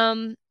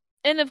 And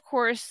of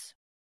course,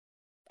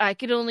 I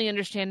could only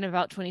understand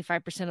about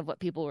 25% of what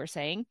people were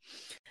saying.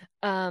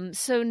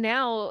 So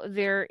now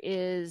there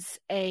is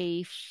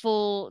a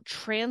full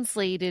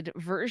translated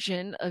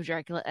version of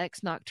Dracula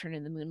X Nocturne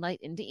in the Moonlight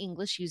into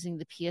English using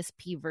the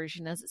PSP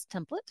version as its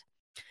template.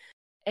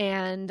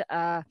 And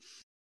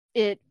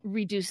it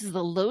reduces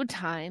the load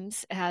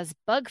times, has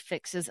bug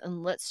fixes,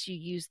 and lets you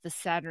use the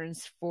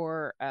Saturn's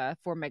 4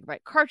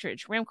 megabyte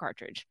cartridge, RAM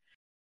cartridge.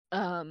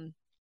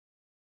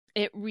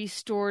 It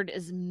restored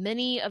as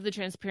many of the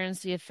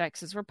transparency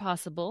effects as were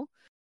possible,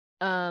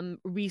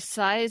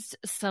 resized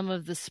some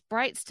of the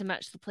sprites to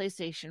match the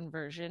PlayStation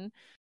version.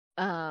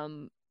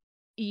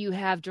 You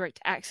have direct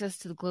access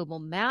to the global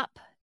map,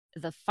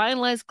 the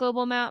finalized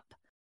global map.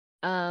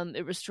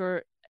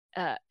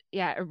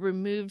 It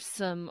removed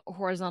some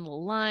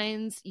horizontal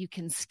lines. You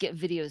can skip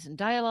videos and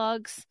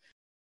dialogues.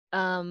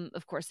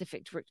 Of course,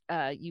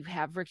 you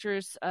have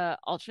Richter's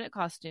alternate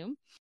costume.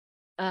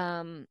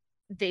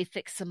 They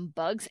fix some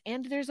bugs,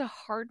 and there's a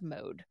hard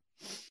mode.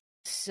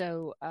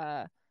 So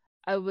I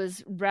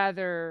was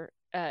rather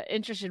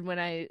interested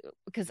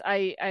because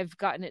I've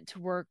gotten it to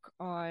work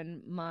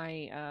on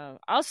my.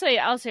 I'll say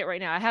it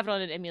right now. I have it on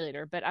an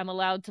emulator, but I'm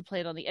allowed to play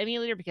it on the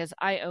emulator because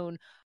I own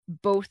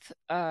both.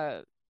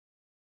 I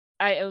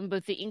own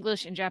both the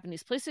English and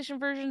Japanese PlayStation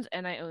versions,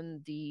 and I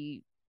own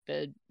the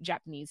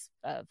Japanese,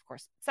 of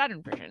course,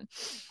 Saturn version.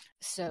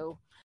 So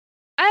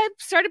I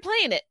started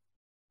playing it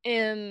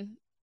in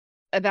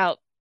about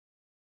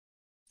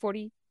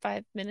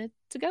 45 minutes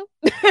ago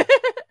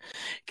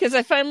because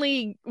I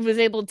finally was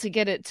able to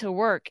get it to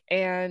work.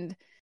 And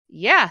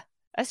yeah,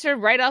 I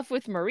started right off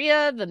with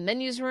Maria. The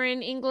menus were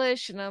in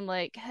English, and I'm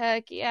like,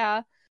 heck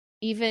yeah.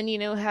 Even,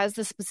 has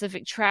the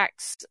specific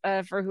tracks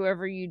for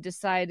whoever you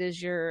decide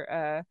is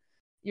your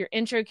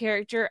intro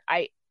character.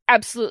 I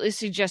absolutely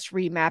suggest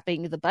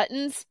remapping the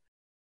buttons.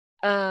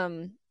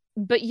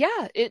 But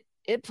yeah,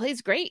 it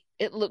plays great.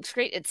 It looks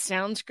great. It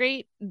sounds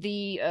great.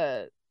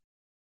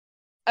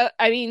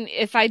 I mean,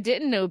 if I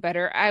didn't know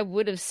better, I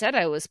would have said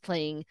I was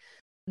playing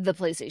the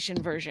PlayStation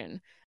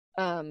version.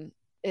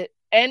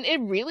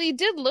 It really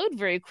did load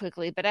very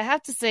quickly, but I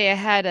have to say I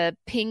had a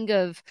ping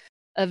of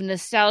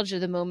nostalgia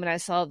the moment I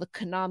saw the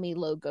Konami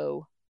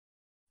logo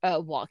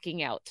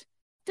walking out.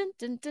 Dun,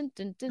 dun, dun,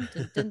 dun, dun,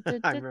 dun, dun,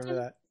 dun, I remember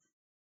that.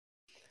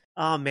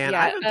 Oh man,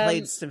 I haven't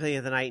played Symphony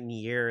of the Night in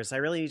years. I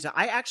really need to.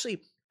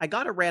 I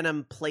got a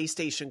random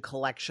PlayStation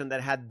collection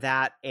that had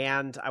that,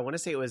 and I want to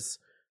say it was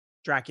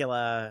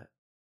Dracula.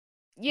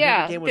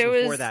 Yeah, the game was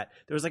before that.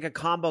 There was like a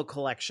combo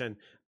collection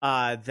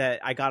that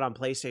I got on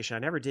PlayStation. I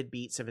never did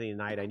beat Symphony of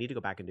the Night. I need to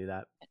go back and do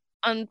that.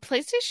 On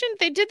PlayStation,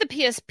 they did the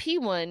PSP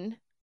one,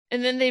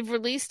 and then they've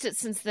released it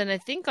since then, I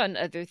think, on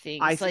other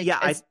things. Maybe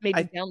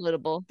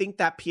downloadable. I think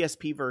that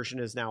PSP version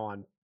is now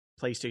on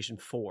PlayStation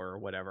 4 or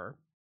whatever.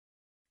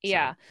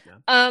 Yeah.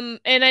 And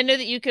I know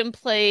that you can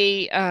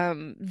play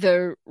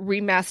the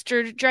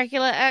remastered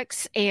Dracula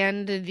X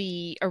and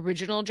the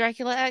original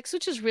Dracula X,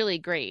 which is really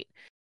great.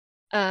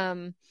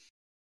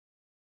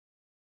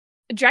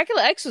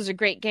 Dracula X was a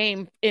great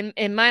game.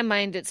 In my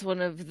mind, it's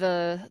one of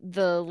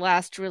the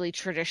last really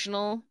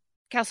traditional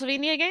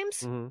Castlevania games.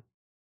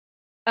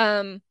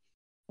 Mm-hmm.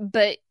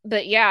 But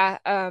yeah,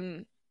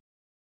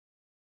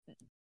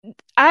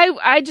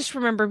 I just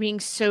remember being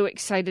so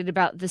excited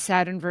about the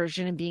Saturn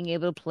version and being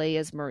able to play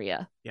as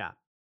Maria. Yeah.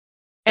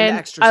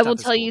 And I will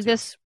tell you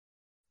this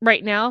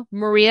right now,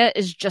 Maria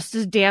is just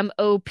as damn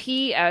OP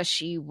as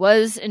she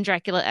was in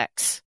Dracula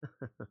X.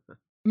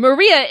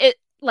 Maria,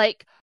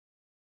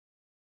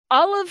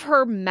 all of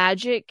her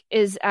magic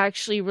is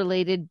actually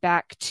related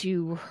back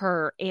to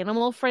her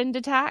animal friend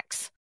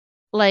attacks.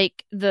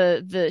 Like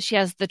she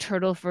has the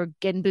turtle for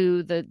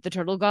Genbu, the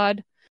turtle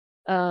god.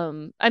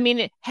 I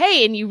mean,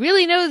 hey, and you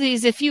really know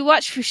these if you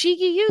watch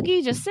Fushigi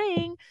Yugi, just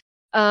saying.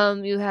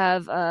 You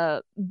have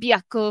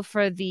Byakko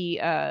for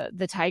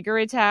the tiger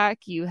attack,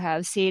 you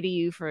have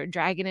Seiryu for a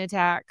dragon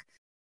attack,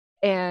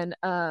 and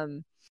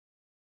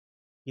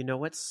you know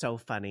what's so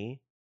funny?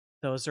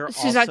 Those are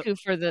Suzaku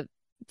for the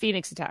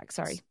Phoenix attack,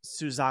 sorry.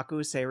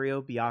 Suzaku,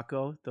 Seiryu,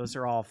 Byakko, those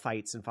are all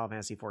fights in Final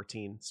Fantasy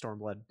XIV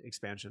Stormblood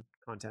expansion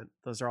content.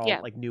 Those are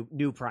all like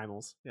new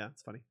primals. Yeah,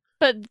 it's funny.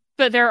 But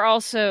they're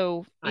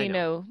also, I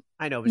know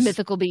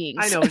mythical beings.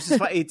 I know. It's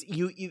just it's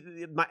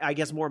I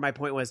guess more my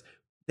point was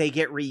they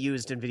get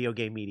reused in video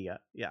game media.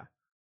 Yeah.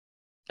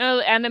 Oh,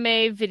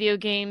 anime, video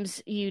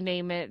games, you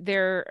name it.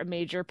 They're a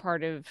major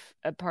part of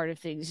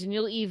things. And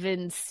you'll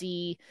even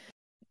see,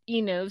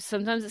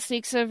 sometimes it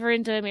sneaks over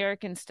into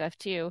American stuff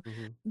too.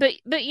 Mm-hmm.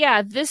 But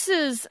yeah, this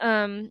is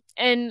and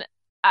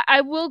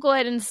I will go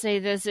ahead and say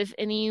this: if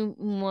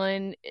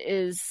anyone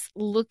is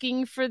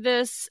looking for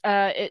this,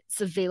 it's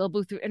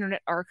available through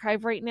Internet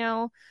Archive right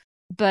now.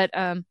 But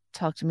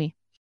talk to me.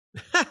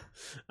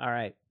 All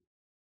right,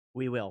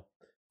 we will.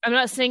 I'm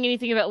not saying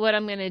anything about what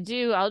I'm going to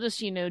do. I'll just,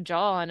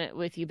 jaw on it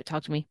with you, but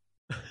talk to me.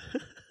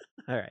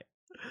 All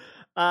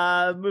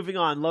right. Moving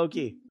on,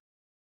 Loki.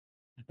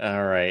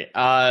 All right.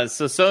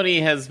 So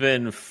Sony has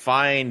been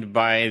fined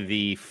by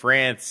the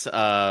France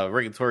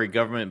regulatory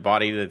government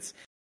body that's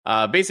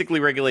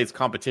basically regulates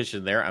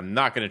competition there. I'm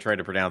not going to try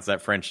to pronounce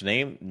that French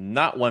name,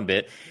 not one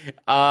bit.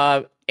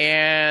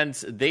 And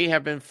they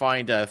have been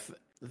fined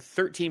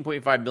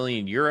 13.5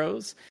 million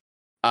euros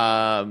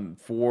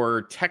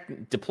for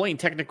deploying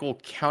technical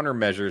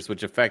countermeasures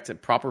which affect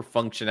proper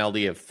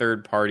functionality of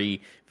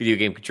third-party video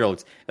game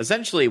controllers.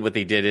 Essentially, what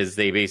they did is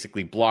they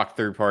basically blocked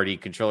third-party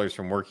controllers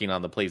from working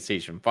on the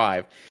PlayStation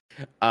 5.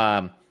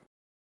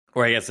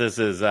 Or I guess this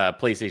is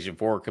PlayStation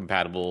 4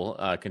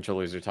 compatible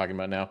controllers they're talking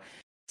about now.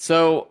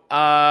 So,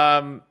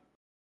 yeah,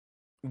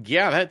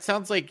 that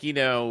sounds like,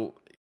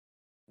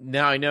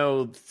 now I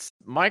know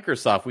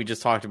Microsoft, we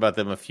just talked about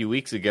them a few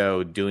weeks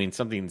ago doing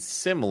something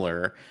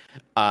similar.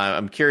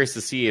 I'm curious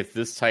to see if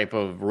this type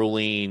of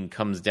ruling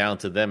comes down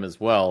to them as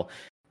well.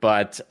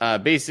 But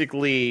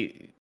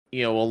basically,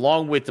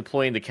 along with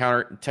deploying the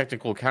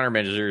technical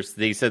countermeasures,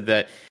 they said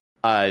that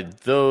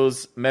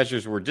those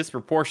measures were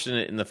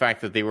disproportionate in the fact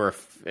that they were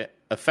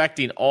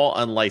affecting all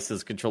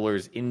unlicensed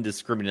controllers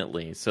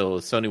indiscriminately. So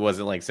Sony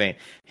wasn't like saying,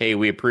 hey,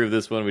 we approve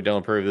this one, we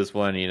don't approve this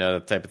one,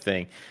 that type of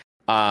thing.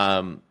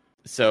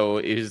 So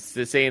it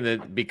was saying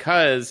that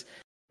because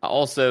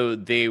also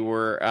they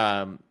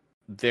were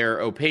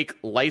their opaque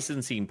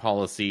licensing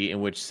policy,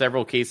 in which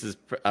several cases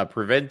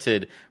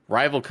prevented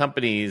rival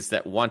companies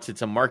that wanted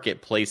to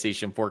market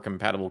PlayStation 4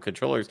 compatible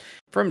controllers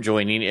from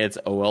joining its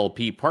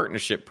OLP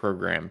partnership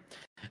program.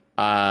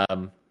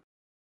 So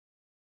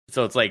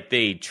it's like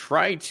they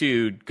tried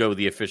to go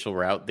the official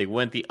route, they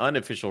went the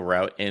unofficial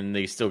route, and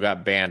they still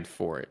got banned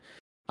for it.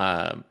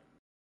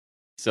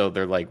 So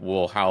they're like,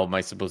 well, how am I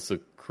supposed to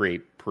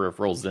create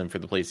peripherals then for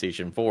the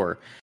PlayStation 4?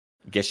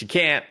 Guess you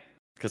can't,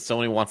 because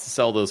Sony wants to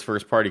sell those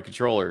first-party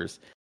controllers.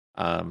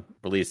 At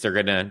least they're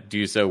going to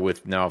do so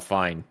with now a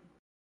fine.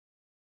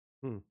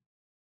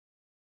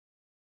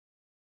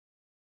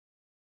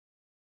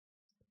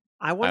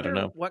 I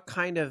wonder what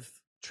kind of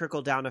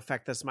trickle-down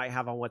effect this might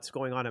have on what's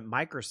going on at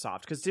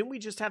Microsoft. Because didn't we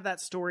just have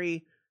that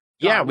story?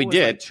 Yeah, we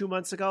did. 2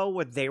 months ago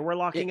where they were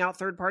locking out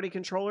third-party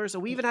controllers.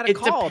 And we even had a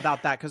call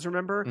about that. Because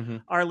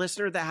remember our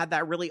listener that had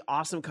that really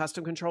awesome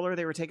custom controller?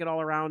 They were taking all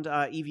around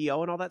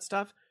EVO and all that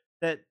stuff.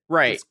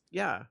 Right.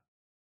 Yeah.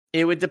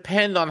 It would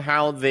depend on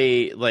how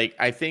they,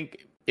 I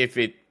think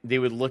they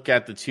would look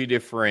at the two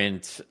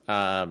different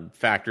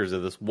factors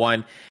of this.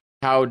 One,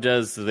 how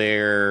does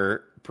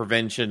their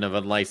prevention of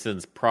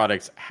unlicensed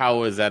products,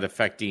 how is that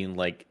affecting,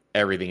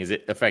 everything? Is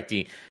it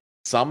affecting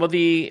some of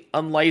the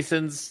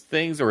unlicensed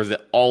things, or is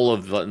it all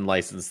of the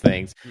unlicensed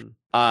things?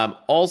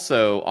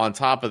 Also, on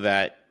top of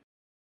that,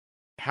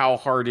 how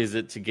hard is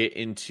it to get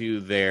into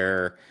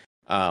their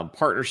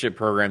partnership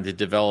program to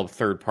develop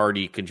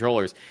third-party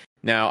controllers?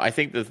 Now, I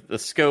think the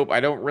scope, I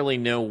don't really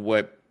know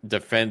what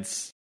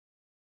defense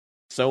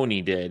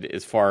Sony did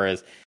as far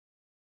as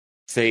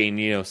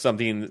saying,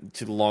 something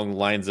along the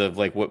lines of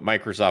what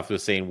Microsoft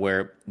was saying,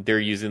 where they're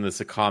using this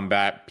to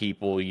combat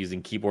people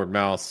using keyboard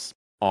mouse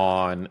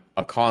on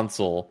a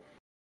console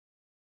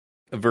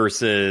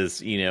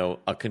versus,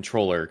 a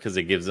controller, because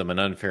it gives them an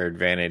unfair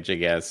advantage, I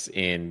guess,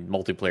 in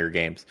multiplayer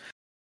games.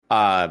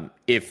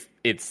 If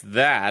it's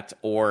that,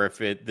 or if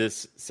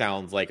this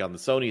sounds like on the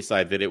Sony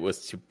side that it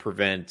was to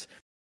prevent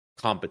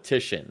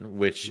competition,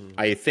 which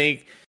I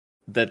think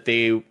that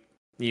they,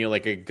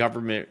 like a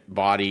government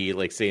body,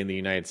 like say in the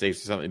United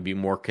States or something, be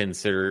more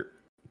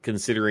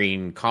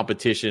considering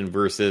competition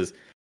versus,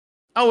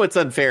 it's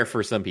unfair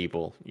for some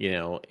people,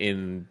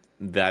 in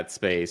that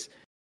space.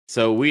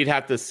 So we'd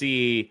have to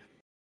see.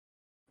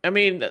 I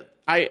mean,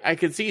 I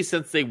could see,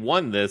 since they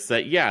won this,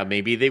 that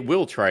maybe they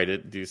will try to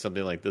do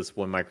something like this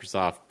when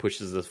Microsoft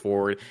pushes this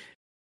forward.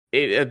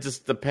 It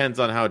just depends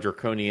on how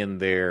draconian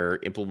their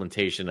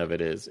implementation of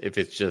it is. If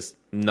it's just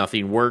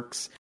nothing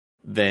works,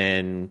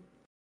 then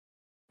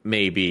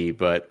maybe.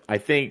 But I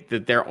think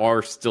that there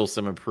are still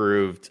some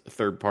improved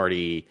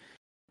third-party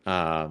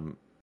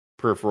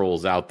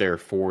peripherals out there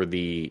for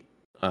the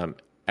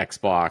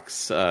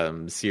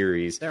Xbox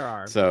series. There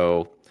are.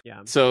 So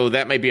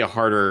that might be a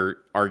harder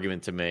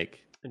argument to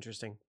make.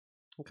 Interesting.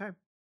 Okay.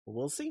 Well,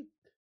 we'll see.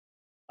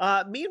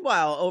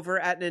 Meanwhile, over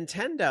at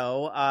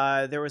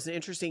Nintendo, there was an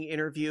interesting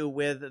interview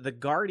with The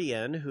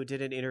Guardian, who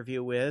did an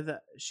interview with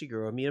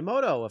Shigeru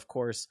Miyamoto, of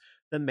course,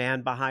 the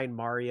man behind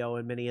Mario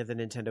and many of the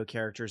Nintendo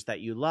characters that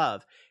you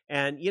love.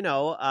 And,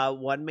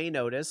 one may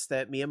notice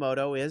that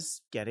Miyamoto is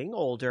getting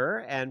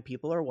older, and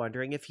people are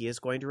wondering if he is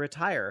going to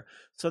retire.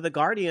 So The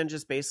Guardian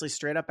just basically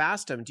straight up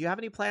asked him, do you have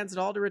any plans at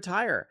all to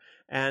retire?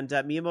 And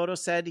Miyamoto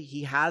said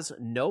he has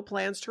no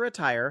plans to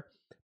retire,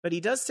 but he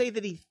does say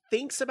that he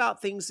thinks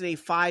about things in a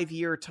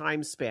 5-year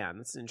time span.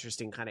 That's an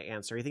interesting kind of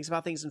answer. He thinks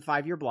about things in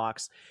 5-year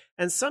blocks.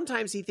 And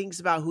sometimes he thinks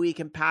about who he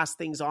can pass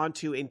things on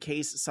to in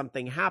case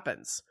something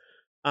happens.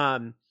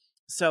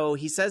 So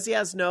he says he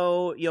has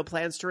no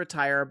plans to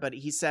retire, but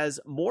he says,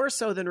 more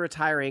so than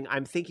retiring,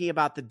 I'm thinking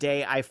about the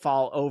day I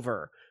fall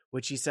over,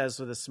 which he says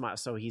with a smile.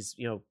 So he's,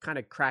 kind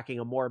of cracking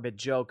a morbid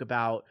joke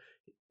about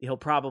he'll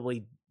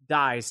probably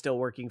die still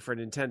working for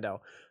Nintendo.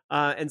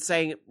 And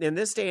saying, in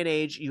this day and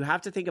age, you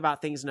have to think about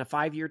things in a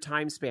 5-year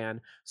time span.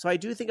 So I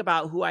do think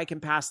about who I can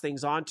pass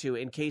things on to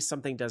in case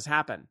something does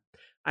happen.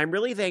 I'm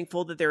really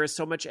thankful that there is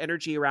so much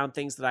energy around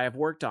things that I have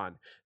worked on.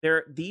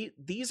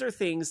 These are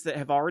things that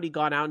have already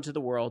gone out into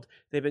the world.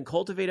 They've been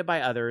cultivated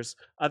by others.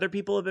 Other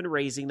people have been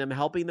raising them,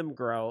 helping them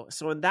grow.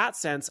 So in that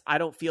sense, I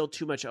don't feel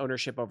too much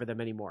ownership over them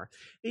anymore.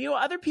 And,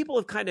 other people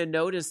have kind of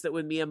noticed that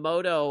with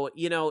Miyamoto,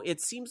 it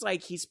seems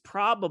like he's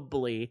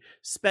probably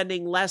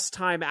spending less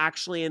time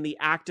actually in the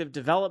active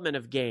development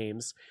of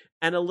games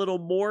and a little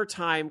more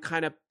time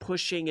kind of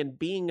pushing and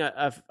being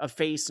a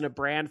face and a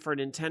brand for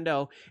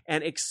Nintendo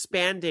and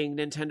expanding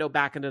Nintendo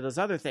back into those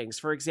other things.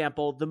 For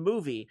example, the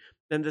movie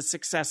and the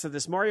success of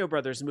this Mario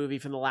Brothers movie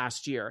from the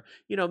last year.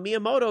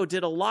 Miyamoto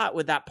did a lot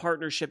with that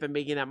partnership and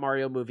making that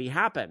Mario movie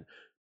happen.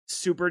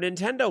 Super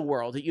Nintendo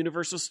World at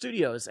Universal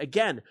Studios.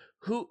 Again,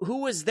 who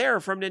was there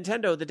from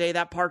Nintendo the day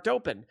that park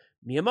opened?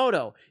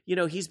 Miyamoto.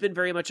 He's been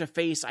very much a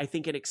face, I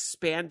think, in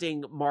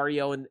expanding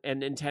Mario and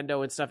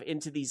Nintendo and stuff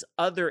into these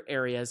other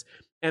areas.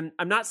 And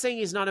I'm not saying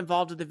he's not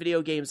involved with the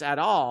video games at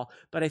all,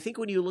 but I think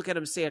when you look at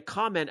him say a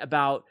comment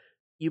about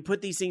you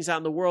put these things out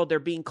in the world, they're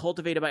being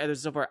cultivated by others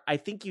and so forth, I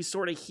think you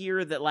sort of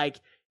hear that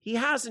he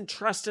has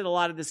entrusted a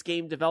lot of this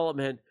game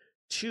development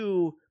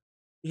to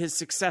his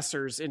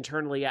successors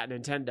internally at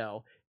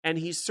Nintendo. And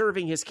he's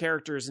serving his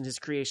characters and his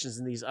creations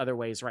in these other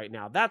ways right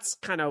now. That's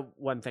kind of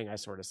one thing I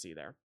sort of see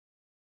there.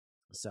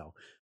 So,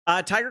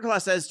 Tiger Claw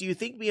says, do you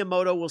think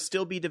Miyamoto will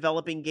still be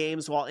developing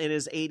games while in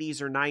his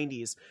 80s or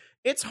 90s?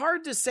 It's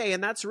hard to say,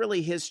 and that's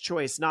really his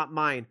choice, not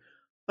mine.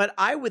 But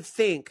I would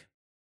think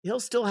he'll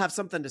still have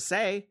something to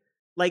say.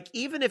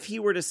 Even if he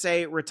were to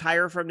say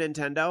retire from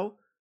Nintendo,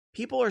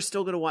 people are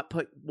still going to want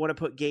to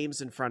put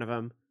games in front of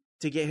him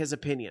to get his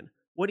opinion.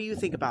 What do you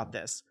think about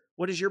this?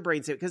 What does your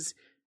brain say? Because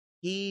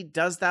he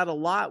does that a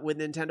lot with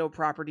Nintendo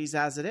properties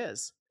as it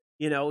is.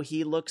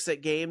 He looks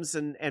at games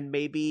and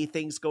maybe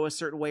things go a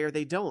certain way or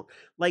they don't.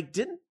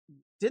 Didn't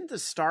the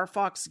Star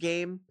Fox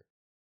game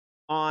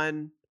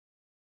on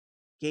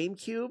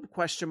GameCube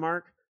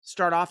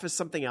start off as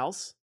something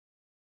else?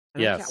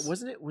 Yes.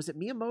 Was it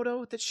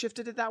Miyamoto that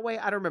shifted it that way?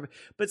 I don't remember.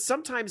 But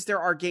sometimes there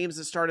are games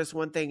that start as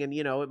one thing and,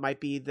 it might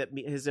be that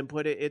his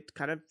input, it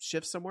kind of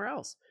shifts somewhere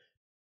else.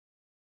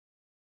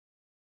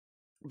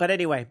 But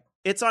anyway,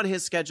 it's on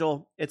his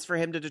schedule. It's for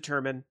him to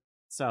determine.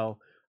 So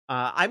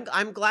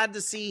I'm glad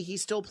to see he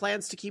still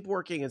plans to keep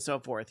working and so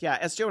forth. Yeah,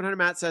 SJ100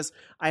 Matt says,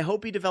 I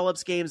hope he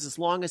develops games as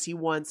long as he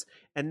wants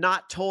and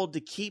not told to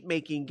keep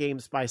making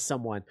games by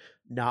someone.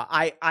 No,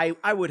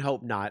 I would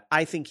hope not.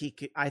 I think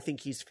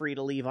he's free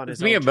to leave on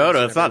his own.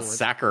 Miyamoto, it's not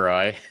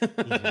Sakurai.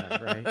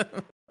 Yeah, right.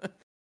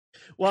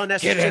 Well,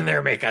 get in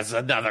there, make us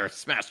another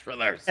Smash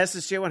Brothers.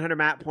 SSJ100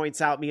 Matt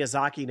points out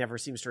Miyazaki never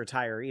seems to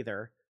retire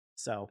either.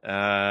 So,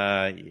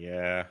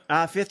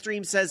 yeah. Fifth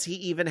Dream says he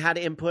even had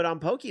input on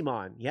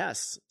Pokemon.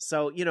 Yes.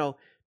 So,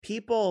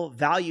 people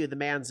value the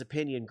man's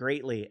opinion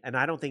greatly, and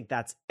I don't think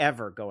that's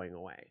ever going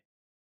away.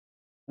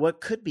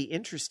 What could be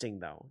interesting,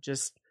 though,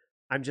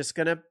 I'm just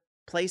going to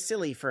play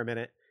silly for a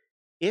minute.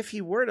 If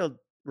he were to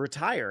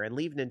retire and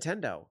leave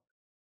Nintendo,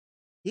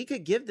 he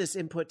could give this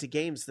input to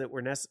games that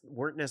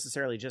weren't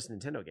necessarily just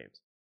Nintendo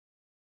games.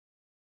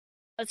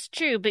 That's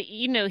true, but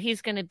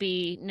he's going to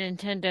be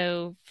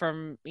Nintendo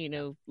from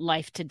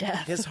life to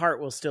death. His heart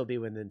will still be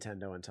with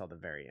Nintendo until the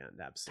very end.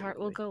 Absolutely, heart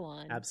will go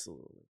on.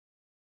 Absolutely.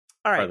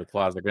 All right, the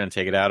claws are going to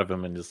take it out of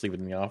him and just leave it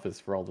in the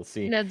office for all to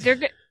see. No,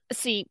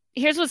 see.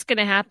 Here's what's going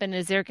to happen: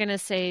 is they're going to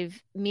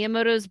save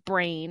Miyamoto's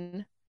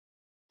brain,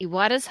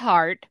 Iwata's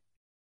heart.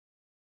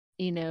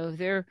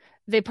 They're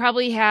They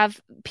probably have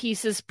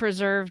pieces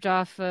preserved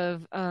off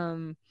of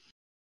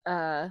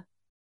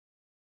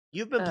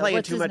You've been playing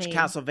what's too his much name?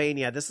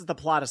 Castlevania. This is the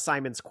plot of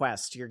Simon's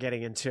Quest you're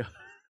getting into.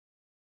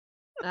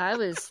 I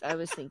was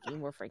thinking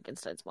more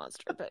Frankenstein's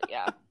monster, but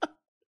yeah.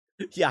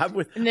 Yeah, I'm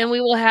with. And then we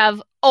will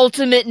have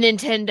Ultimate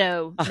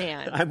Nintendo,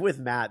 man. I'm with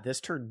Matt. This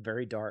turned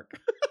very dark.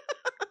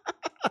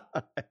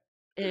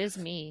 It is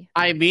me.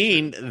 I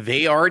mean,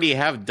 they already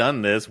have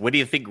done this. What do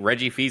you think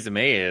Reggie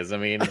Fils-Aimé is? I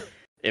mean,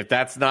 if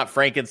that's not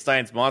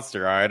Frankenstein's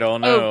monster, I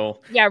don't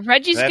know. Yeah,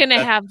 Reggie's That- gonna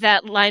that- have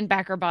that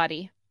linebacker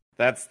body.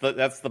 That's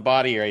the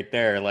body right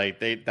there. Like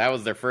that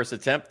was their first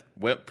attempt.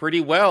 Went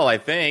pretty well, I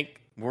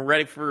think. We're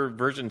ready for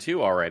version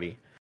 2 already.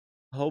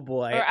 Oh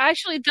boy. Or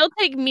actually, they'll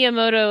take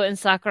Miyamoto and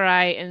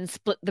Sakurai and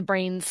split the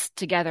brains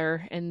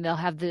together, and they'll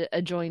have the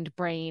adjoined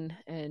brain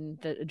and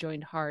the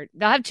adjoined heart.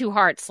 They'll have 2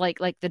 hearts, like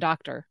the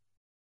Doctor.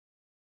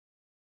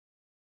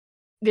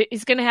 They're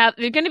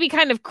gonna be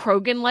kind of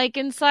Krogan-like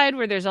inside,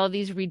 where there's all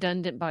these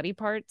redundant body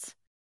parts.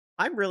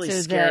 I'm really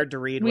so scared that to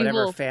read we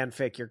whatever will-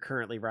 fanfic you're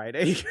currently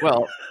writing.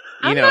 Well,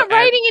 I'm not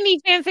writing any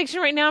fan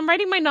fiction right now. I'm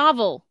writing my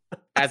novel.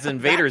 as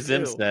Invader That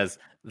Zim too. says,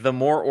 the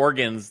more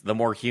organs, the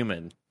more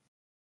human.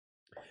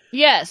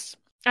 Yes,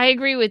 I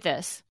agree with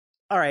this.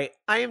 All right,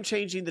 I am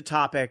changing the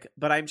topic,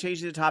 but I'm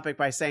changing the topic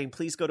by saying,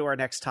 please go to our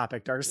next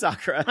topic, Dark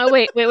Sakura. Oh,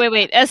 wait.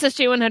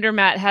 SSJ 100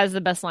 Matt has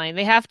the best line.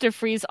 They have to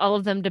freeze all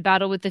of them to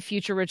battle with the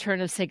future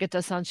return of Segata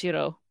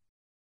Sanshiro.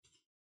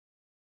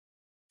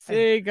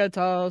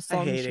 Segata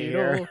I hate it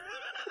here.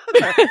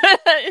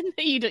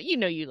 You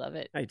know you love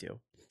it. I do.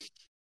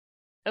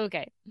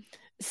 Okay.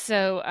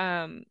 So,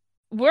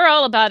 we're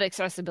all about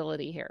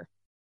accessibility here.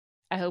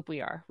 I hope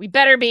we are. We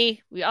better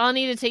be. We all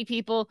need to take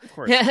people. Of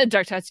course.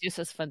 Dark Tatsuya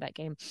says fun that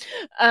game.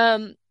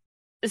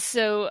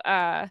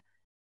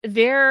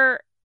 There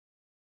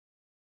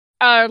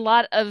are a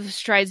lot of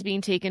strides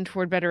being taken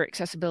toward better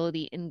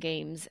accessibility in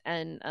games,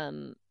 and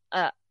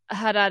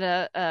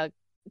Harada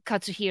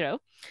Katsuhiro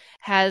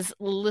has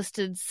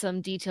listed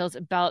some details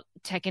about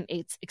Tekken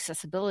 8's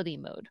accessibility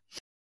mode.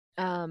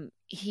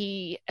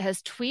 He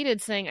has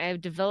tweeted saying, I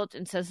have developed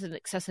and says an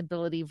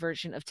accessibility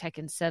version of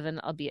Tekken 7,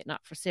 albeit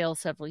not for sale,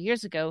 several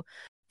years ago.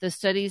 The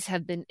studies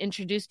have been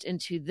introduced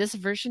into this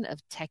version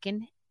of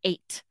Tekken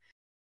 8.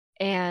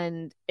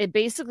 And it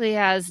basically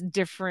has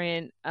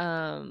different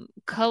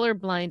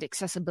colorblind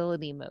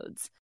accessibility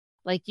modes.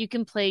 Like you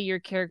can play your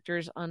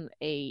characters on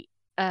in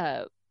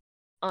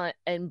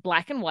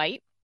black and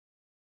white,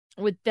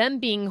 with them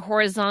being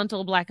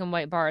horizontal black and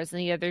white bars and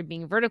the other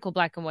being vertical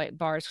black and white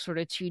bars, sort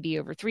of 2D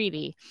over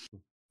 3D.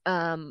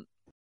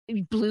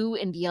 Blue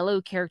and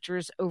yellow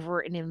characters over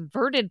an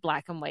inverted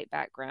black and white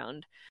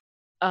background.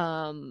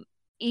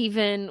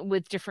 Even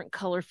with different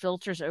color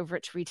filters over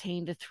it to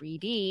retain the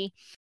 3D.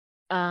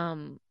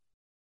 I'll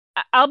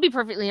be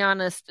perfectly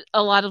honest,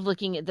 a lot of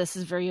looking at this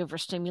is very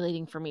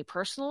overstimulating for me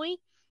personally.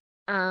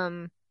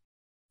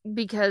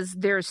 Because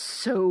there's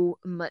so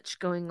much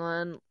going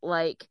on.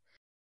 Like,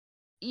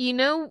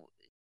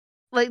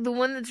 like the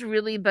one that's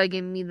really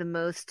bugging me the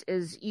most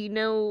is,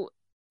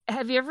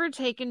 have you ever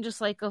taken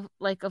just like a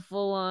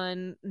full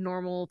on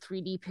normal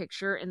 3D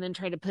picture and then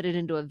try to put it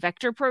into a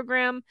vector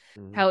program?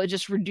 Mhm. How it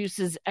just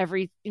reduces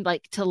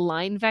like to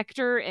line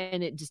vector,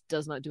 and it just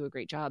does not do a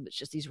great job. It's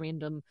just these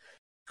random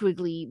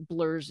squiggly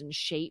blurs and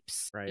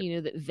shapes,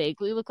 Right. that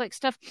vaguely look like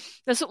stuff.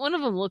 That's what one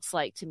of them looks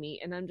like to me,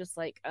 and I'm just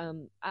like,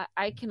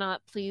 I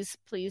cannot, please,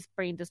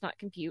 brain does not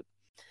compute.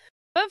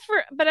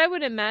 But I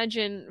would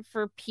imagine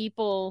for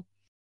people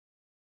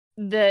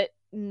that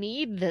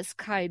need this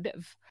kind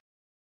of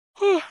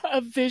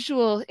a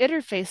visual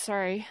interface,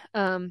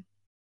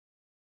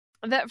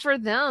 that for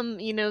them,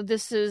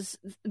 this is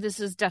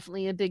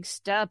definitely a big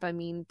step. I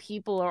mean,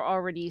 people are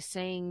already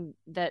saying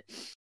that,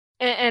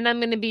 and I'm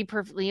going to be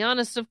perfectly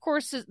honest. Of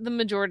course, the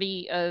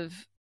majority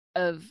of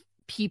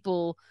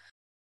people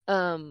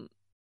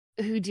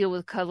who deal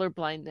with color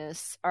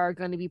blindness are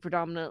going to be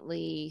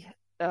predominantly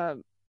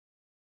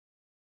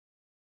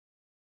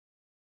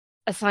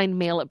assigned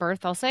male at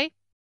birth, I'll say,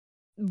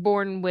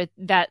 born with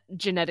that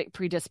genetic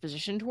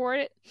predisposition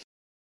toward it.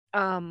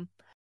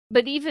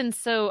 But even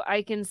so,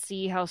 I can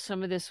see how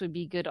some of this would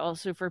be good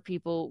also for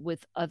people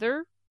with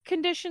other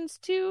conditions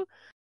too.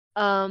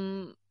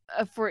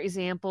 For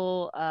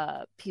example,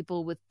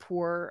 people with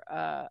poor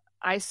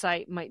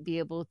eyesight might be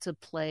able to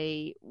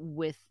play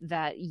with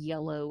that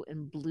yellow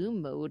and blue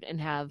mode and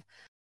have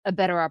a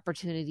better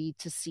opportunity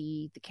to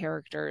see the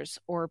characters,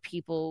 or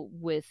people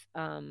with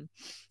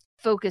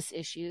focus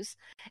issues.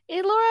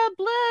 Elora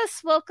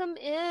Bliss, welcome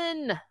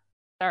in.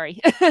 Sorry.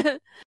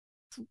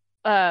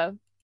 I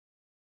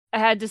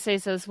had to say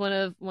so. It's one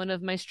of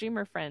my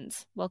streamer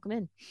friends. Welcome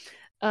in.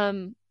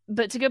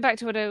 But to go back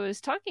to what I was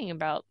talking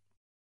about,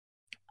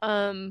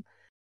 the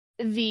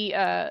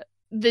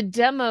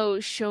demo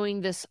showing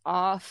this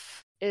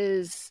off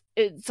it's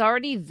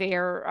already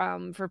there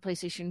for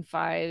PlayStation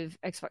 5,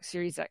 Xbox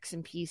Series X,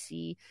 and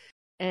PC,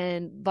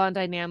 and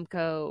Bandai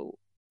Namco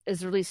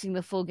is releasing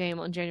the full game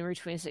on January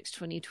 26,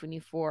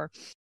 2024,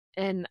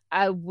 and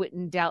I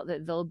wouldn't doubt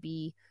that they'll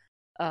be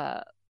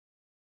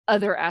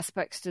other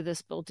aspects to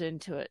this built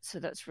into it, so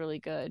that's really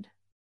good.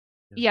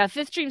 Yeah,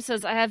 Fifth Dream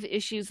says, I have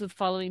issues with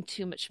following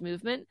too much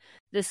movement.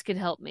 This could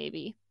help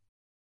maybe.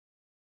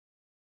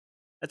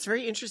 It's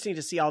very interesting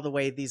to see all the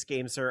way these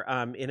games are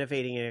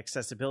innovating in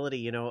accessibility.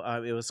 You know,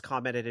 it was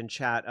commented in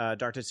chat.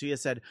 Dark Tetsuya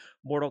said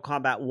Mortal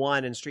Kombat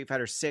 1 and Street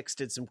Fighter 6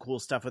 did some cool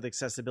stuff with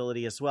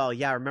accessibility as well.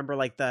 Yeah, remember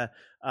like the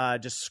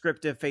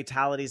descriptive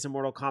fatalities in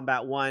Mortal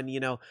Kombat 1. You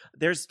know,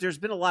 there's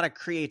been a lot of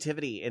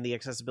creativity in the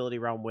accessibility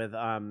realm with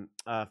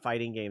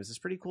fighting games. It's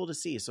pretty cool to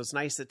see. So it's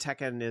nice that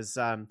Tekken is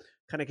kind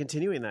of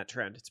continuing that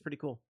trend. It's pretty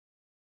cool.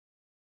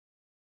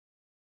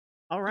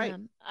 All right.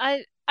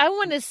 I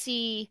want to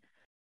see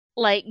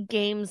like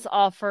games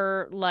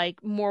offer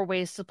like more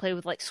ways to play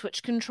with like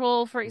Switch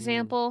control, for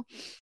example,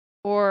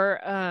 or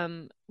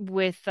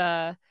with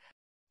eye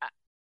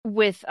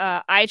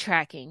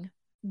tracking.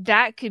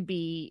 That could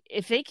be,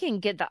 if they can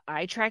get the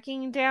eye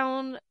tracking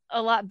down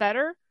a lot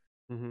better,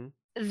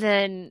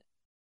 then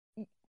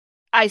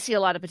I see a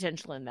lot of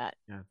potential in that.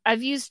 Yeah.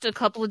 I've used a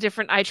couple of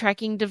different eye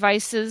tracking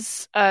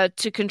devices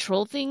to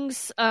control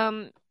things.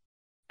 I'd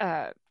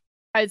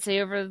say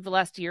over the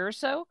last year or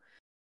so.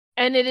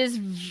 And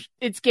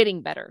it's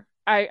getting better.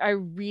 I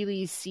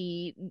really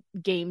see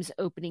games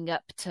opening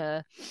up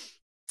to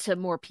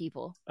more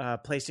people.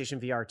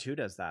 PlayStation VR 2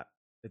 does that.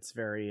 It's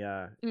very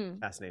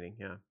fascinating.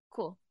 Yeah.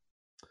 Cool.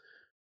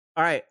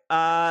 All right.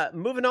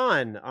 Moving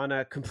on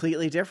a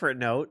completely different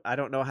note. I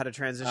don't know how to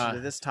transition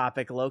to this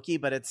topic, Loki,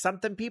 but it's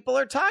something people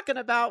are talking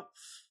about.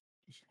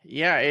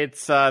 Yeah,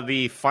 it's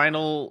the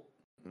final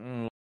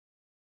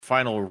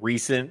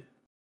recent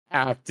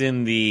act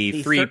in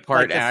the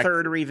three-part act. The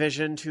third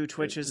revision to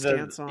Twitch's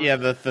stance on. Yeah,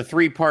 the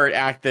three-part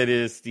act that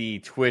is the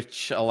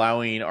Twitch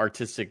allowing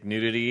artistic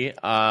nudity.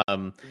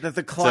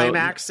 The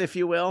climax, if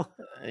you will.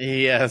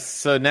 Yes.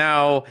 So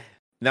now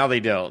they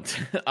don't,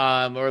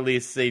 or at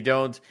least they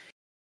don't.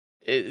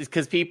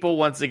 Because people,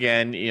 once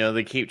again, you know,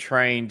 they keep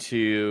trying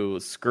to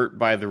skirt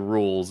by the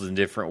rules in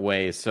different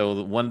ways.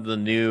 So one of the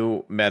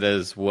new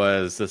metas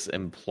was this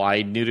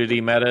implied nudity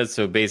meta.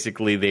 So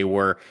basically, they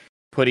were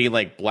putting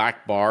like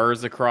black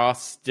bars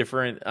across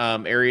different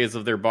areas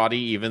of their body,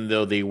 even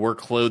though they were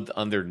clothed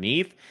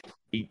underneath.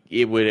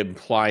 It would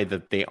imply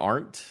that they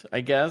aren't, I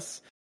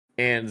guess.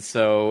 And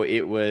so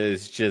it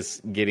was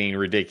just getting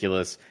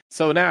ridiculous.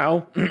 So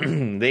now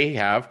they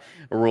have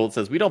a rule that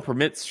says we don't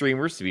permit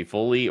streamers to be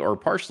fully or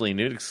partially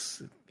nude,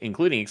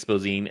 including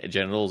exposing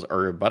genitals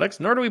or buttocks,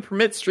 nor do we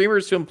permit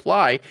streamers to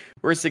imply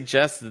or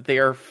suggest that they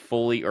are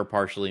fully or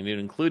partially nude,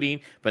 including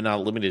but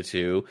not limited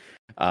to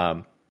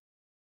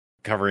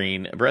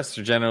covering breasts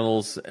or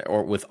genitals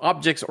or with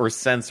objects or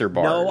sensor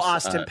bars. No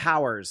Austin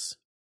Powers.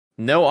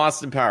 No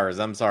Austin Powers.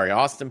 I'm sorry.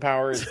 Austin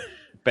Powers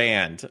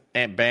banned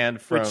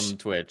from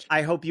Twitch.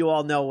 I hope you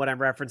all know what I'm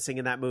referencing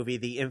in that movie,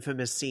 the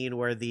infamous scene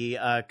where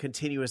the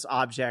continuous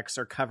objects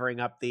are covering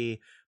up the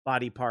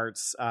body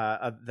parts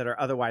that are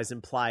otherwise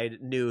implied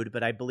nude,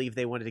 but I believe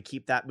they wanted to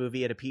keep that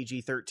movie at a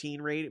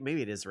PG-13 rating.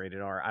 Maybe it is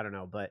rated R. I don't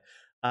know, but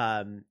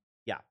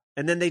yeah.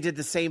 And then they did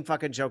the same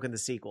fucking joke in the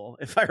sequel,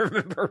 if I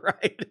remember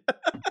right.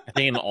 I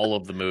think in all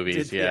of the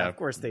movies, yeah. Of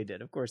course they did.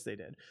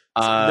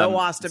 No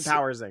Austin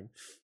Powersing.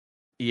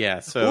 Yeah,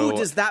 so... Ooh,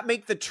 does that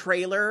make the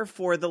trailer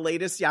for the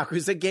latest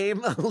Yakuza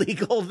game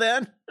illegal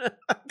then?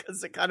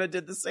 Because it kind of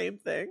did the same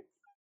thing.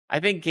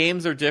 I think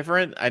games are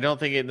different. I don't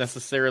think it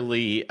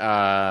necessarily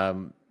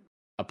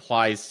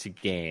applies to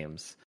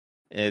games.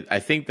 I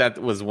think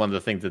that was one of the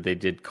things that they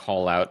did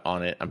call out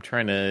on it. I'm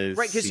trying to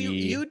right, because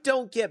you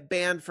don't get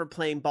banned for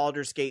playing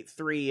Baldur's Gate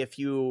 3 if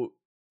you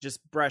just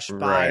brush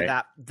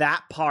by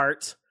that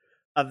part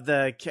of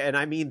the, and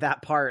I mean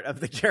that part of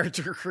the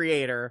character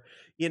creator.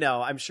 You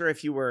know, I'm sure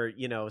if you were,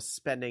 you know,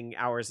 spending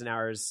hours and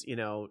hours, you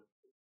know,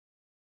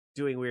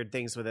 doing weird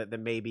things with it,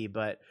 then maybe,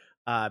 but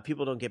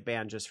people don't get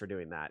banned just for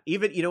doing that.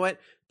 Even, you know what?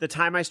 The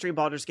time I streamed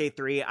Baldur's Gate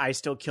 3, I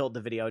still killed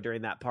the video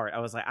during that part. I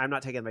was like, I'm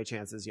not taking my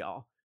chances,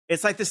 y'all.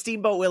 It's like the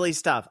Steamboat Willie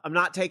stuff. I'm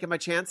not taking my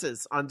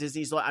chances on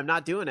Disney's. I'm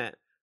not doing it.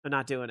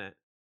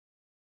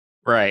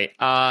 Right.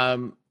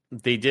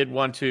 They did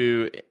want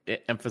to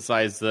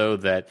emphasize, though,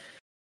 that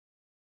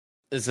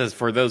it says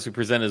for those who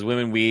present as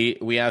women,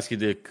 we ask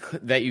you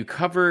that you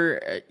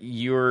cover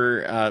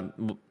your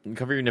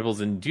nipples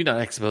and do not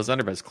expose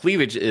underbreast.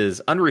 Cleavage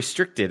is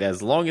unrestricted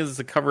as long as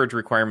the coverage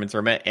requirements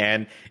are met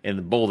and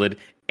bolded,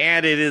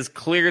 and it is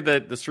clear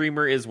that the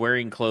streamer is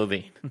wearing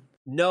clothing.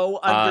 No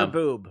under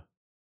boob.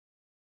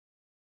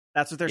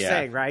 That's what they're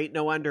saying, right?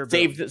 No under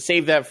boob.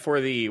 Save that for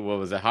the, what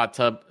was it, hot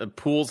tub,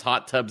 pools,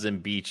 hot tubs,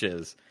 and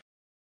beaches.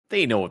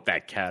 They know what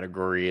that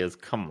category is.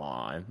 Come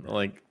on.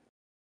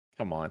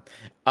 Come on.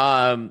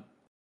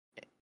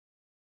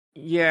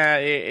 Yeah,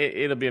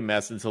 it'll be a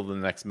mess until the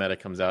next meta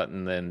comes out,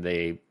 and then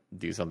they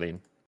do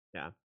something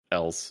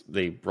else.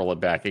 They roll it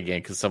back again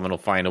because someone will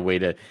find a way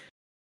to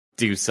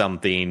do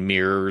something,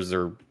 mirrors,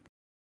 or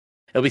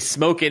it'll be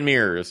smoke and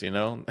mirrors, you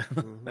know?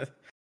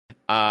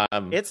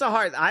 It's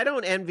I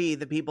don't envy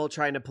the people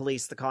trying to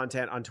police the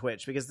content on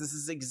Twitch, because this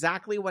is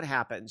exactly what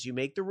happens. You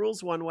make the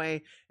rules one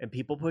way and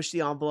people push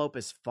the envelope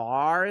as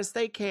far as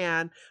they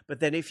can. But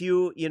then if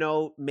you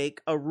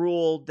make a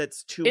rule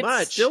that's too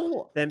much,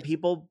 then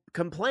people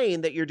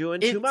complain that you're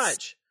doing too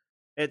much.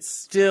 It's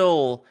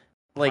still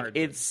hard.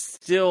 It's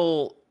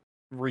still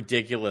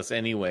ridiculous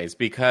anyways,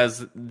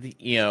 because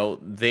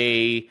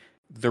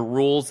the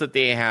rules that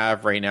they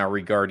have right now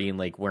regarding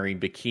like wearing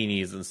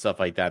bikinis and stuff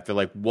like that, they're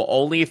like, well,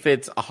 only if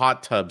it's a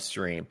hot tub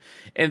stream.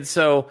 And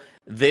so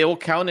they'll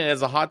count it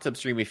as a hot tub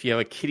stream if you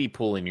have a kiddie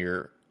pool in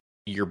your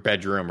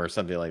bedroom or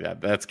something like that.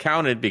 That's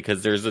counted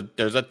because there's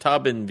a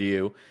tub in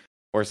view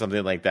or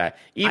something like that.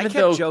 Even I kept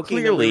though joking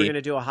clearly that we were going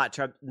to do a hot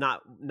tub,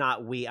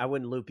 I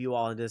wouldn't loop you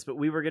all into this, but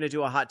we were going to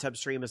do a hot tub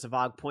stream as a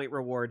VOG point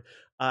reward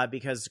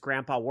because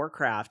Grandpa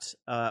Warcraft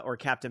or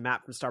Captain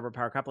Matt from Starboard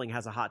Power Coupling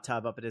has a hot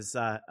tub up at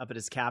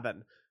his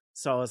cabin.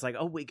 So I was like,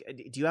 oh,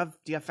 do you have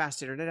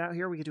fast internet out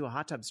here? We could do a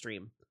hot tub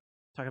stream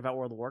talking about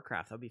World of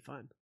Warcraft. That'd be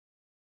fun.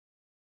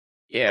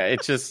 Yeah,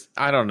 it's just,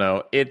 I don't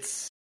know.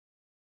 It's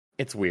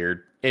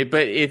weird.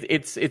 But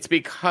it's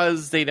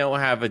because they don't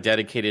have a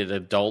dedicated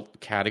adult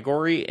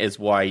category is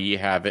why you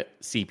have it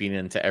seeping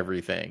into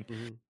everything.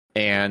 Mm-hmm.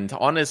 And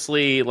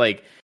honestly,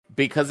 like,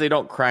 because they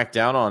don't crack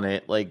down on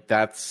it, like,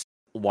 that's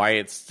why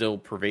it's still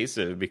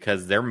pervasive,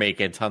 because they're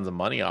making tons of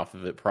money off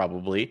of it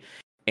probably.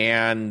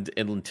 And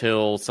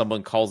until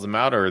someone calls them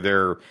out, or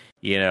their,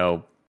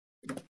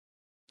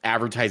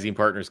 advertising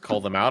partners call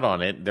them out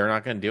on it, they're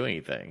not going to do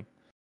anything.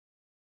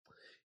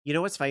 You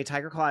know what's funny?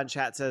 Tiger Claw in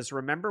chat says,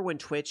 remember when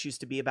Twitch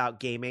used to be about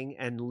gaming,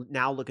 and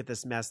now look at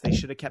this mess. They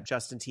should have kept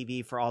Justin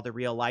TV for all the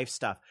real life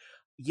stuff.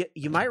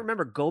 You might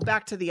remember, go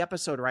back to the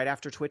episode right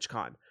after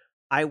TwitchCon.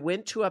 I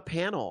went to a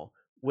panel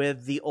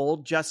with the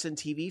old Justin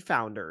TV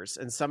founders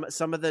and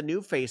some of the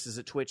new faces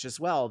at Twitch as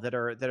well that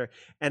are,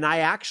 and I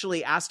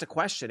actually asked a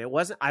question.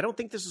 I don't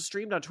think this was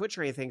streamed on Twitch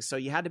or anything, so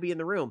you had to be in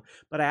the room,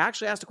 but I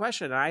actually asked a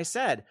question, and I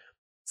said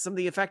some of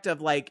the effect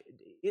of like,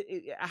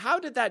 how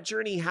did that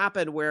journey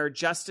happen where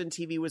Justin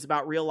TV was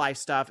about real life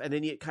stuff, and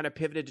then it kind of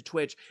pivoted to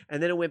Twitch,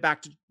 and then it went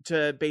back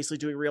to basically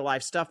doing real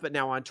life stuff, but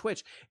now on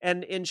Twitch?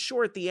 And in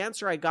short, the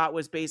answer I got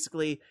was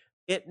basically,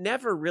 it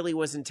never really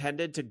was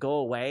intended to go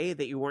away,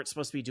 that you weren't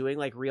supposed to be doing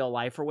like real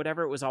life or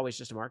whatever. It was always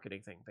just a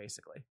marketing thing,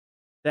 basically.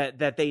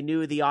 That they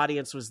knew the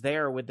audience was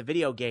there with the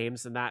video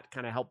games, and that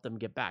kind of helped them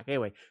get back.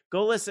 Anyway,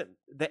 go listen.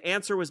 The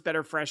answer was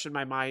better fresh in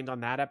my mind on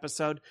that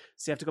episode,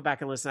 so you have to go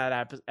back and listen to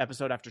that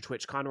episode after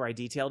TwitchCon where I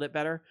detailed it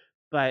better.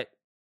 But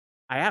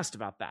I asked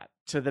about that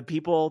to the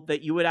people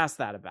that you would ask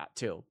that about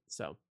too.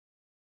 So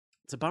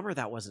it's a bummer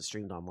that wasn't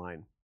streamed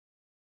online,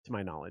 to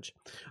my knowledge.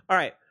 All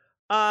right.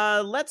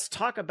 Let's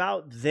talk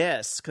about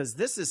this, because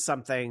this is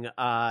something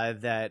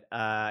that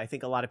I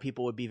think a lot of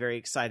people would be very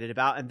excited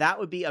about, and that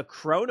would be a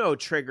Chrono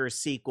Trigger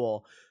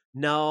sequel.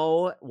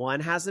 No, one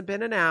hasn't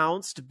been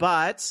announced,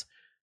 but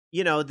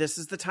this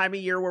is the time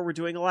of year where we're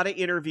doing a lot of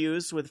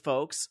interviews with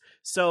folks.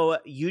 So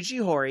Yuji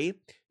Horii,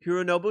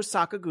 Hironobu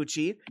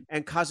Sakaguchi,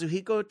 and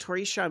Kazuhiko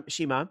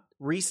Torishima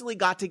recently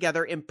got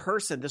together in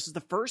person. This is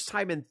the first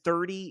time in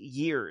 30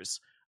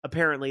 years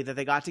apparently that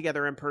they got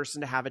together in person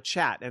to have a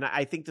chat. And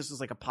I think this was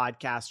like a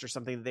podcast or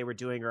something that they were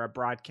doing, or a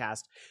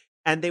broadcast.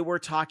 And they were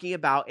talking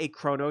about a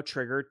Chrono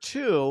Trigger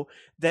 2,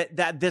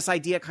 that this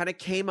idea kind of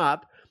came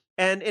up,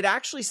 and it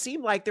actually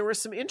seemed like there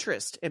was some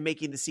interest in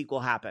making the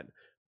sequel happen,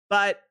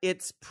 but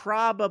it's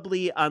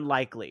probably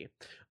unlikely.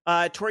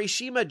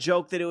 Torishima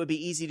joked that it would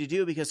be easy to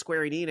do because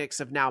Square and Enix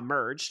have now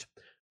merged.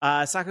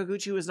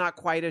 Sakaguchi was not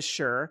quite as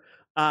sure.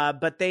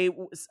 But they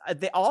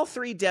all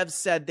three devs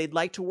said they'd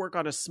like to work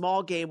on a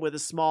small game with a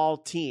small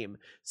team.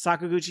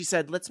 Sakaguchi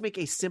said, let's make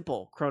a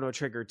simple Chrono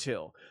Trigger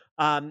 2.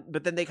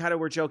 But then they kind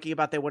of were joking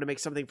about they want to make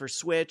something for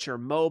Switch or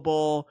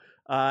mobile.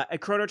 A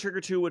Chrono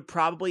Trigger 2 would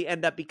probably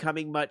end up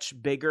becoming much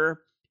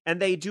bigger. And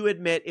they do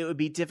admit it would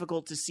be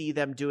difficult to see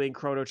them doing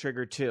Chrono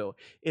Trigger 2.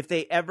 If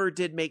they ever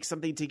did make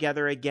something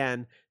together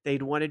again,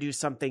 they'd want to do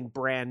something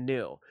brand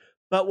new.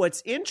 But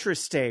what's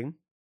interesting,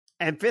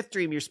 and Fifth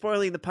Dream, you're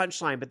spoiling the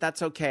punchline, but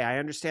that's okay. I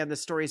understand this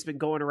story has been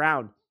going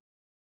around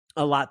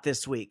a lot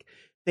this week.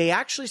 They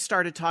actually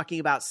started talking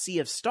about Sea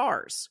of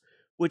Stars,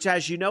 which,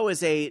 as you know,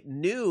 is a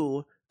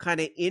new kind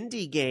of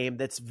indie game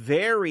that's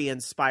very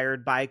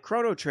inspired by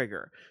Chrono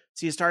Trigger.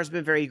 Sea of Stars has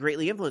been very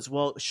greatly influenced.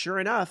 Well, sure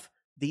enough,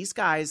 these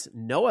guys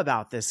know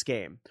about this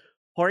game.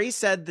 Horii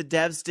said the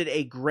devs did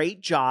a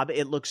great job.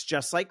 It looks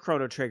just like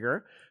Chrono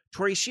Trigger.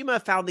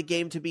 Torishima found the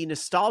game to be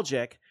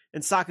nostalgic,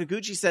 and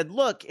Sakaguchi said,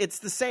 look, it's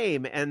the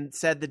same, and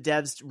said the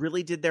devs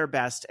really did their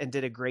best and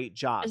did a great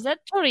job. Is that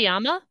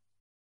Toriyama?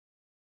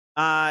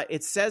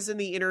 It says in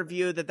the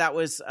interview that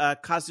was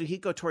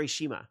Kazuhiko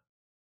Torishima.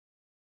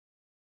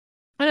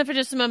 I know for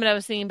just a moment I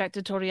was thinking back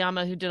to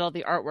Toriyama, who did all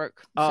the artwork.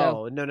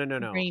 Oh,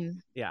 no.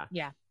 Green. Yeah.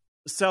 Yeah.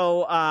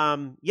 So,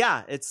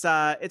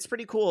 it's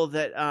pretty cool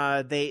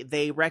that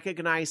they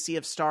recognize Sea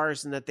of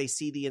Stars and that they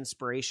see the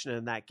inspiration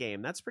in that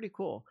game. That's pretty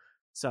cool.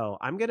 So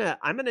I'm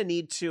gonna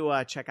need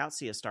to check out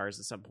Sea of Stars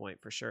at some point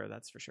for sure.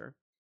 That's for sure.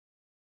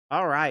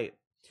 All right,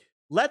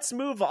 Let's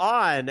move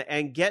on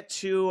and get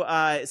to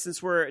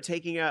since we're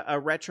taking a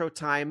retro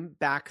time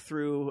back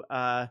through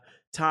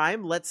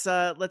time. Let's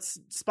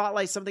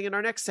spotlight something in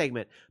our next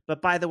segment.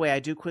 But by the way, I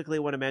do quickly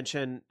want to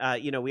mention,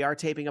 we are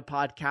taping a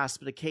podcast,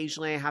 but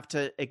occasionally I have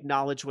to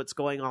acknowledge what's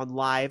going on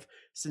live.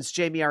 Since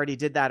Jamie already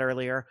did that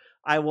earlier,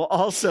 I will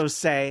also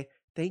say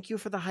thank you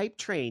for the hype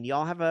train.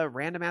 Y'all have a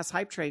random ass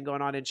hype train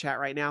going on in chat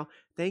right now.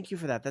 Thank you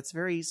for that. That's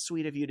very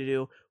sweet of you to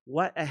do.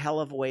 What a hell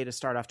of a way to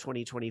start off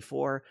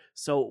 2024.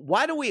 So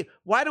why don't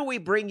we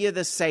bring you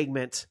this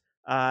segment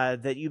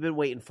that you've been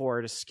waiting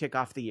for to kick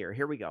off the year?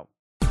 Here we go.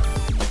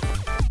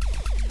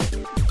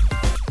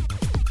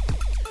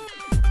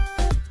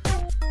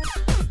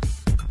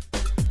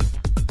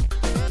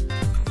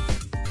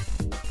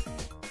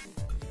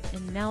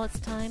 And now it's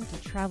time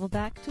to travel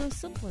back to a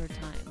simpler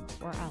time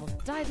where I'll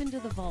dive into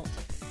the vault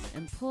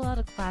and pull out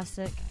a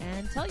classic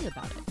and tell you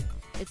about it.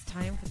 It's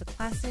time for the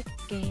classic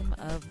game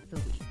of the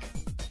week.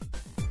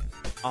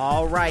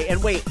 All right.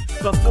 And wait,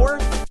 before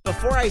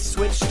I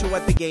switch to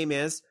what the game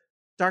is,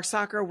 Dark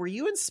Soccer, were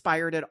you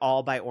inspired at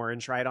all by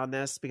Orange Ride on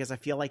this? Because I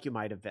feel like you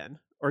might have been.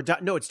 Or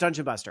no, it's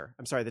Dungeon Buster.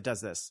 I'm sorry, that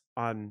does this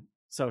on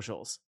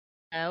socials.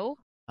 No.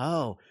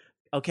 Oh,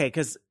 okay,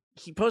 because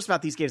he posts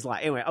about these games a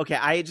lot. Anyway, okay,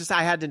 I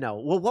had to know.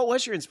 Well, what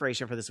was your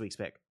inspiration for this week's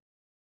pick?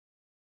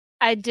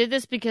 I did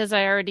this because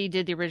I already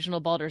did the original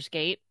Baldur's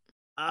Gate.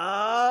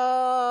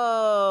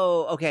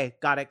 Oh, okay,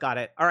 got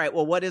it. All right,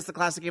 well, what is the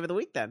classic game of the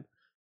week then?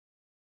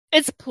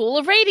 It's Pool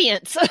of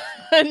Radiance,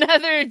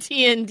 another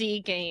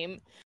D&D game.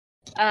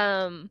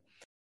 Pool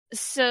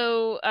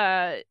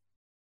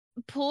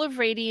of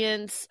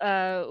Radiance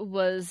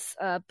was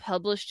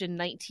published in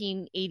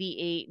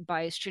 1988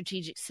 by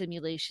Strategic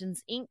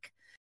Simulations Inc.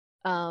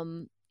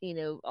 From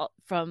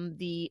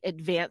the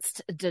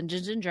Advanced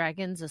Dungeons and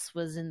Dragons. This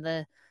was in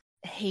the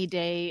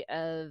heyday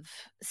of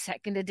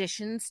second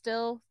edition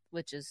still,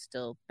 which is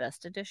still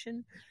best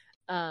edition.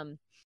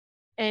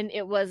 And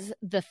it was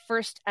the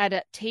first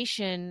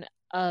adaptation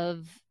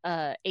of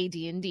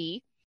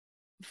AD&D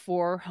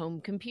for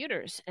home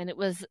computers. And it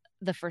was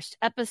the first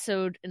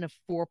episode in a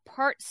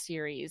 4-part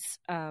series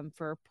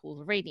for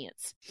Pool of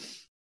Radiance.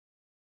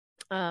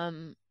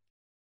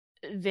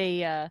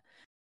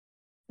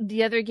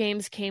 The other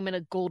games came in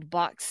a gold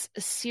box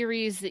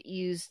series that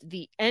used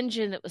the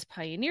engine that was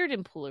pioneered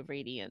in Pool of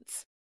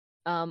Radiance.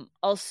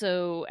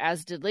 Also,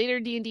 as did later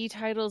D&D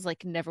titles like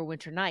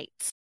Neverwinter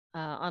Nights,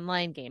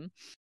 online game.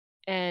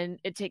 And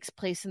it takes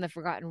place in the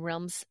Forgotten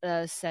Realms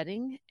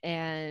setting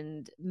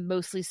and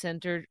mostly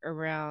centered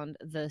around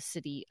the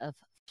city of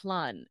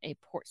Flun, a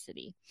port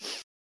city.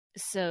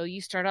 So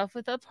you start off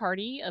with a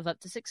party of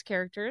up to 6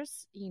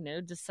 characters,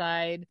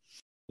 decide,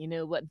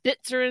 what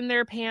bits are in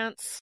their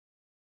pants,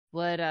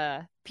 what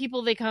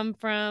people they come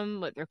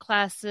from, what their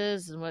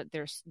classes, and what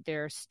their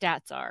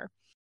stats are.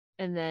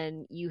 And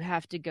then you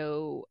have to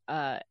go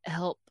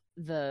help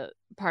the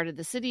part of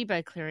the city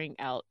by clearing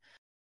out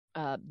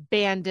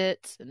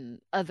bandits and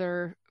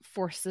other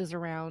forces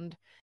around.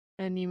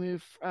 And you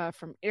move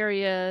from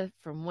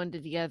one to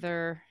the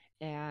other.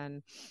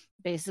 And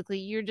basically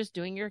you're just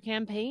doing your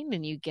campaign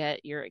and you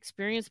get your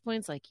experience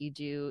points like you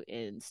do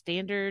in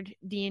standard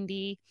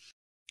D&D.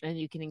 And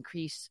you can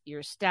increase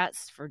your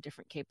stats for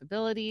different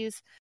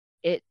capabilities.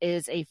 It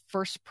is a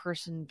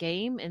first-person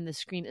game, and the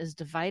screen is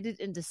divided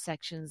into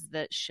sections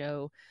that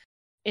show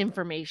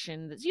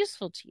information that's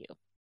useful to you.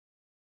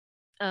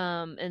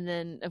 And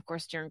then, of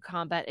course, during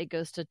combat, it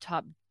goes to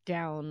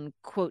top-down,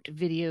 quote,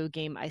 video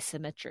game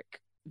isometric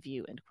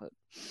view, end quote.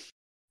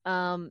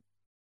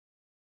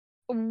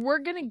 We're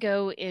going to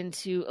go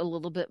into a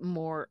little bit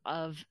more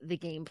of the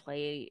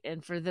gameplay.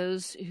 And for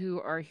those who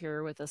are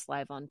here with us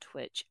live on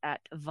Twitch at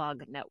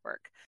VOG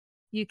Network,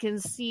 you can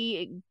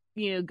see,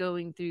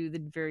 going through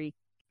the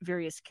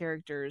various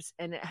characters,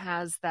 and it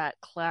has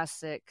that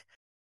classic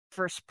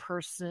first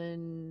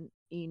person,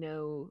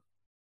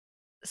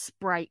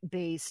 sprite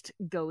based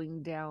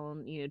going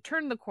down,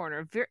 turn the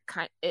corner.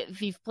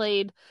 If you've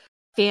played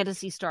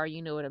Phantasy Star,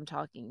 you know what I'm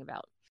talking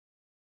about.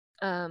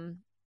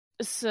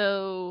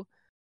 So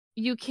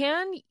you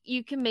can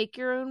make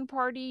your own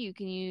party. You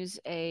can use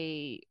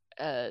a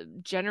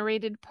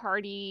generated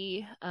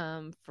party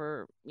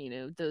for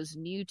those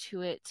new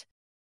to it,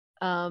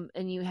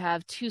 and you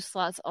have 2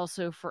 slots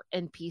also for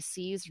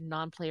NPCs,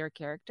 non-player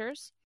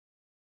characters.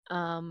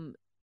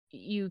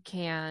 You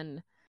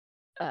can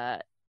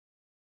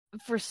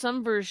for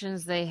some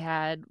versions they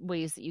had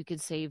ways that you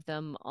could save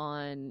them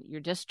on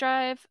your disk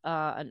drive.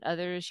 On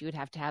others you would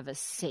have to have a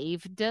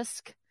save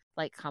disk,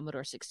 like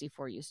Commodore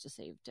 64 used to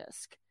save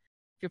disk.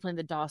 If you're playing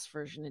the DOS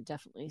version, it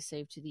definitely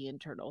saved to the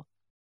internal.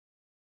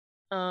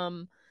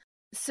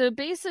 So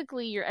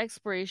basically, your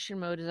exploration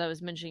mode, as I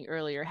was mentioning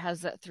earlier,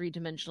 has that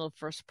 3-dimensional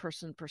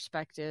first-person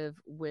perspective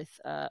with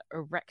a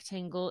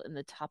rectangle in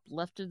the top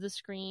left of the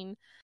screen,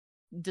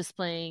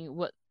 displaying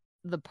what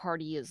the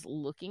party is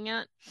looking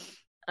at.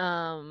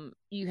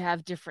 You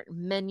have different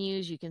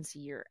menus. You can see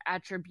your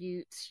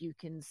attributes. You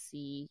can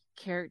see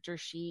character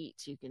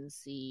sheets. You can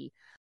see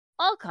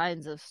all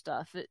kinds of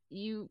stuff.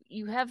 You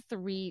have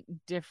 3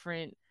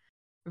 different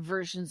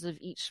versions of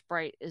each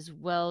sprite as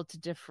well to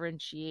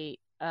differentiate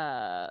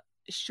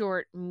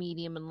short,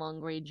 medium, and long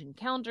range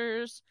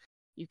encounters.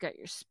 You've got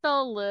your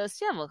spell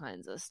list. You have all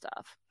kinds of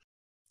stuff.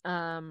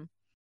 And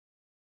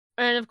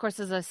of course,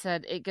 as I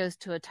said, it goes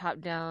to a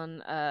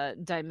top-down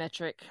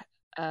diametric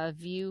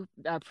view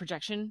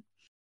projection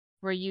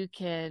where you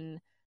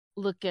can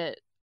look at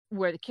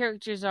where the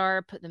characters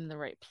are, put them in the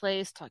right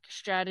place, talk your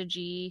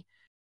strategy,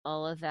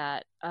 all of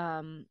that.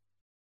 And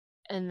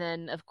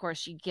then, of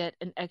course, you get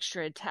an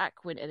extra attack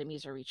when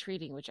enemies are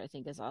retreating, which I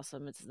think is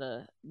awesome. It's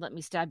the let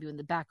me stab you in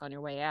the back on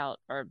your way out,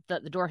 or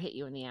let the door hit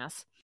you in the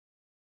ass.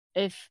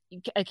 If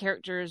a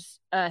character's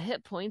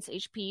hit points,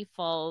 HP,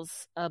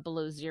 falls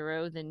below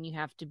 0, then you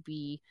have to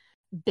be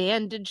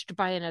bandaged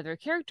by another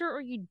character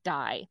or you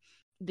die.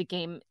 The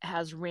game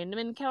has random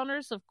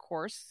encounters, of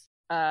course.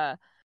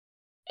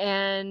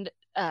 And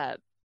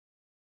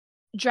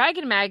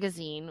Dragon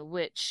Magazine,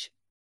 which,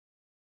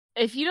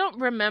 if you don't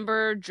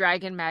remember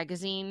Dragon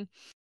Magazine,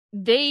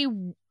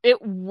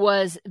 it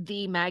was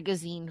the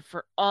magazine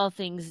for all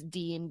things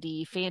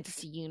D&D,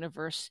 fantasy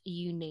universe,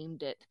 you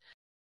named it.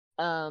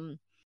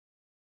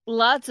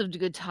 Lots of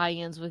good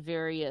tie-ins with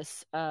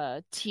various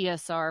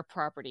TSR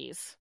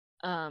properties.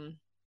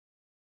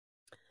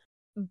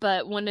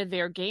 But one of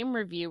their game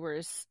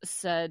reviewers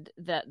said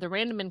that the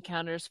random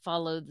encounters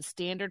follow the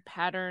standard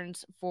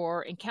patterns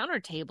for encounter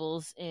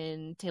tables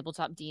in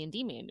tabletop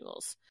D&D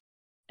manuals,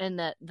 and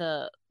that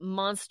the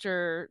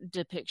monster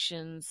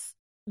depictions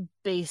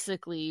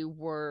basically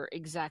were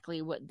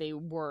exactly what they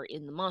were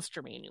in the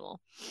monster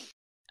manual.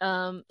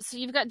 So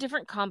you've got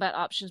different combat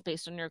options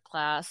based on your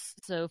class.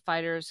 So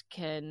fighters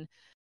can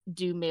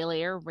do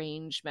melee or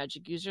range,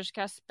 magic users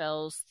cast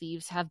spells,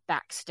 thieves have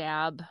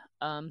backstab,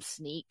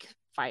 sneak,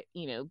 fight,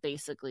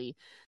 basically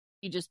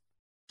you just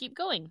keep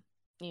going,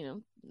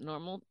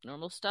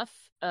 normal stuff.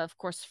 Of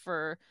course,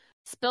 for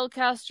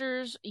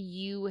spellcasters,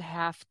 you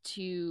have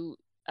to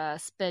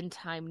spend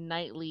time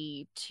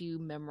nightly to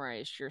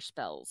memorize your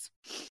spells.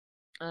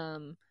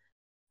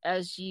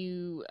 As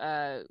you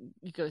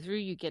go through,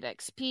 you get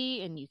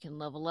XP and you can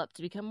level up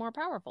to become more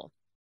powerful.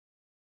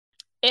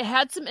 It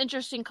had some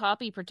interesting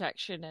copy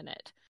protection in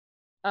it.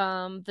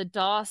 The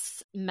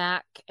DOS,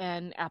 Mac,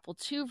 and Apple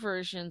II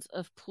versions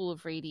of Pool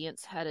of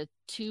Radiance had a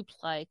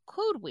 2-ply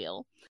code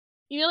wheel.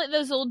 Like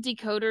those old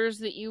decoders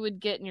that you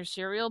would get in your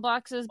cereal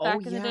boxes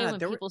back in the day when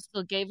people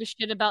still gave a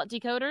shit about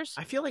decoders?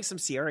 I feel like some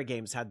Sierra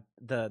games had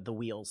the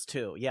wheels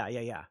too. Yeah.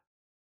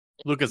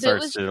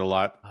 LucasArts did a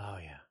lot. Oh,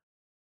 yeah.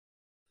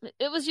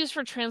 It was used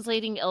for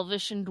translating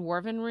Elvish and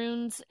Dwarven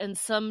runes, and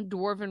some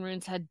Dwarven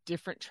runes had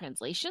different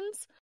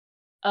translations.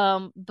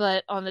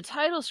 But on the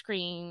title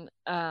screen,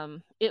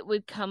 it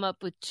would come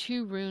up with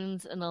 2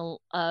 runes and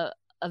a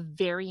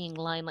varying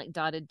line, like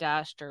dotted,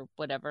 dashed, or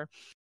whatever,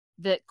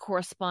 that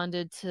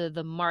corresponded to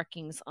the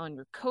markings on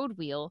your code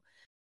wheel.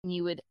 And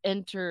you would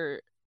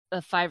enter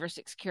a 5 or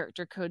 6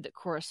 character code that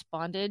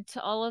corresponded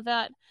to all of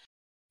that.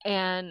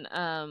 And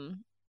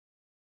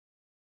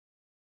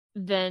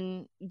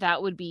then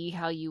that would be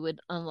how you would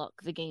unlock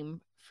the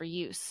game for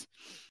use.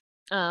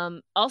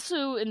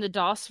 Also, in the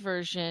DOS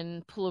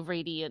version, Pool of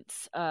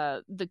Radiance,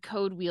 the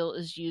code wheel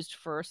is used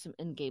for some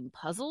in-game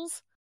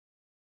puzzles.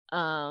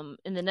 In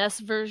the NES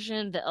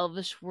version, the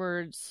Elvish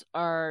words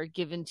are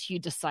given to you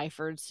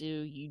deciphered, so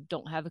you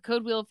don't have a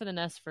code wheel for the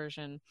NES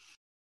version.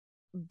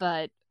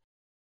 But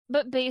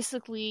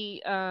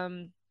basically,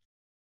 in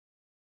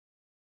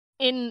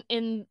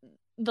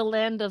the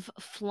land of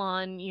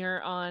Flan,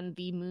 you're on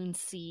the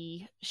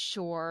Moonsea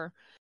shore,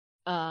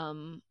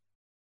 and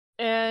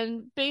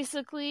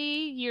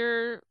basically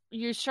you're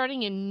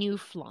starting in New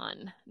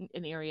Flan,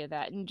 an area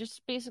that, and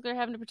just basically are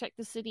having to protect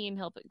the city and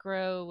help it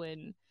grow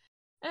and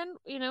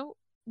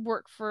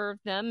work for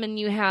them. And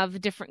you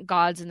have different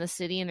gods in the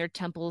city, and their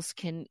temples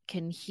can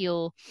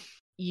heal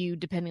you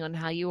depending on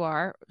how you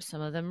are. Some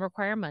of them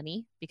require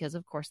money, because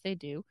of course they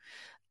do.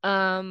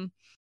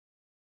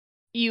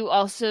 You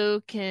also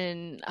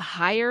can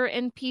hire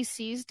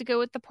NPCs to go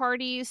with the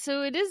party.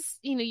 So it is,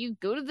 you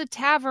go to the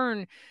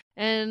tavern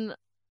and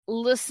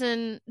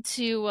listen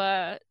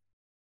to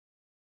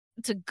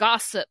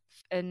gossip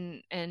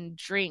and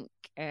drink,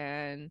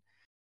 and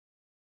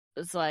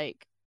it's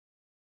like,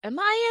 am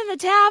I in the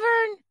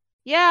tavern?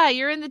 Yeah,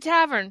 you're in the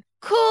tavern.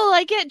 Cool,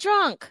 I get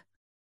drunk.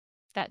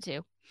 That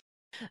too.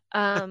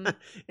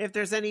 If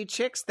there's any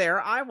chicks there,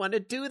 I want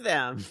to do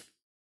them.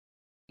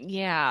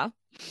 Yeah.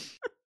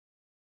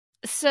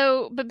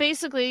 So, but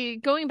basically,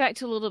 going back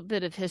to a little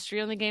bit of history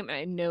on the game,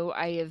 I know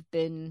I have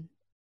been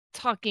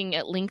talking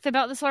at length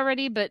about this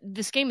already, but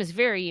this game is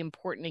very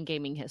important in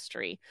gaming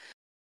history.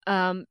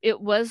 It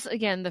was,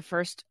 again, the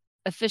first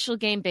official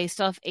game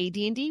based off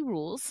AD&D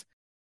rules.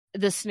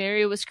 The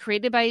scenario was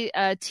created by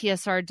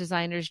TSR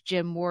designers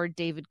Jim Ward,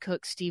 David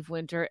Cook, Steve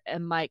Winter,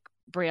 and Mike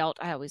Brault.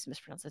 I always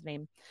mispronounce his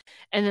name.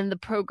 And then the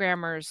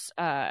programmers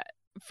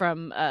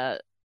from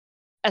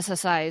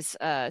SSI's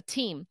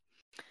team.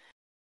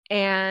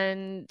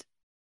 And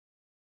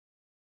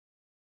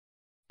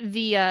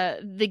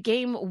the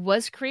game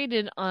was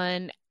created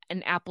on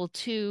an Apple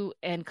II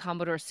and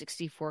Commodore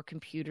 64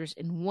 computers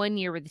in 1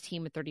 year with a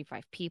team of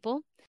 35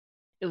 people.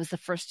 It was the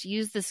first to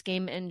use this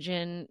game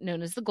engine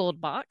known as the Gold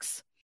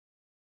Box.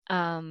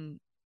 And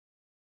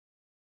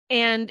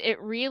it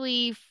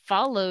really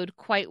followed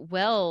quite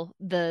well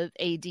the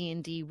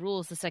AD&D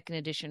rules, the second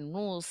edition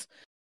rules.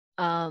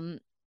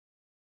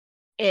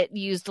 It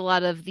used a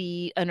lot of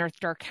the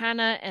Unearthed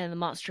Arcana and the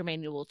Monster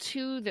Manual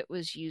 2 that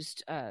was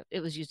used.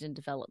 It was used in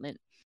development.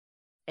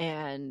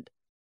 And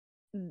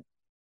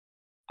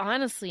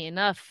honestly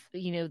enough,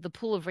 the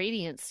Pool of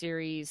Radiance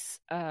series,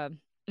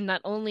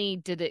 not only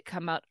did it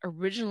come out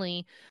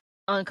originally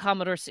on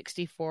Commodore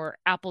 64,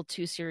 Apple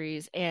II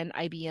series, and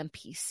IBM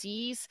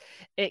PCs,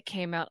 it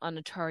came out on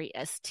Atari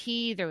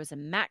ST. There was a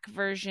Mac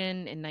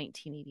version in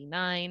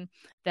 1989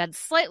 that had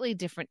slightly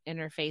different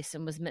interface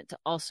and was meant to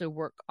also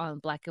work on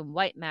black and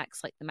white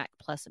Macs like the Mac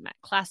Plus and Mac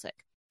Classic.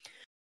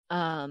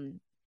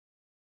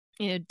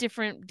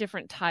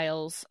 Different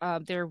tiles.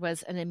 There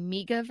was an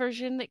Amiga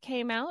version that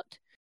came out.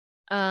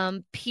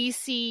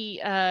 PC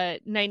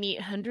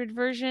 9800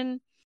 version.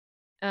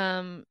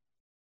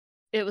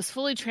 It was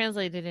fully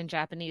translated in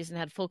Japanese and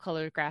had full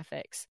color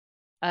graphics.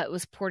 It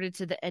was ported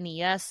to the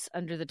NES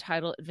under the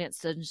title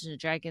Advanced Dungeons &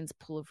 Dragons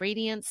Pool of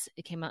Radiance.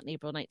 It came out in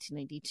April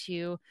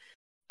 1992.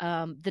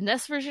 The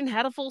NES version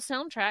had a full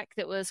soundtrack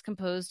that was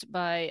composed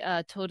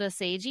by Toda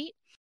Seiji,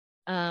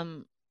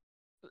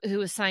 who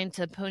was signed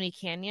to Pony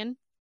Canyon.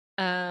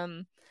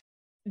 The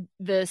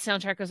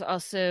soundtrack was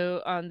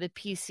also on the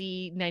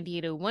PC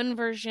 9801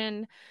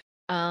 version.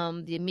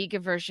 The Amiga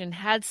version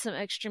had some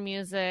extra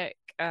music.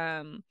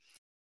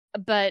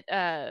 But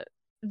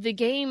the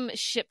game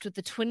shipped with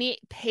a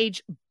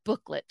 28-page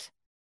booklet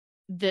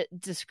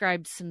that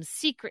described some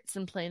secrets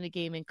in playing the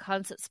game and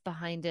concepts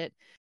behind it,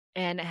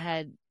 and it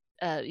had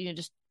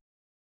just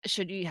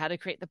showed you how to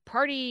create the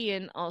party,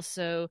 and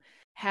also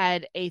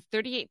had a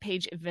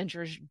 38-page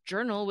adventurer's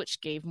journal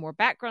which gave more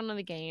background on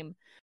the game,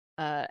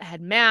 had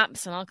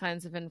maps and all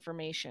kinds of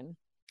information.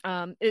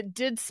 It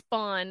did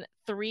spawn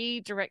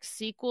 3 direct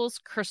sequels: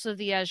 Curse of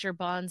the Azure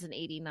Bonds in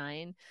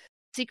 1989,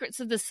 Secrets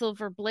of the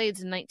Silver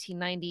Blades in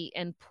 1990,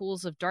 and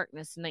Pools of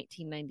Darkness in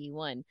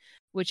 1991,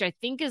 which I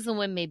think is the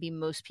one maybe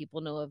most people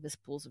know of as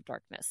Pools of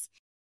Darkness.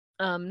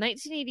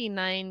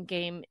 1989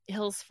 game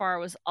Hills Far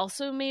was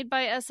also made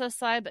by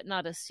SSI, but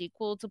not a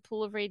sequel to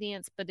Pool of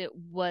Radiance, but it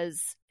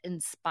was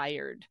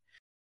inspired.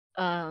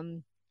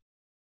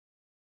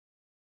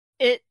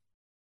 It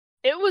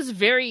was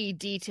very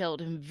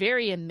detailed and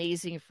very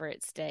amazing for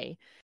its day.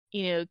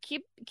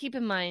 Keep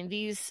in mind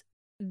these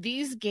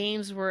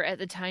games were at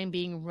the time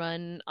being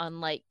run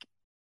on like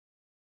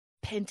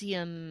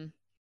Pentium.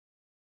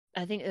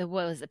 I think it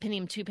was a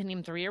Pentium 2,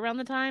 Pentium 3 around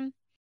the time.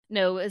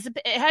 No, it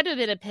had to have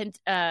been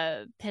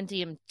a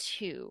Pentium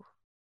 2.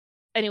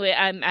 Anyway,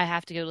 I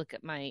have to go look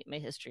at my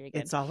history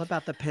again. It's all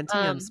about the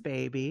Pentiums,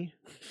 baby.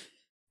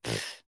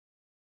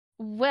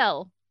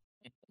 Well,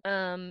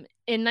 in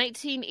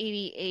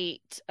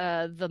 1988,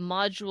 the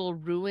module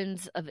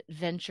Ruins of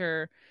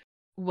Adventure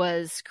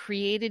was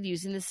created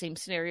using the same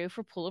scenario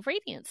for Pool of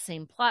Radiance,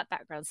 same plot,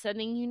 background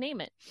setting, you name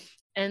it.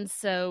 And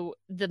so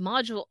the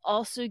module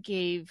also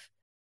gave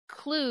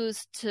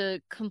clues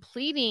to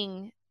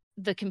completing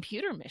the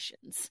computer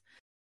missions.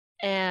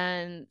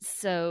 And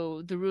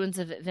so the Ruins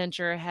of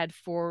Adventure had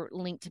 4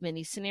 linked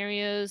mini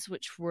scenarios,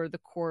 which were the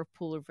core of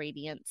Pool of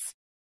Radiance.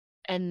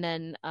 And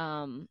then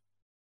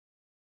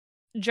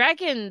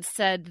Dragon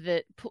said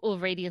that Pool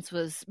of Radiance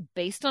was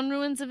based on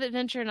Ruins of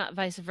Adventure, not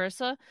vice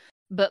versa.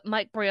 But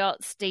Mike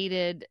Briot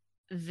stated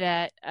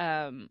that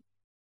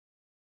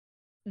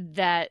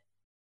that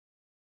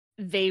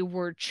they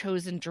were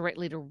chosen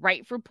directly to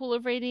write for Pool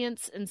of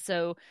Radiance, and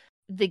so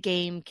the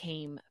game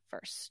came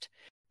first.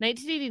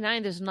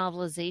 1989, there's a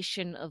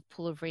novelization of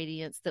Pool of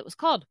Radiance that was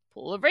called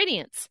Pool of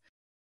Radiance,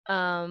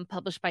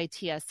 published by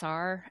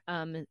TSR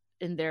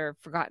in their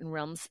Forgotten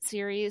Realms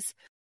series.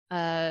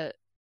 It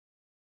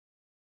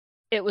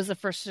was the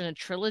first in a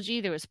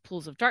trilogy. There was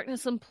Pools of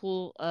Darkness and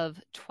Pool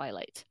of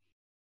Twilight.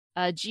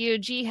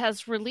 GOG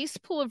has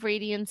released Pool of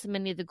Radiance and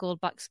many of the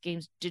Gold Box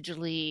games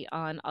digitally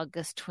on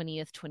August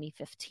 20th,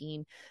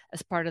 2015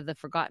 as part of the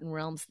Forgotten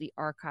Realms, The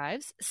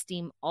Archives.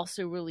 Steam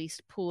also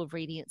released Pool of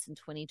Radiance in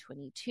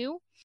 2022.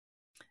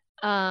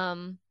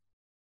 SSI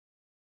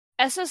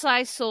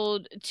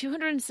sold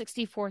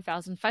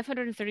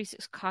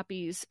 264,536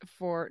 copies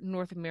for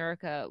North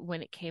America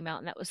when it came out,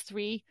 and that was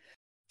 3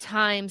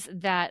 times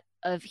that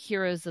of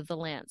Heroes of the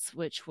Lance,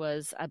 which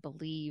was, I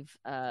believe,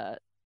 the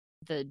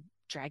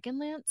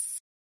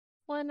Dragonlance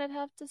one, I'd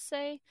have to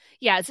say.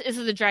 Yeah, it's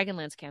the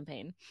Dragonlance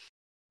campaign.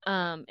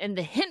 And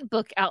the hint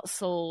book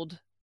outsold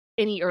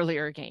any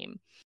earlier game.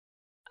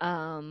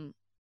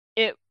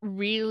 It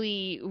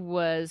really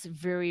was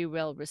very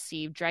well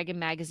received. Dragon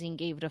Magazine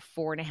gave it a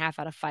 4.5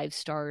 out of 5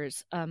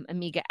 stars.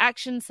 Amiga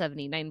Action,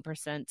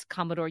 79%.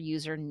 Commodore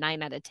User,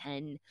 9 out of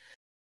 10.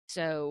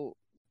 So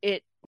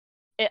it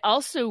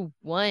also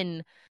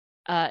won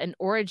an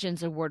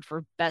Origins Award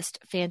for Best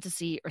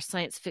Fantasy or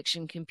Science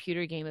Fiction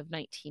Computer Game of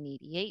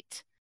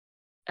 1988.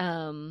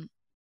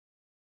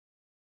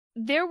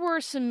 there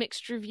were some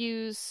mixed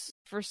reviews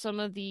for some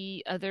of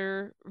the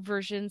other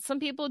versions. Some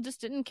people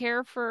just didn't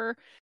care for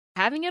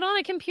having it on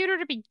a computer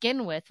to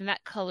begin with, and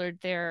that colored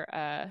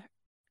their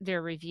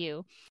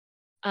review.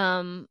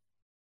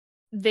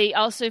 They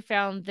also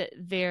found that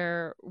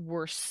there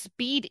were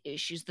speed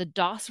issues. The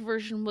DOS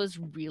version was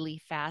really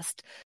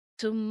fast,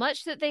 so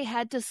much that they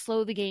had to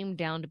slow the game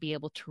down to be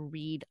able to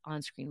read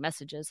on-screen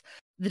messages.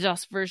 The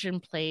DOS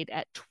version played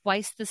at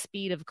twice the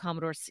speed of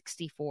Commodore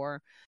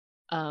 64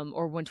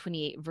 or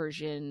 128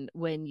 version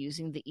when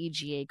using the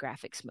EGA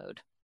graphics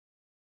mode.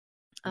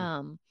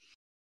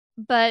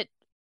 But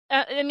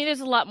I mean,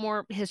 there's a lot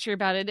more history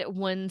about it. It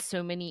won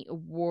so many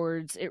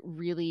awards. It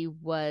really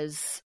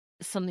was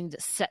something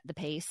that set the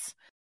pace.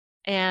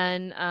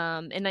 And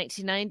in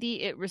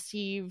 1990, it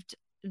received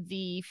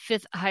the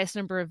 5th highest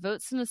number of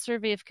votes in the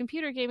survey of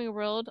Computer Gaming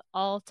World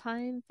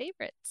all-time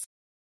favorites.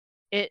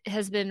 It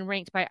has been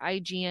ranked by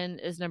IGN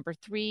as number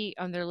 3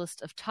 on their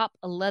list of top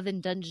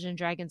 11 Dungeons &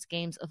 Dragons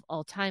games of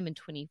all time in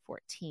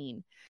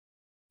 2014.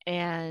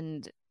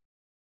 And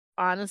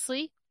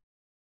honestly,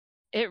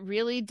 it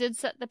really did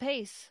set the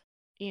pace.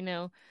 You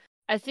know,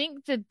 I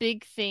think the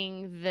big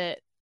thing that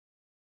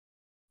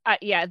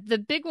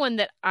the big one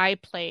that I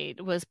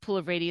played was Pool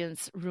of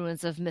Radiance,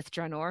 Ruins of Myth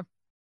Draenor.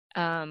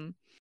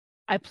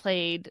 I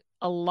played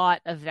a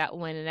lot of that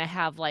one, and I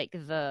have like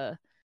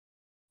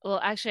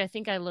actually, I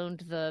think I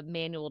loaned the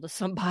manual to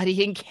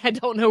somebody, and I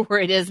don't know where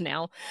it is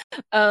now.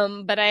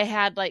 But I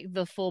had like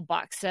the full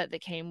box set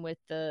that came with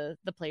the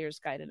player's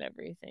guide and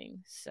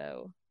everything.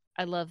 So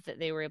I love that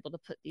they were able to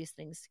put these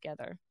things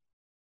together.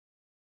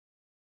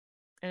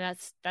 And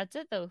that's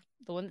it, though.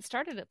 The one that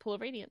started at Pool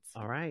of Radiance.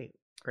 All right.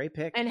 Great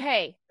pick. And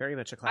hey, very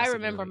much a classic. I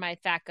remember my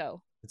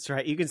THAC0. That's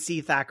right. You can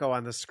see THAC0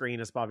 on the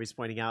screen, as Bobby's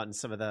pointing out, in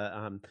some of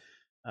the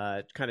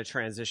kind of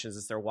transitions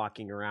as they're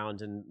walking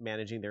around and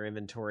managing their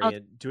inventory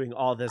and doing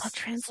all this. I'll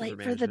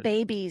translate for the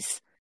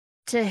babies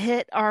to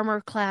hit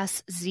armor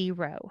class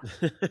 0.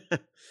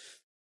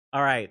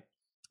 All right.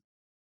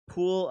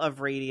 Pool of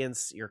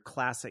Radiance, your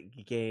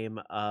classic game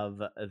of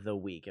the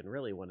week, and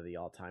really one of the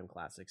all-time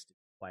classics, to be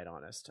quite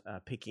honest.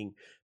 Picking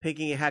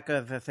a heck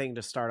of a thing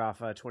to start off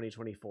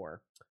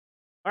 2024.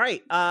 All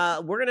right,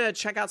 we're going to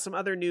check out some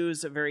other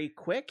news very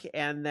quick,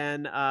 and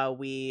then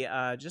we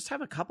just have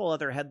a couple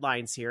other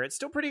headlines here. It's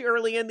still pretty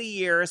early in the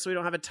year, so we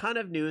don't have a ton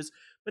of news,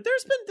 but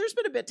there's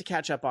been a bit to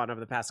catch up on over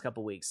the past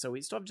couple weeks, so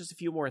we still have just a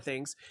few more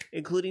things,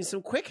 including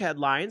some quick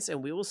headlines,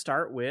 and we will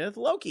start with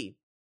Loki.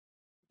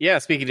 Yeah,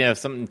 speaking of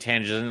something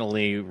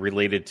tangentially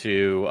related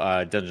to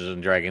Dungeons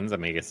and Dragons, I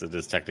mean, I guess it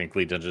is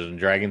technically Dungeons and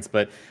Dragons,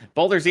 but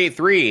Baldur's Gate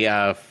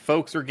 3,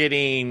 folks are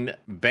getting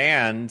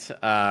banned,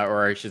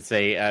 or I should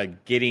say,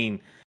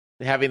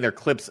 having their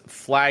clips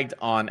flagged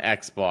on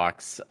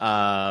Xbox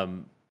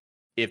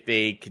if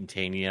they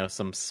contain,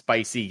 some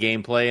spicy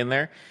gameplay in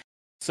there.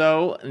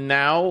 So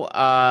now,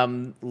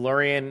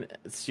 Larian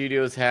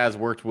Studios has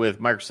worked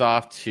with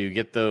Microsoft to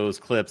get those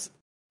clips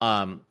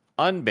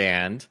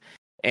unbanned.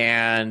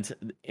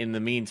 And in the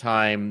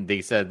meantime,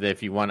 they said that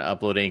if you want to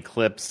upload any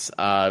clips,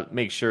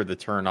 make sure to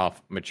turn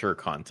off mature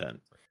content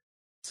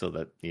so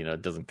that,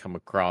 it doesn't come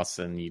across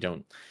and you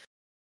don't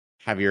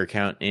have your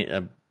account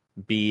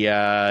be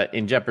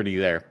in jeopardy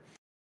there.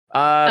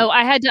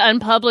 I had to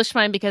unpublish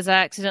mine because I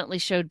accidentally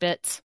showed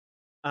bits.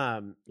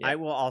 I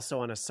will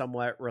also, on a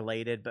somewhat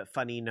related but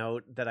funny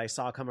note that I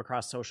saw come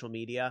across social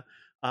media,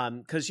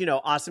 because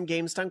Awesome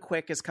Games Done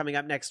Quick is coming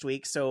up next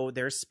week, so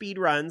there's speed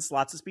runs,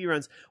 lots of speed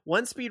runs.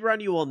 One speed run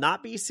you will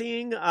not be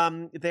seeing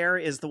there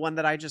is the one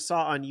that I just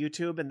saw on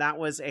YouTube, and that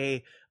was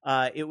a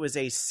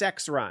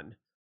sex run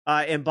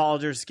in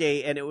Baldur's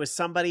Gate, and it was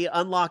somebody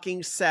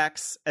unlocking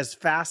sex as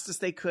fast as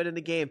they could in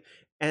the game,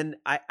 and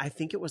I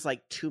think it was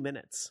like 2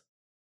 minutes.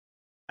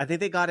 I think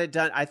they got it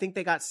done. I think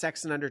they got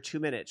sex in under 2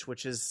 minutes,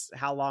 which is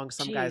how long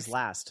some guys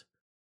last.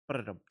 All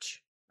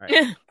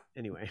right.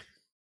 Anyway.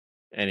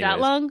 That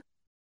long?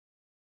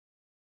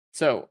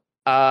 So,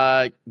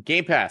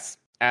 Game Pass,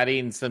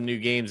 adding some new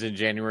games in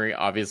January,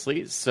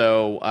 obviously.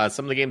 So,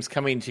 some of the games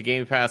coming to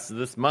Game Pass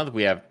this month,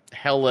 we have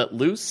Hell Let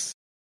Loose.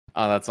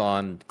 That's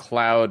on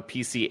cloud,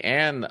 PC,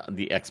 and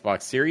the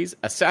Xbox Series.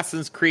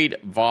 Assassin's Creed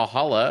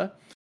Valhalla.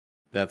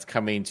 That's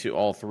coming to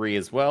all three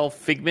as well.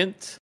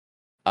 Figment.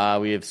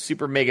 We have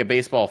Super Mega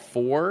Baseball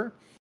 4.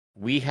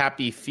 We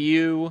Happy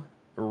Few.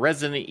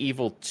 Resident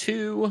Evil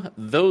 2.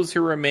 Those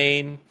Who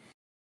Remain.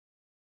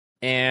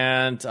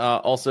 And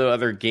also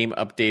other game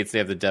updates. They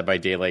have the Dead by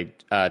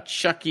Daylight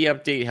Chucky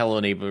update, Hello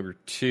Neighbor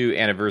 2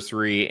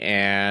 Anniversary,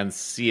 and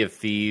Sea of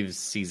Thieves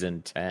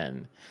Season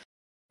 10.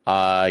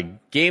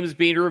 Games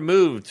being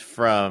removed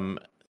from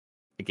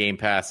Game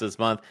Pass this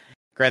month.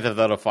 Grand Theft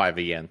Auto 5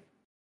 again.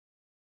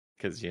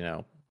 Because,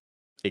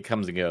 it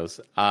comes and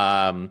goes.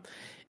 And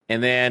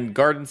then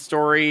Garden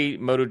Story,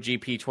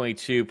 MotoGP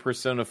 22,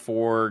 Persona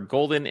 4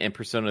 Golden, and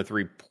Persona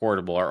 3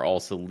 Portable are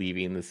also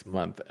leaving this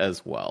month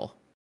as well.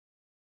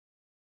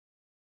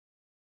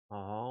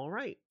 All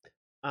right.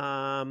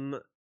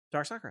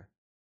 Dark Sakura.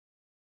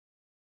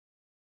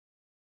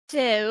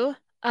 So,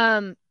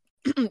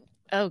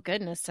 oh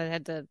goodness, I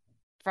had to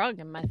frog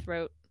in my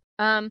throat.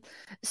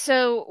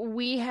 So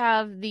we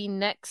have the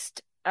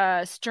next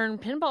Stern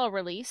Pinball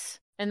release,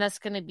 and that's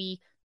going to be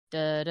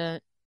da da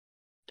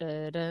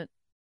da da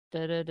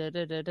da da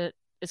da da da.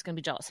 It's going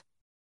to be Jaws,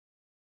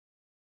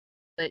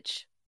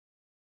 which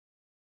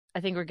I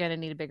think we're going to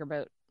need a bigger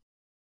boat.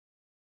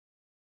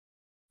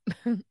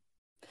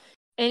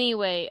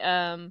 Anyway,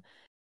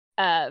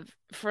 there's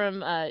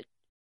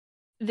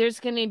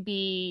going to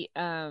be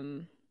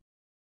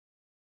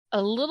a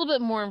little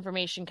bit more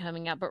information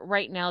coming out, but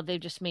right now they've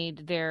just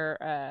made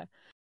their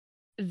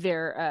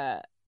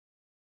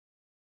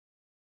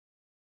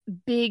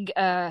big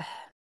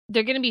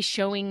they're going to be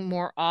showing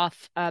more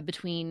off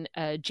between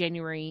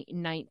January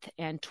 9th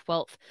and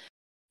 12th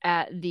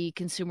at the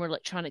Consumer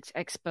Electronics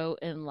Expo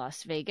in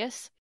Las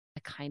Vegas.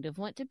 I kind of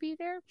want to be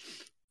there.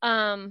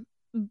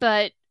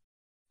 But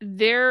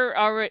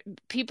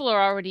people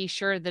are already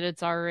sure that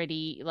it's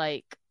already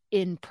like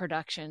in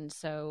production,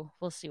 so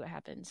we'll see what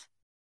happens.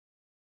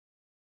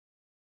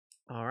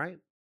 All right.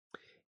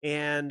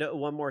 And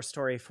one more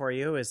story for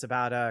you is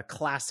about a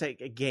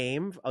classic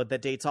game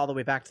that dates all the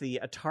way back to the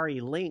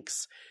Atari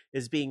Lynx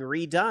is being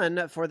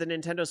redone for the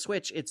Nintendo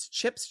Switch. It's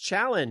Chips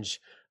Challenge.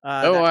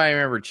 I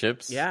remember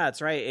Chips. Yeah,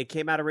 that's right. It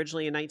came out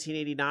originally in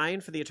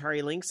 1989 for the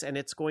Atari Lynx, and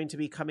it's going to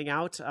be coming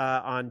out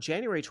on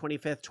January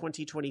 25th,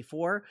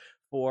 2024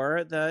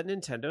 for the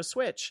Nintendo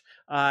Switch.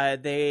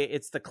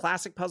 It's the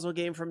classic puzzle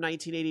game from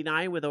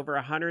 1989 with over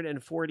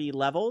 140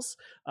 levels.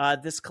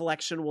 This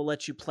collection will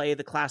let you play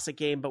the classic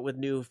game, but with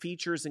new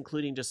features,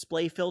 including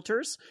display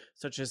filters,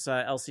 such as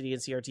LCD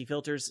and CRT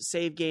filters,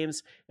 save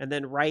games, and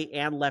then right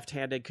and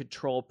left-handed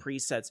control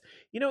presets.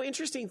 You know,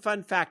 interesting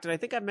fun fact, and I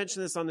think I've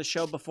mentioned this on the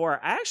show before,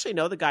 I actually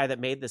know the guy that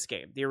made this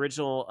game. The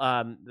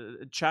original,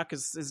 Chuck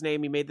is his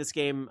name. He made this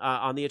game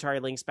on the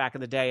Atari Lynx back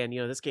in the day, and, you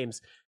know, this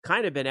game's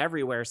kind of been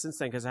everywhere since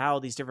then because of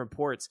how these different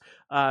ports.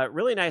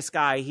 Really nice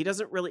guy. He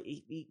doesn't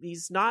really,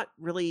 he's not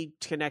really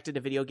connected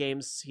to video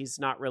games. He's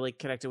not really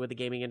connected with the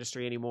gaming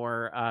industry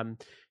anymore.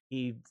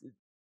 He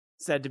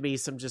said to me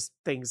some just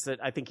things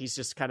that I think he's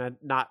just kind of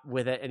not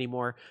with it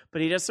anymore,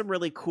 but he does some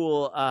really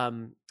cool,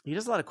 he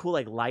does a lot of cool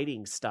like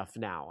lighting stuff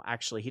now.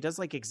 Actually, he does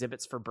like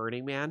exhibits for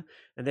Burning Man,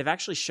 and they've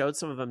actually showed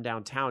some of them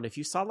downtown. If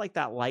you saw like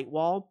that light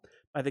wall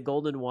by the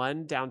Golden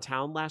One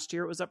downtown last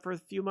year, it was up for a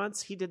few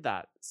months. He did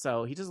that.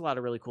 So he does a lot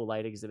of really cool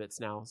light exhibits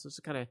now. So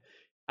it's kind of,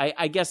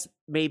 I guess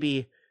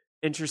maybe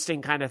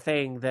interesting kind of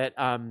thing that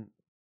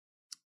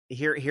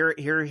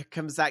here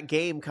comes that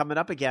game coming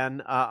up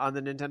again on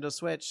the Nintendo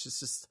Switch. It's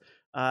just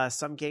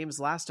some games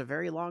last a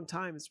very long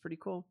time. It's pretty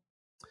cool.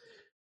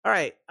 All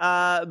right,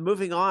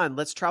 moving on.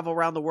 Let's travel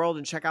around the world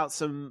and check out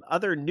some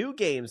other new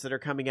games that are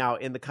coming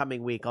out in the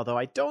coming week. Although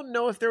I don't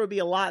know if there would be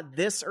a lot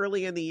this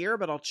early in the year,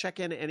 but I'll check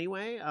in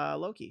anyway.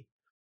 Loki.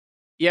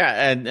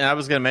 Yeah, and I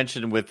was going to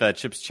mention with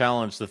Chips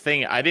Challenge, the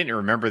thing, I didn't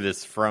remember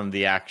this from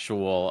the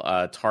actual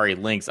Atari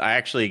Lynx. I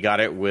actually got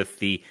it with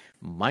the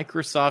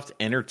Microsoft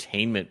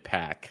Entertainment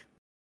Pack.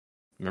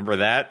 Remember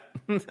that?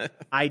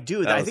 I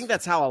do. I think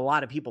that's how a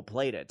lot of people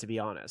played it, to be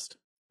honest.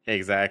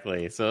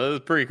 Exactly. So it was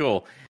pretty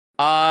cool.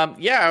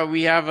 Yeah,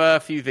 we have a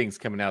few things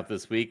coming out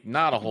this week.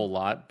 Not a whole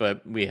lot,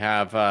 but we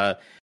have...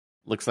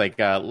 looks like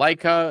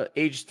Laika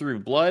Age Through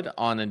Blood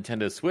on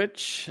Nintendo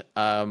Switch,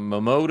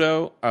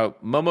 Momodora,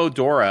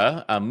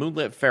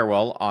 Moonlit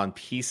Farewell on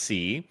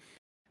PC,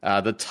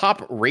 the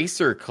Top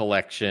Racer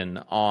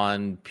Collection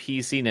on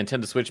PC,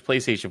 Nintendo Switch,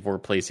 PlayStation 4,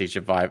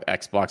 PlayStation 5,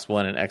 Xbox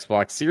One, and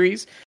Xbox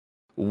Series,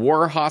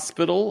 War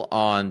Hospital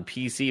on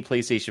PC,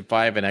 PlayStation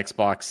 5, and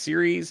Xbox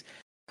Series,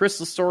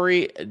 Crystal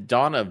Story,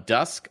 Dawn of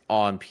Dusk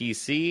on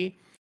PC,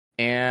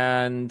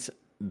 and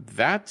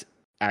that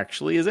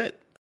actually is it.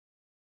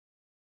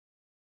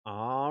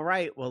 All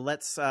right. Well,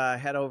 let's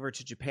head over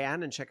to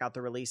Japan and check out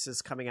the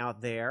releases coming out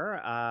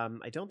there.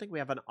 I don't think we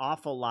have an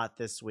awful lot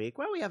this week.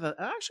 Well, we have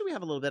a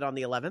little bit on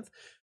the 11th.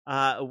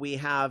 We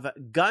have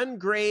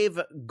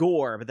Gungrave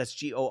Gore, but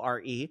that's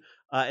Gore,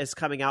 is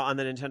coming out on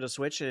the Nintendo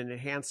Switch in an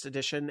enhanced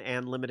edition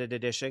and limited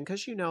edition,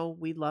 because, you know,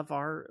 we love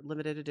our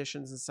limited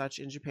editions and such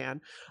in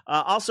Japan.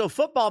 Also,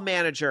 Football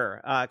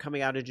Manager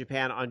coming out in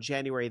Japan on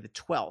January the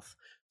 12th.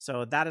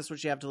 So that is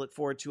what you have to look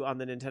forward to on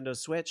the Nintendo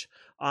Switch.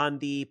 On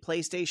the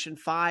PlayStation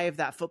 5,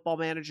 that Football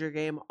Manager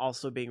game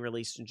also being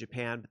released in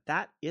Japan. But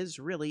that is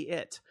really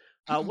it.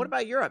 What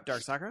about Europe,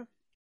 Dark Sakura?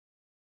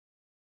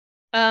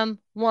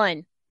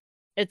 One.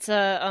 It's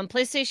on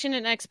PlayStation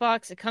and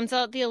Xbox. It comes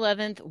out the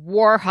 11th.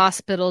 War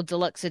Hospital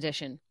Deluxe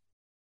Edition.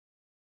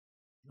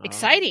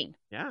 Exciting.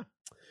 Yeah.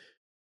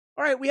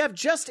 All right, we have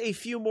just a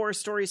few more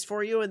stories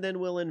for you, and then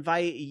we'll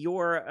invite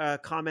your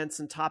comments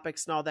and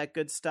topics and all that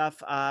good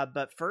stuff.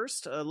 But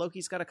first,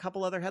 Loki's got a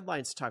couple other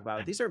headlines to talk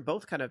about. These are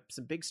both kind of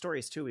some big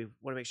stories, too. We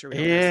want to make sure we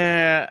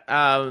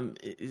don't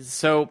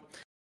so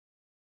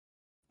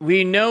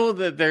we know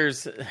that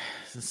there's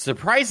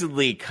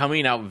surprisingly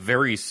coming out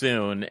very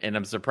soon, and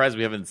I'm surprised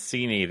we haven't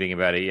seen anything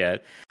about it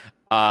yet.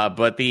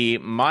 But the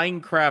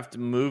Minecraft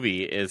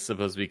movie is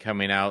supposed to be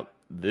coming out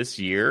this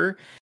year.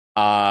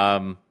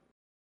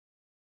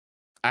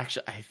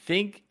 Actually, I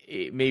think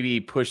it may be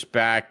pushed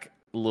back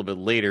a little bit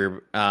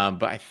later,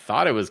 but I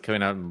thought it was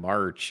coming out in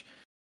March.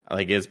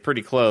 Like, it's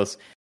pretty close.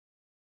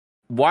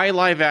 Why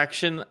live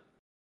action?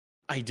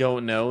 I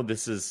don't know.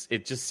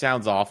 It just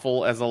sounds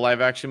awful as a live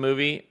action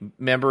movie.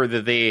 Remember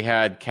that they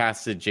had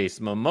casted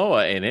Jason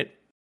Momoa in it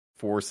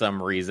for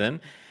some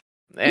reason.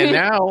 And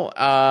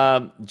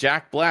now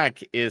Jack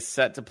Black is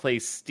set to play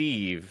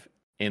Steve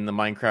in the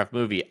Minecraft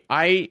movie.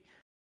 I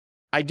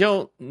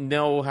don't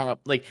know how,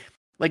 like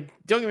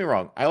don't get me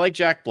wrong. I like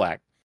Jack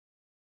Black.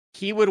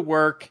 He would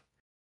work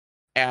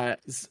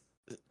as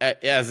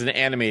an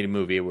animated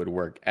movie. It would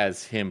work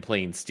as him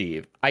playing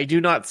Steve. I do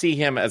not see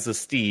him as a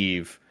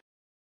Steve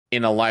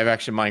in a live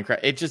action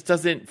Minecraft. It just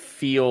doesn't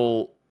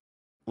feel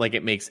like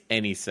it makes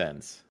any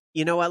sense.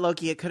 You know what,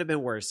 Loki? It could have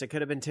been worse. It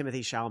could have been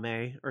Timothy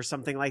Chalamet or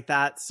something like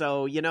that.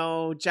 So,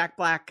 Jack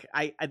Black,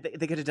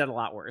 they could have done a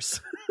lot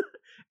worse.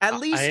 At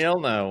least I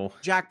don't know.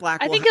 Jack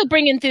Black. I think he'll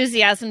bring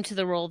enthusiasm to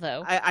the role,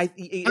 though. I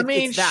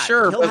mean, it's that.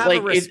 sure, he'll but have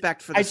like a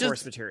respect for the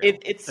source material.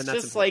 It's and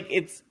that's just important.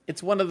 like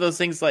it's one of those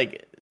things.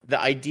 Like, the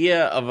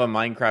idea of a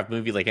Minecraft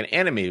movie, like an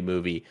animated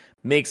movie,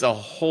 makes a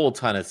whole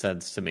ton of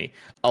sense to me.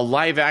 A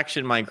live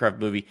action Minecraft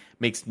movie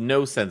makes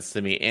no sense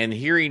to me. And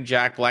hearing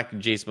Jack Black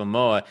and Jason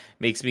Momoa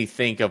makes me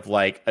think of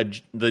like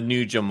the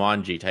new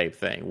Jumanji type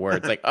thing, where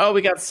it's like, oh,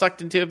 we got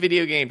sucked into a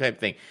video game type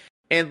thing.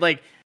 And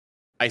like,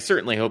 I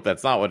certainly hope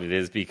that's not what it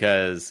is,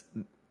 because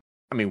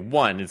I mean,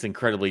 one, it's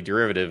incredibly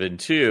derivative, and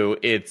two,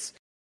 it's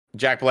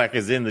Jack Black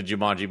is in the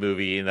Jumanji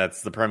movie, and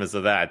that's the premise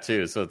of that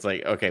too. So it's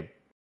like, okay,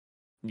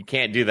 you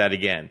can't do that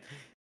again.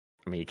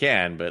 I mean, you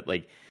can, but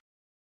like,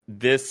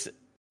 this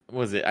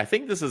was it. I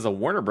think this is a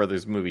Warner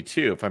Brothers movie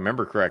too, if I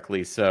remember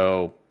correctly.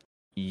 So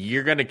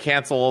you're going to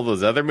cancel all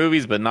those other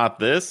movies, but not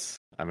this?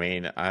 I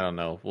mean, I don't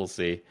know. We'll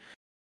see.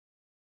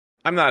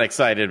 I'm not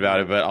excited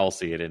about it, but I'll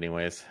see it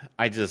anyways.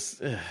 I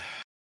just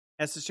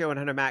SSJ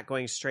 100 Matt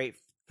going straight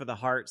for the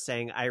heart,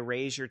 saying, I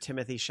raise your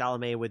Timothy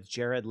Chalamet with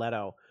Jared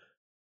Leto.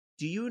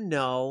 Do you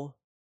know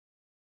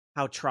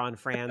how Tron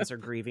fans are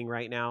grieving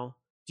right now?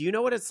 Do you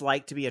know what it's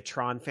like to be a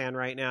Tron fan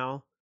right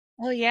now?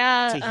 Oh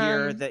yeah, To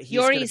hear that he's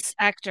Yori's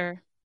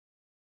actor.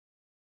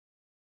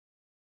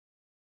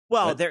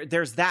 Well,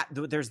 there's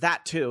that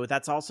too.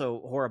 That's also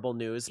horrible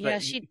news.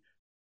 But she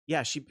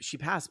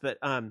passed. But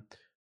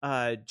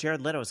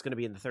Jared Leto is going to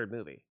be in the third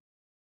movie.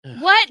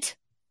 What?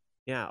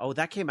 Yeah. Oh,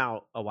 that came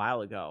out a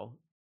while ago.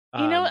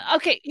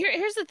 Okay.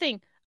 Here's the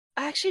thing.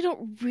 I actually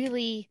don't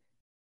really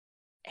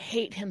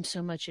hate him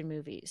so much in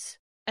movies.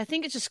 I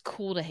think it's just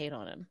cool to hate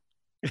on him.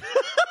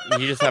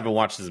 You just haven't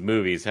watched his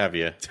movies, have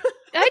you?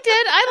 I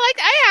did.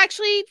 I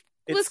actually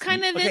was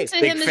kind of into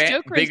him as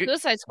Joker in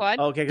Suicide Squad.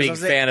 Okay, big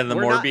fan of the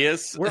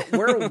Morbius.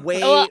 We're way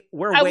Well,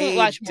 we're I way won't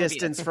watch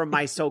distance from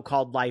my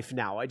so-called life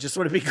now. I just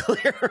want to be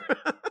clear.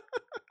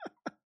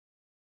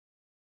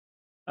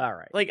 All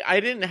right. Like, I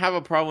didn't have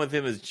a problem with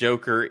him as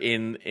Joker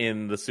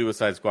in the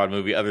Suicide Squad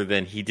movie, other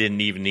than he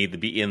didn't even need to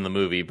be in the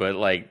movie. But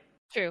like,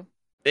 True.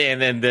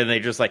 And then they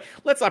just like,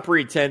 let's not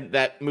pretend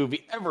that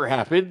movie ever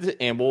happened,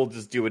 and we'll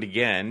just do it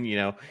again, you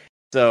know?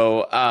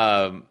 So,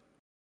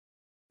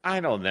 I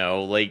don't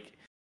know. Like,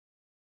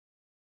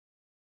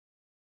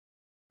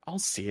 I'll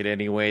see it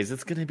anyways.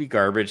 It's going to be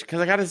garbage,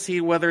 because I got to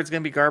see whether it's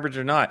going to be garbage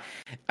or not.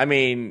 I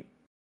mean,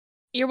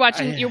 You're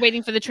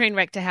waiting for the train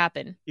wrek to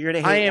happen. You're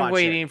gonna hate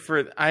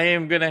I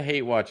am going to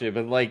hate watch it,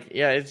 but like,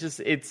 yeah,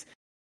 it's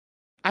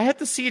I have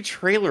to see a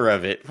trailer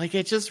of it. Like,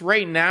 it's just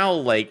right now,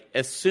 like,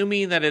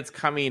 assuming that it's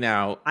coming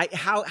out.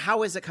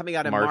 How is it coming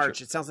out in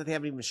March? It sounds like they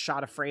haven't even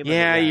shot a frame of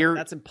it yet.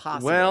 That's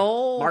impossible.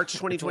 Well, March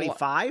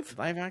 2025?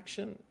 Live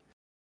action?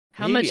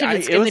 How Maybe. much of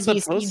it's going to be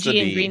supposed CG to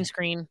and be. green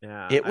screen?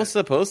 Yeah, It was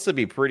supposed to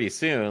be pretty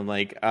soon.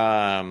 Like,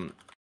 I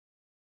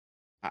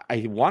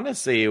want to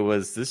say it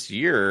was this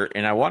year,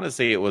 and I want to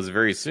say it was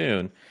very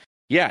soon.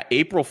 Yeah,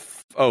 April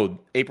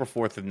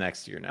 4th of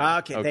next year now.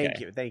 Okay. Thank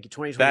you.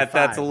 2025.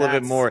 That's a little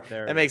bit more.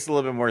 That makes a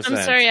little bit more sense.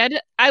 I'm sorry.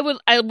 I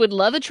would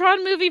love a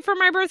Tron movie for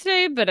my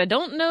birthday, but I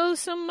don't know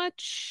so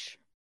much.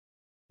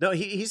 No,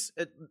 he's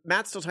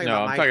Matt's still talking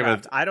No, about I'm Minecraft. talking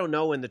about- I don't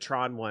know when the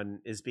Tron one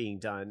is being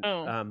done.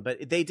 Oh.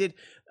 But they did.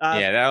 I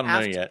don't know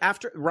yet.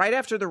 Right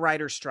after the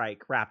writer's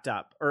strike wrapped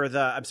up, or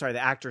the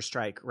actor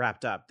strike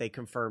wrapped up, they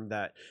confirmed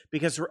that,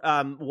 because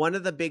one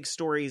of the big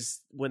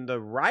stories when the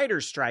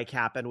writer's strike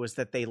happened was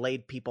that they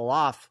laid people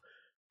off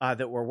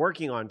that were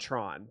working on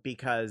Tron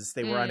because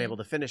they were unable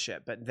to finish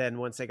it. But then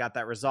once they got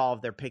that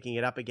resolved, they're picking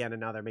it up again,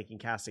 and now they're making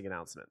casting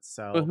announcements.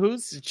 So, But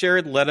who's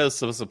Jared Leto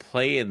supposed to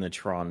play in the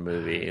Tron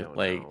movie? I don't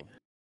Like, know.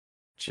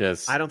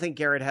 just I don't think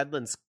Garrett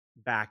Hedlund's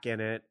back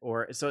in it,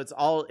 or so it's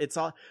all.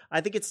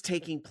 I think it's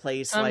taking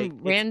place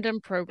Some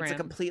random program. It's a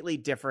completely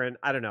different.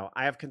 I don't know.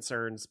 I have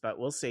concerns, but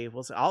we'll see.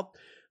 We'll see.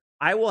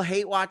 I will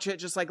hate watch it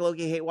just like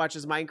Loki hate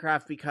watches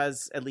Minecraft,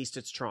 because at least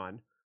it's Tron.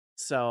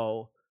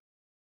 So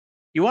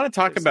you want to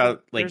talk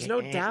about like there's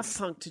no Daft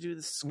Punk to do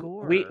the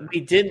score. We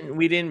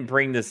didn't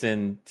bring this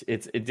in.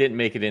 It didn't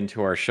make it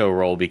into our show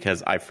roll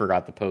because I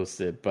forgot to post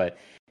it. But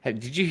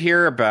did you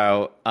hear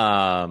about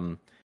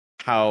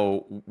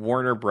how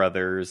Warner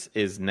Brothers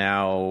is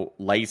now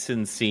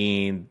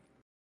licensing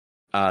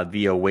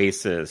the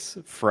Oasis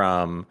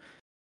from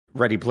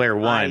Ready Player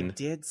One I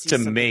did see to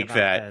something make about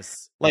that.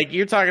 this. Like,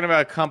 you're talking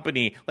about a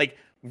company, like,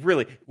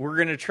 really, we're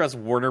going to trust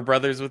Warner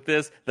Brothers with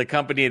this? The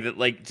company that,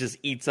 like, just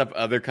eats up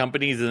other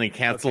companies and then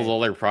cancels all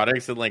their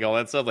products and, like, all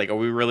that stuff? Like, are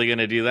we really going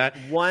to do that?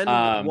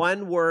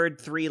 One word,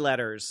 3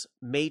 letters.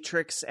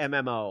 Matrix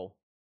MMO.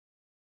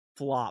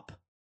 Flop.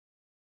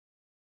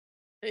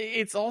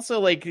 It's also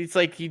like, it's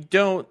like, you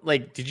don't,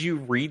 like, did you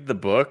read the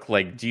book?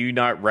 Like, do you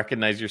not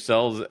recognize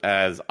yourselves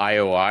as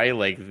IOI,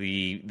 like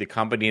the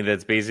company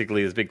that's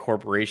basically this big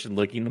corporation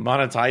looking to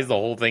monetize the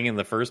whole thing in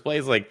the first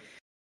place? Like,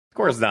 of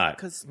course not.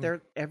 Because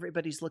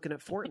everybody's looking at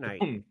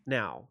Fortnite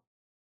now,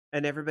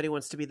 and everybody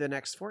wants to be the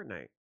next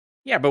Fortnite.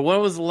 Yeah, but when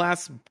was the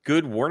last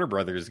good Warner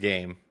Brothers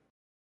game?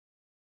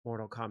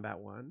 Mortal Kombat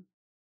 1.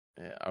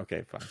 Yeah,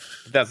 okay, fine.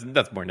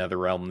 That's more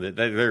NetherRealm.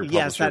 They're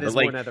Yes, that is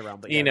like, more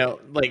NetherRealm. But you know,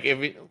 like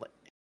if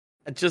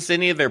just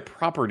any of their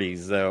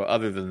properties, though,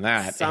 other than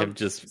that, have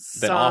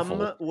just been awful.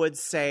 Some would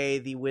say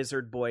the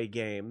Wizard Boy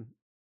game.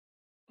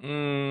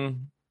 It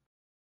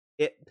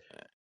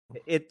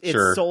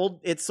Sure.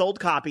 sold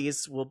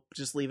copies. We'll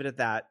just leave it at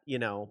that, you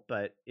know.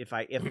 But if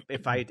I am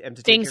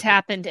to Things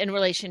happened in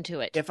relation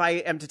to it. If I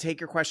am to take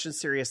your question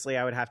seriously,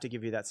 I would have to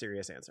give you that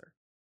serious answer.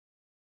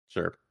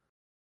 Sure.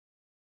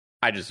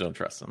 I just don't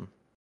trust them.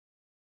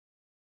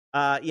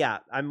 Yeah,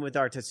 I'm with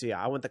Artetsuya.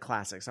 I want the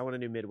classics. I want a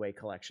new Midway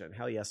collection.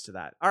 Hell yes to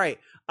that. All right.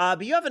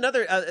 But you have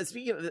another,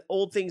 speaking of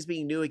old things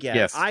being new again,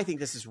 yes. I think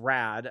this is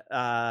rad.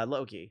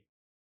 Loki.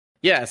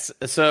 Yes.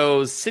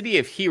 So City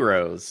of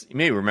Heroes, you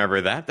may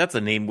remember that. That's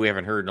a name we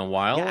haven't heard in a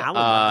while. Yeah, Alan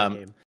loved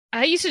that game.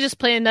 I used to just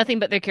play nothing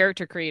but their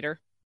character creator.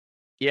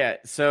 Yeah,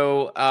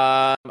 so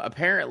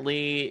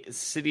apparently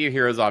City of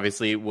Heroes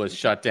obviously was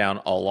shut down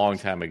a long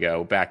time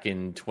ago, back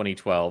in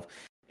 2012.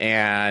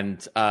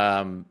 And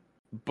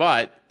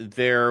but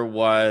there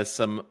was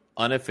some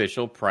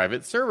unofficial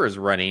private servers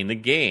running the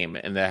game,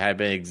 and that had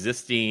been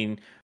existing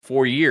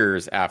for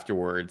years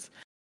afterwards.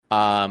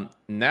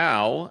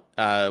 Now,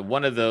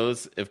 one of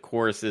those, of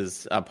course,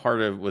 is a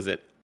part of, was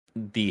it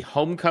the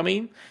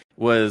Homecoming?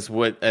 Was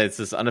what it's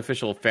this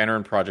unofficial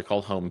fan-run project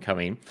called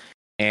Homecoming,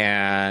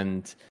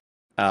 and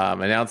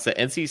announced that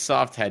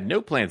NCSoft had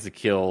no plans to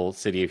kill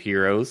City of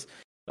Heroes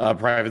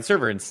private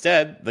server.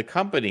 Instead, the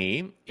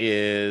company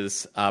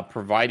is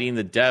providing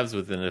the devs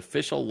with an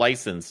official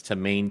license to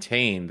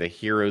maintain the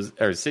Heroes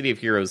or City of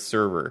Heroes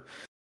server.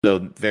 So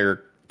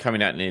they're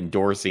coming out and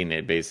endorsing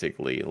it,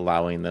 basically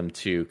allowing them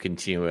to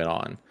continue it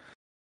on,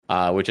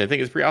 which I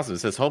think is pretty awesome. It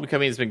says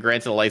Homecoming has been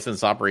granted a license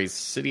to operate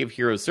City of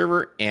Heroes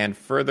server and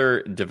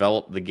further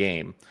develop the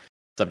game,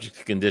 subject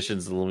to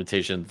conditions and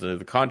limitations of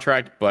the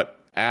contract. But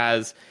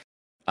as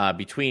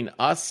between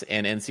us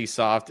and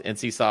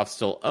NCSoft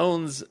still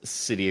owns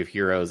City of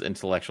Heroes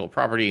intellectual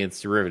property and its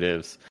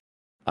derivatives,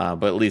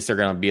 but at least they're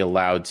going to be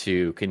allowed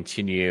to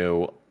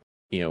continue,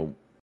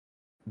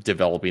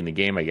 developing the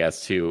game, I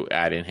guess, to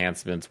add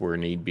enhancements where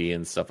need be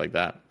and stuff like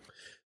that.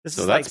 This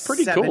so is that's like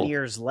pretty 7 cool.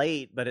 years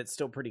late, but it's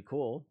still pretty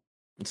cool.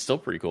 It's still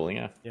pretty cool,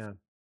 yeah. Yeah.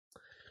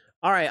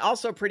 All right.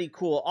 Also pretty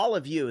cool. All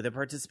of you that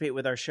participate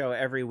with our show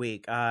every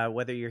week,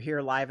 whether you're here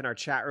live in our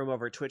chat room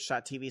over at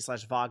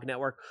twitch.tv/VOG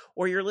Network,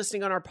 or you're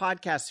listening on our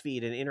podcast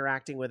feed and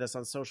interacting with us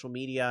on social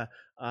media,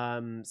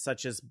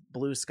 such as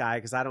Blue Sky,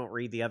 because I don't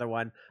read the other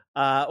one,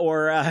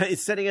 or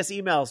sending us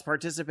emails,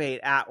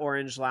 participate at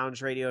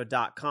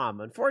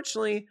orangeloungeradio.com.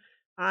 Unfortunately,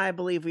 I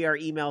believe we are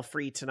email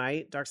free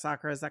tonight. Dark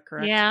Sakura, is that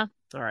correct? Yeah.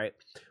 All right.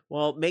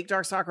 Well, make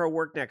Dark Sakura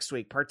work next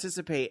week.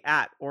 Participate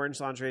at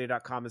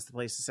orangeloungeradio.com is the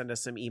place to send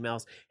us some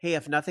emails. Hey,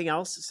 if nothing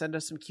else, send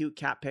us some cute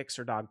cat pics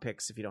or dog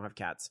pics if you don't have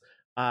cats.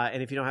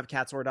 And if you don't have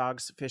cats or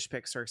dogs, fish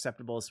pics are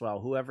acceptable as well,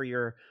 whoever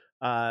your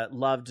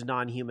loved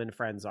non-human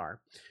friends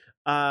are.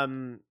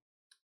 Yeah,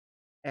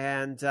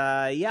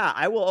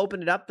 I will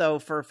open it up, though,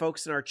 for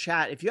folks in our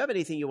chat. If you have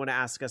anything you want to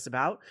ask us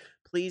about,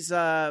 please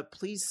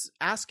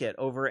ask it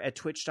over at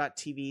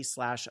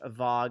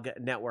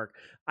twitch.tv/VOG Network.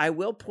 I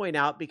will point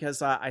out,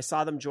 because I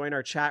saw them join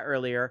our chat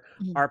earlier,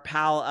 our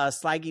pal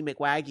Slaggy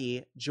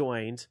McWaggy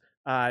joined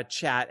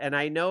chat. And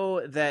I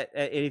know that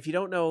if you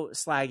don't know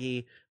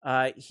Slaggy,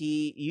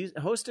 he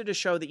hosted a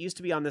show that used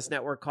to be on this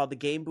network called the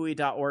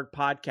GameBuoy.org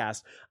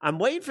podcast. I'm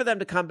waiting for them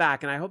to come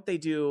back, and I hope they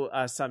do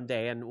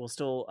someday, and will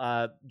still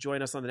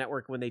join us on the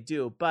network when they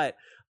do. But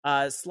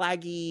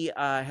Slaggy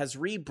has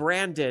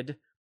rebranded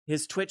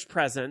his Twitch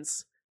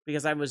presence,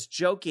 because I was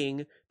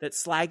joking that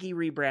Slaggy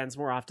rebrands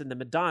more often than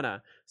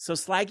Madonna. So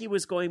Slaggy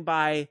was going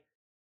by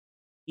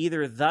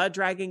either the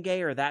Dragon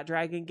Gay or that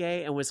Dragon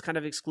Gay, and was kind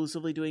of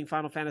exclusively doing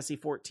Final Fantasy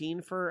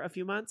XIV for a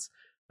few months.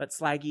 But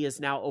Slaggy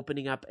is now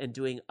opening up and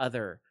doing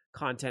other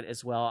content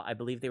as well. I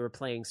believe they were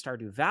playing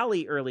Stardew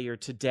Valley earlier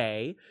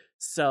today.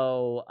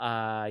 So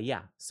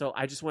yeah. So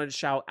I just wanted to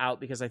shout out,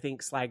 because I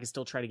think Slag is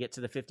still trying to get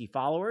to the 50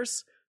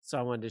 followers. So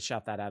I wanted to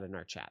shout that out in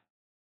our chat.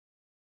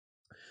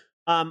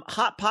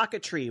 Hot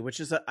Pocket Tree, which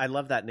is I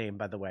love that name,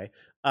 by the way,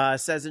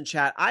 says in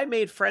chat, I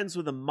made friends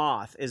with a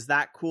moth. Is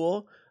that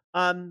cool?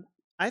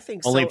 I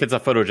think only so. if it's a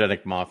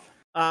photogenic moth.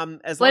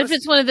 As What long if as,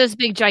 it's one of those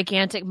big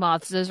gigantic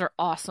moths? Those are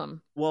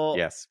awesome. well,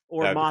 Yes,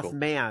 or that'd be cool.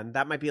 Mothman.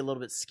 That might be a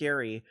little bit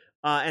scary.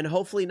 And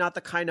hopefully not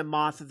the kind of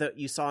moth that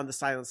you saw in The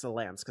Silence of the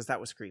Lambs, because that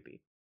was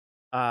creepy.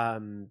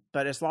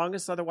 But as long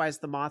as otherwise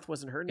the moth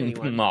wasn't hurting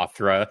anyone.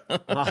 Mothra.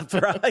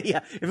 Mothra. Yeah.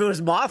 If it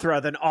was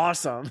Mothra, then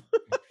awesome.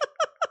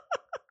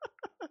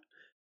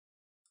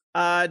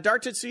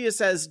 Dark Tetsuya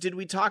says, did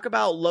we talk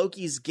about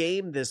Loki's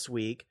game this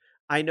week?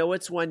 I know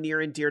it's one near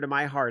and dear to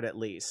my heart, at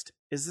least.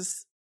 Is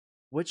this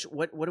what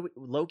are we,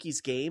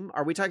 Loki's game?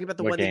 Are we talking about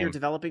the What one that you're game?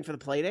 developing for the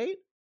Playdate?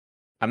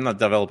 I'm not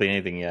developing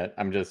anything yet.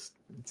 I'm just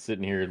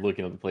sitting here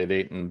looking at the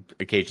Playdate and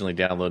occasionally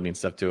downloading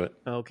stuff to it.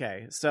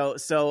 Okay. So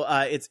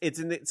it's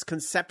in its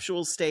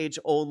conceptual stage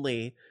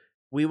only.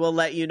 We will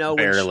let you know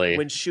Barely.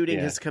 when shooting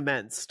Yeah. has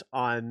commenced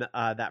on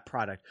that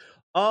product.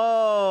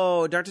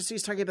 Oh, Dr.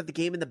 Su's talking about the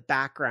game in the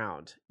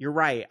background. You're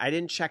right. I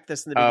didn't check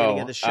this in the beginning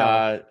of the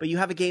show, but you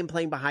have a game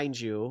playing behind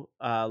you,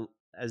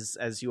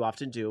 as you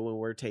often do when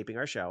we're taping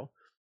our show.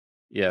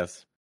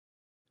 Yes.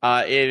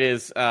 It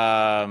is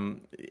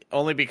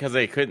only because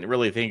I couldn't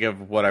really think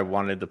of what I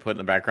wanted to put in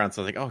the background.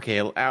 So I was like, okay,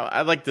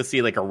 I'd like to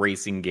see like a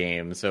racing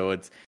game. So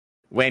it's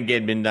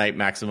Wangan Midnight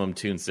Maximum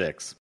Tune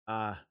 6.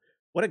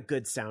 What a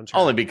good soundtrack.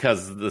 Only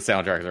because the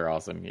soundtracks are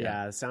awesome.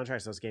 Yeah, the soundtracks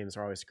of those games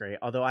are always great.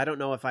 Although I don't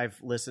know if I've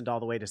listened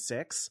all the way to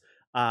 6.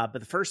 But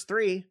the first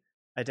 3,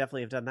 I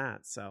definitely have done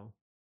that. So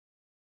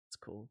it's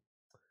cool.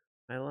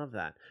 I love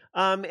that.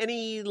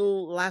 Any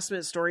last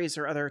minute stories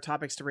or other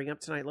topics to bring up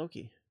tonight,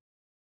 Loki?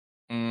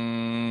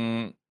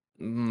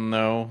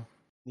 No.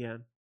 Yeah,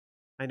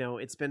 I know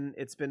it's been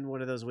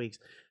one of those weeks.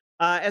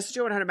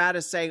 SJ 100 Matt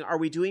is saying, "Are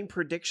we doing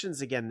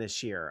predictions again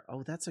this year?"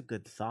 Oh, that's a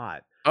good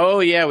thought. Oh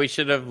yeah, we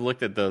should have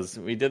looked at those.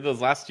 We did those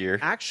last year.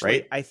 Actually,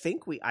 right? I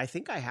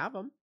think I have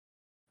them.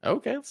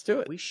 Okay, let's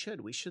do it. We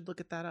should look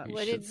at that up. We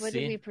What should did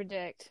see. we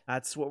predict?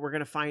 That's what we're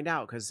gonna find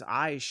out because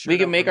I sure We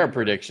can don't make our remember.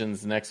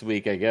 predictions next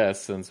week, I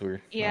guess, since we're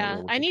not Yeah,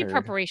 really I need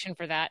prepared. preparation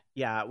for that.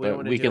 Yeah, we But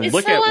want to we do can it. It's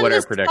look so at on what the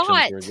our predictions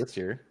spot. were this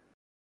year.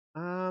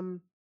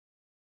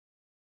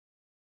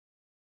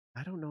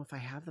 I don't know if I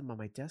have them on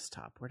my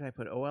desktop. Where did I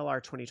put OLR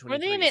 2023? Were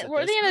they in Is it? it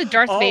Were this? they in a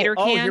Darth Vader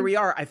can? Oh, here we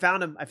are. I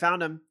found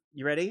them.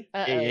 You ready?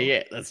 Uh-oh.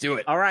 Yeah. Let's do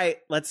it. All right,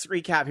 let's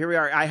recap. Here we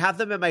are. I have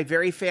them in my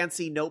very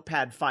fancy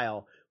notepad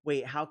file.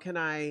 Wait, how can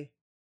I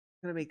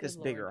make this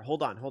Good bigger? Lord.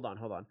 Hold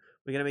on.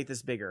 We're gonna make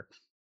this bigger.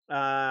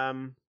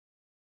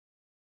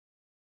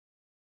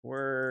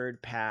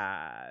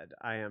 WordPad.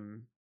 I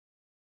am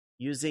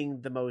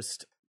using the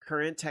most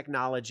current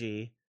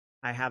technology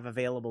I have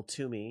available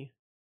to me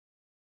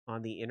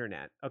on the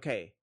internet.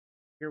 Okay,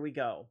 here we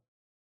go.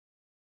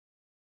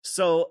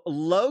 So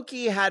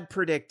Loki had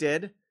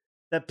predicted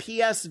the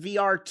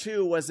PSVR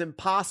 2 was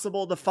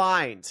impossible to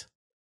find.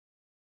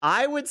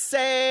 I would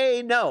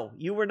say no,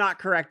 you were not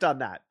correct on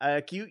that.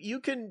 You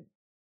can,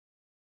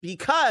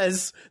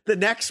 because the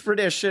next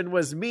prediction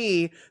was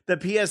me, the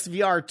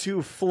PSVR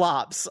 2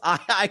 flops.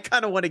 I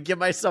kind of want to give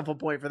myself a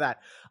point for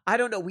that. I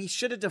don't know. We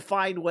should have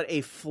defined what a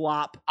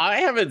flop.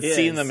 I haven't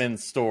seen is. them in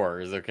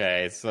stores,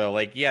 okay? So,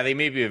 like, yeah, they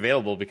may be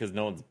available because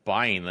no one's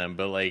buying them,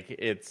 but, like,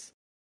 it's...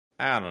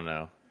 I don't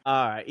know.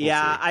 All right. We'll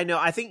Yeah, see. I know.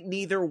 I think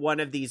neither one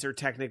of these are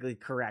technically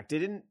correct. It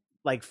didn't,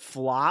 like,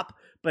 flop,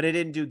 but it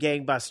didn't do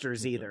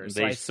gangbusters either. So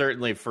They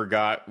certainly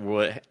forgot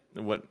what...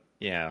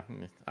 Yeah,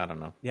 I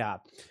don't know. Yeah.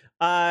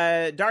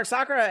 Dark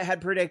Sakura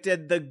had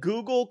predicted the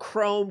Google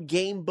Chrome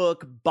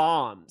Gamebook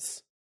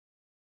bombs.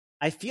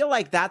 I feel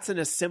like that's in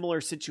a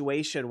similar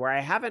situation where I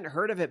haven't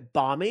heard of it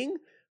bombing,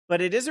 but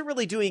it isn't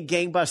really doing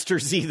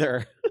gangbusters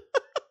either.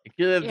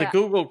 The Yeah.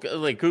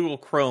 Google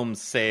Chrome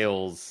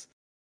sales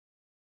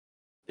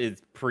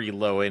is pretty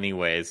low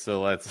anyway,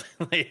 so that's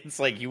it's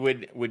like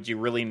would you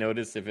really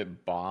notice if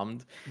it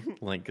bombed?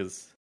 Like,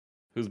 because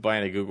who's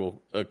buying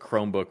a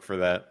Chromebook for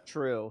that?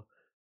 True.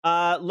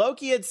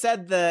 Loki had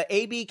said the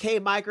ABK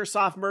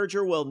Microsoft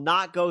merger will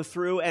not go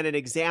through, and an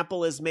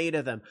example is made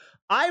of them.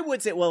 I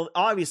would say, well,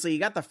 obviously you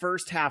got the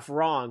first half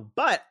wrong,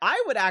 but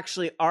I would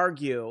actually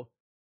argue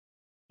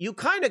you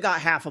kind of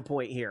got half a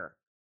point here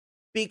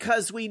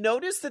because we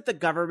noticed that the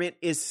government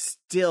is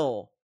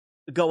still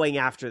going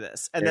after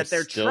this and that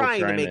they're still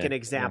trying to trying make to- an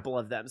example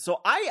of them. So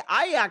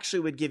I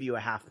actually would give you a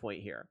half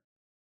point here.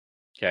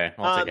 Okay,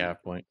 I'll take a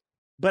half point.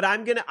 But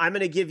I'm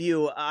gonna give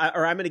you,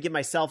 or I'm gonna give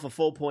myself a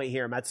full point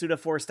here. Matsuda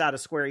forced out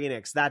of Square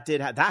Enix. That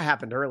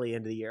happened early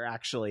into the year,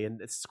 actually,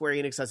 and Square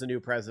Enix has a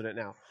new president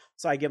now,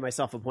 so I give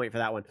myself a point for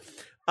that one.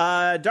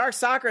 Dark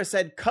Sakura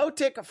said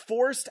Kotick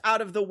forced out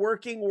of the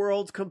working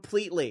world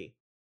completely.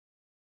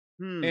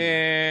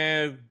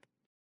 And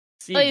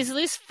see, Well, he's at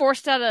least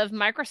forced out of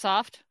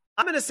Microsoft.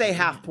 I'm gonna say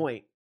half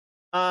point.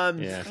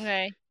 yeah,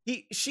 Okay.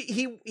 He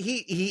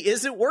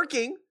isn't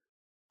working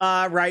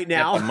right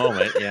now. at the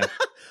moment, yeah.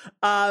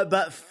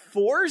 But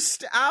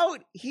forced out,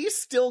 he's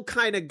still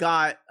kind of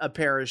got a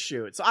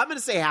parachute. So I'm going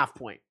to say half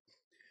point.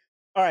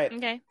 All right.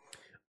 Okay.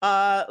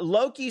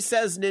 Loki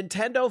says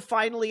Nintendo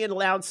finally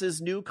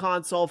announces new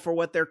console for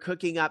what they're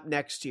cooking up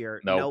next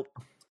year. Nope.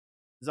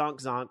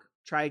 Zonk zonk.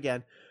 Try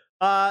again.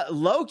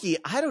 Loki,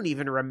 I don't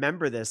even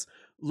remember this.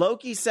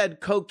 Loki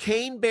said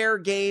Cocaine Bear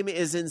game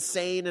is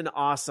insane and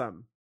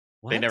awesome.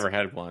 They What? never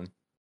had one.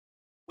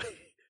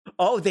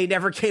 Oh, they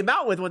never came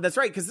out with one. That's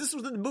right, because this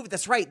was in the movie.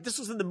 That's right. This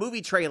was in the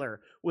movie trailer.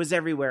 Was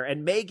everywhere,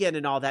 and Megan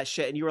and all that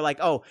shit. And you were like,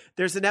 "Oh,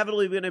 there's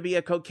inevitably going to be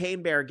a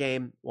Cocaine Bear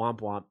game." Womp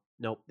womp.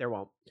 Nope, there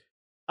won't.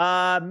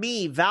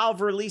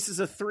 Valve releases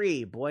a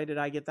 3. Boy, did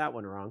I get that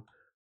one wrong.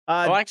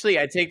 Actually,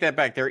 I take that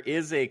back. There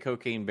is a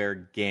Cocaine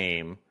Bear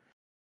game.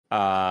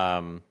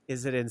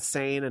 Is it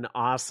insane and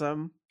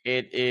awesome?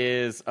 It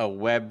is a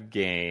web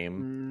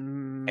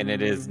game, and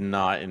it is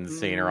not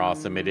insane or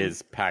awesome. It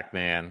is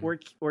Pac-Man.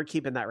 We're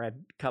keeping that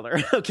red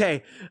color.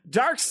 Okay.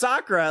 Dark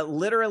Sakura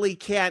literally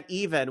can't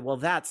even. Well,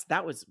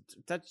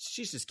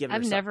 she's just giving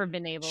I've herself. never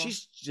been able.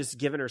 She's just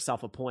giving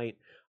herself a point.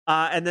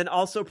 And then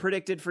also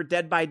predicted for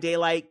Dead by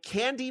Daylight,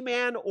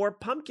 Candyman or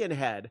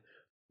Pumpkinhead.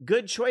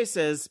 Good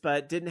choices,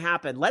 but didn't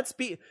happen. Let's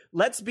be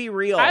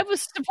real. I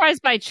was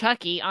surprised by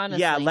Chucky,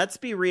 honestly. Yeah, let's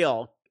be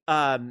real.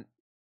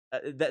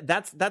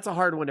 That's a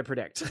hard one to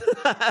predict.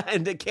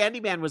 And the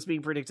Candyman was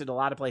being predicted a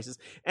lot of places,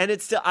 and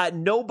it's still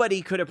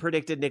nobody could have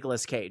predicted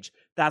Nicolas Cage.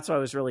 That's what I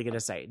was really going to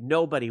say.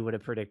 Nobody would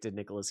have predicted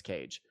Nicolas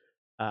Cage,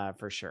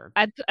 for sure.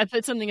 I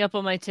put something up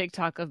on my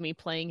TikTok of me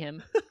playing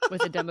him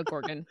with a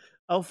Demogorgon.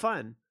 Oh,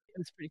 fun! It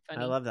was pretty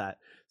funny. I love that.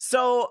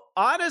 So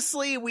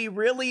honestly, we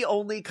really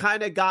only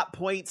kind of got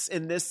points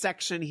in this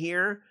section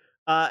here.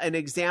 An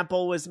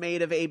example was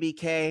made of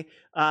ABK,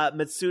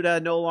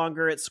 Matsuda no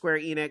longer at Square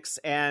Enix,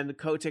 and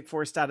Kotick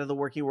forced out of the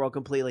working world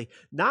completely.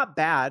 Not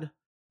bad.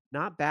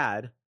 Not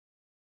bad.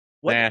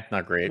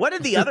 Not great. What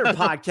did the other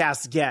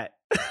podcasts get?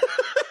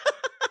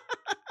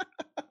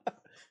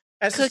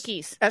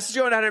 Cookies.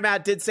 SJO and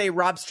Matt did say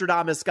Rob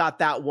Stradamus got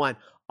that one.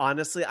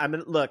 Honestly,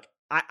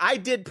 I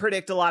did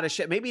predict a lot of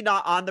shit. Maybe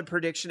not on the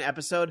prediction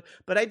episode,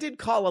 but I did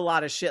call a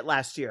lot of shit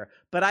last year.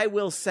 But I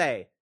will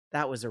say,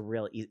 that was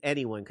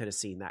anyone could have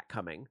seen that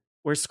coming.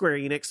 Where Square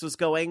Enix was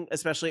going,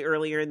 especially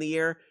earlier in the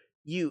year,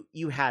 you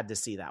had to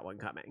see that one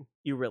coming.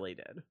 You really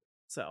did.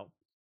 So,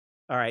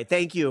 all right,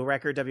 thank you,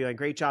 Record WN.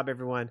 Great job,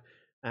 everyone.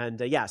 And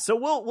so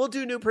we'll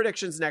do new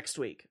predictions next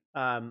week.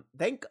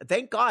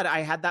 Thank God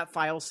I had that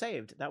file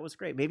saved. That was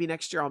great. Maybe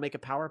next year I'll make a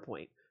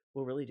PowerPoint.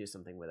 We'll really do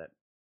something with it.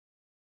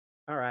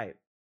 All right.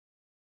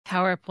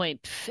 PowerPoint.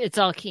 It's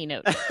all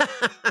Keynote.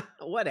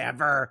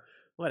 Whatever.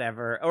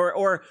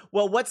 Or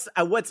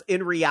what's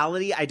in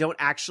reality, I don't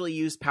actually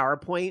use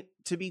PowerPoint,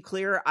 to be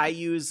clear. I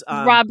use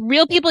Rob,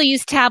 real people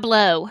use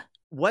Tableau.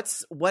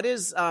 What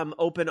is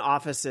Open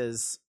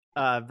Office's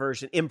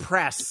version?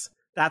 Impress.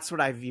 That's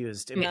what I've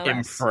used.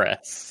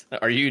 Impress.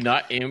 Are you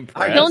not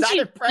impressed?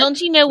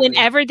 Don't you know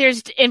whenever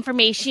there's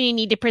information you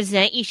need to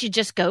present, you should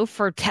just go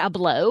for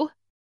Tableau?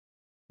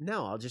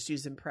 No, I'll just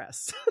use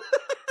Impress.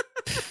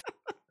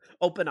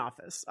 Open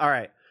Office. All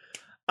right.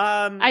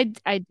 I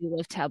do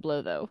love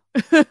Tableau though.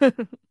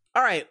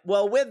 All right.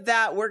 Well, with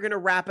that, we're going to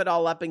wrap it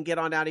all up and get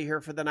on out of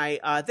here for the night.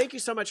 Thank you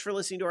so much for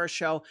listening to our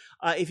show.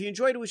 If you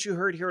enjoyed what you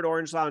heard here at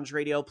Orange Lounge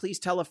Radio, please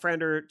tell a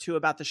friend or two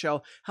about the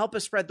show. Help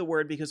us spread the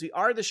word, because we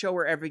are the show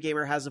where every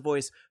gamer has a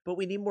voice, but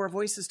we need more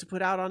voices to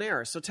put out on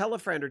air. So tell a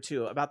friend or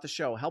two about the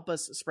show. Help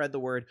us spread the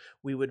word.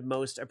 We would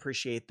most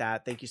appreciate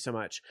that. Thank you so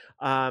much.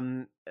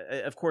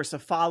 Of course, a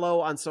follow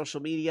on social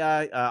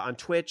media, on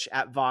Twitch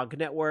at VOG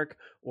Network,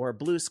 or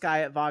Blue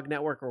Sky at VOG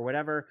Network, or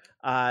whatever.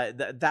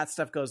 That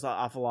stuff goes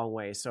off a long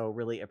way. So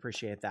really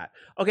appreciate that.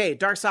 Okay,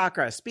 Dark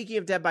Sakura, speaking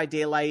of Dead by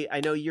Daylight, I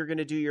know you're going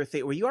to do your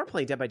thing. Well, you are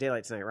playing Dead by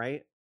Daylight tonight,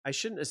 right? I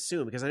shouldn't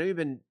assume, because I know you've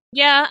been...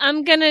 Yeah,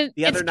 I'm going to...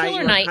 The other night,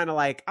 you were kind of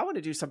like, I want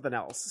to do something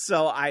else.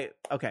 So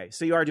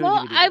so you are doing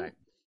DVD tonight.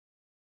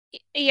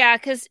 Yeah,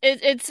 because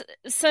it's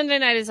Sunday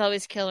night is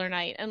always killer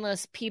night,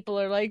 unless people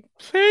are like,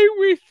 play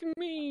with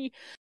me.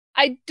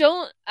 I'm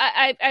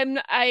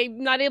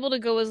not able to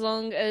go as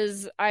long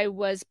as I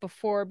was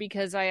before,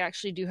 because I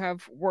actually do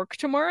have work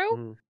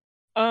tomorrow.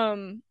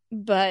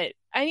 But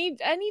I need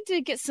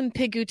to get some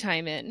Pigu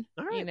time in.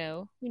 All right. You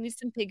know, we need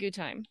some Pigu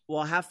time.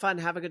 Well, have fun.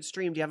 Have a good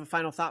stream. Do you have a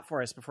final thought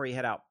for us before you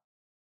head out?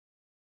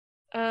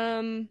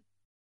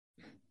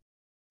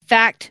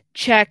 Fact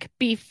check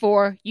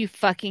before you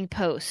fucking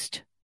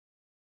post.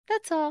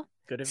 That's all.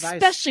 Good advice.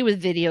 Especially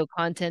with video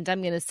content.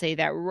 I'm going to say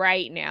that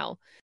right now.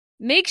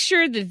 Make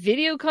sure the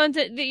video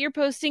content that you're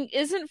posting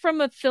isn't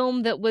from a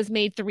film that was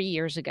made 3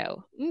 years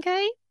ago.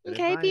 Okay? Good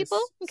okay, advice.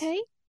 people?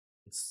 Okay?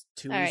 It's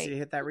too all easy right. to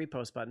hit that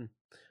repost button.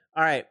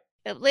 All right.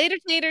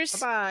 Laters.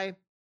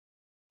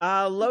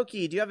 Bye-bye.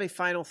 Loki, do you have a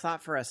final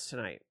thought for us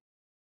tonight?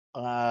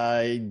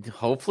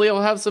 Hopefully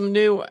I'll have some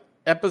new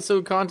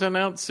episode content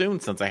out soon,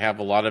 since I have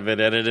a lot of it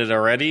edited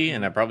already,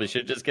 and I probably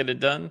should just get it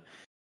done.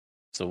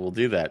 So we'll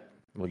do that.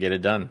 We'll get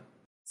it done.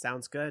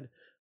 Sounds good.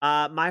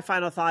 My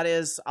final thought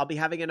is I'll be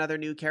having another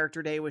new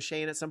character day with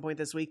Shane at some point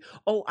this week.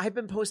 Oh, I've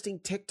been posting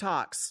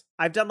TikToks.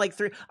 I've done like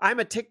 3. I'm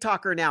a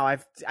TikToker now.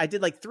 I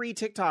did like 3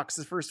 TikToks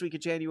the first week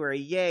of January.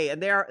 Yay.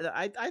 And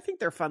I think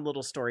they're fun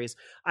little stories.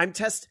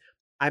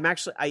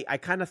 I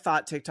kind of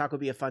thought TikTok would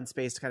be a fun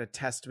space to kind of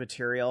test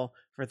material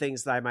for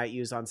things that I might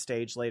use on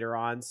stage later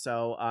on.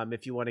 So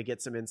if you want to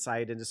get some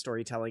insight into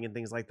storytelling and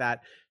things like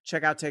that,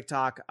 check out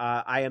TikTok.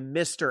 I am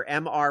Mr.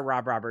 MR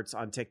Rob Roberts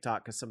on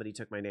TikTok because somebody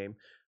took my name.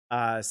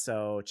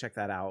 So check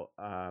that out.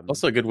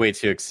 Also a good way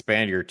to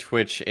expand your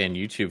Twitch and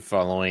YouTube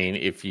following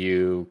if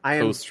you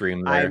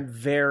co-stream there. I'm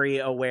very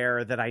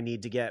aware that I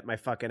need to get my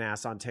fucking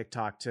ass on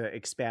TikTok to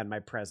expand my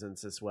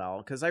presence as well.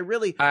 Because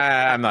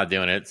I'm not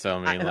doing it. So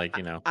I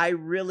mean, I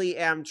really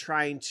am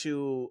trying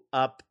to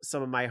up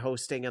some of my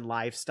hosting and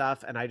live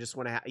stuff. And I just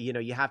want to,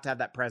 you have to have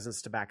that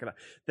presence to back it up.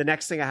 The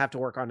next thing I have to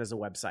work on is a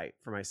website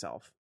for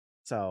myself.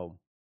 So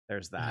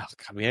there's that. Oh,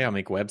 God, we gotta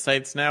make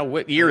websites now.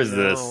 What year is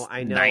this?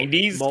 I know.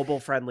 90s? Mobile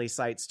friendly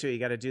sites too. You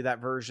got to do that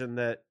version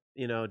that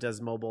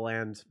does mobile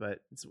but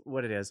it's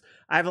what it is.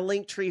 I have a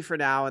link tree for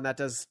now, and that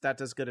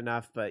does good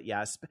enough. But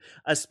yes,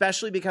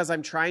 especially because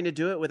I'm trying to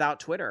do it without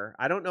Twitter.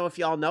 I don't know if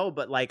y'all know,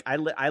 but like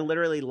I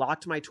literally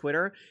locked my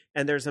Twitter,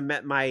 and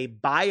my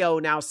bio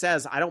now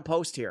says I don't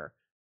post here.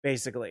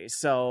 Basically,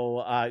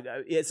 so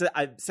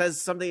it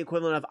says something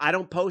equivalent of I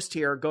don't post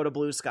here. Go to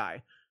Blue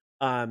Sky.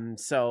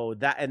 So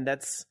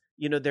that's.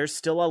 There's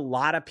still a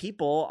lot of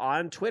people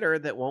on Twitter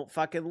that won't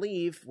fucking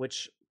leave,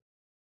 which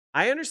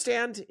I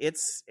understand.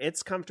 It's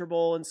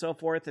comfortable and so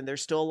forth, and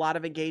there's still a lot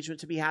of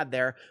engagement to be had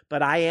there.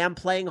 But I am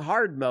playing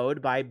hard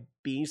mode by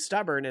being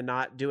stubborn and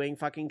not doing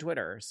fucking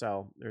Twitter.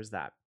 So there's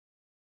that.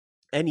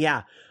 And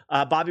yeah,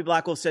 Bobby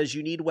Blackwolf says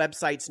you need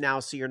websites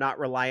now so you're not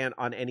reliant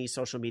on any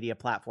social media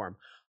platform.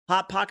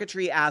 Hot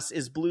Pocketry asks,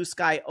 is Blue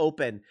Sky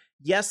open?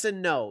 Yes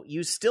and no.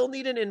 You still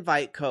need an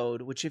invite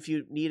code, which if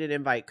you need an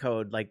invite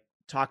code, like,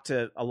 talk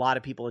to a lot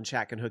of people in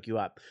chat can hook you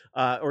up,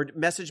 or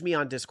message me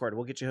on Discord.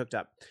 We'll get you hooked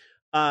up.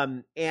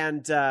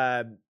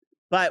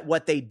 But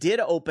what they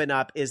did open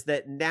up is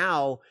that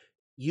now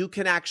you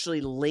can actually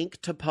link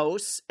to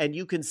posts and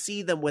you can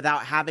see them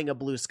without having a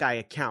Blue Sky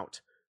account,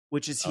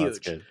 which is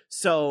huge.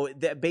 So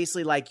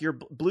basically, like, your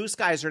Blue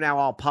Skies are now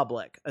all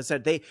public. I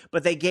said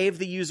but they gave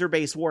the user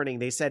base warning.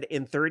 They said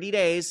in 30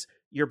 days,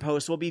 your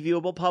post will be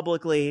viewable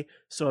publicly.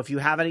 So if you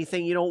have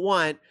anything you don't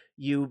want,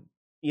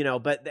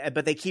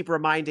 but they keep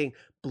reminding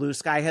Blue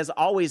Sky has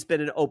always been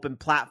an open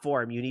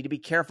platform. You need to be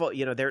careful.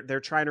 They're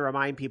trying to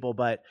remind people,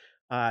 but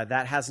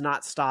that has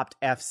not stopped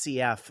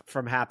FCF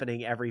from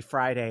happening every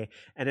Friday.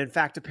 And in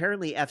fact,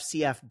 apparently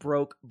FCF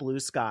broke Blue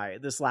Sky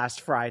this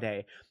last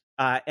Friday.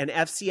 And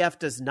FCF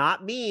does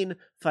not mean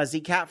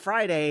Fuzzy Cat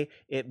Friday.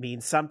 It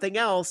means something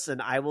else.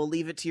 And I will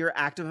leave it to your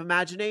active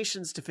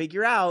imaginations to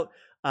figure out.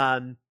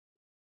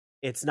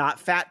 It's not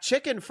Fat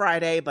Chicken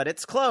Friday, but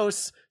it's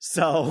close.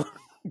 So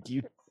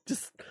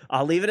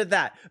I'll leave it at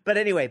that. But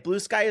anyway, Blue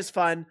Sky is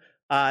fun.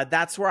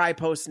 That's where I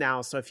post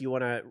now. So if you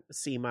want to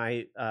see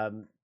my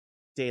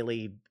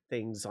daily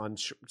things on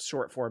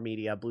short form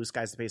media, Blue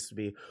Sky's the place to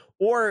be.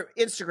 Or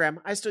Instagram.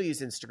 I still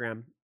use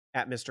Instagram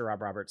at Mr.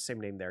 Rob Roberts.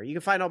 Same name there. You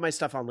can find all my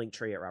stuff on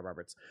Linktree at Rob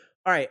Roberts.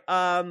 All right.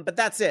 But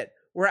that's it.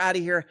 We're out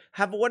of here.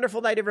 Have a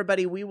wonderful night,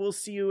 everybody. We will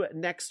see you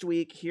next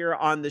week here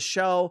on the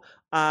show.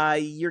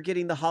 You're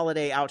getting the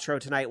holiday outro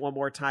tonight one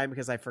more time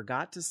because I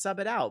forgot to sub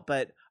it out.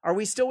 But are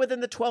we still within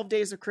the 12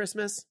 days of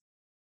Christmas?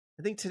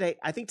 I think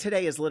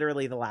today is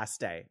literally the last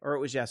day, or it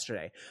was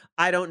yesterday.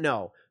 I don't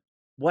know.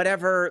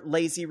 Whatever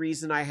lazy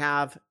reason I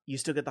have, you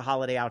still get the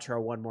holiday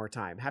outro one more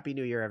time. Happy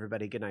New Year,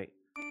 everybody. Good night.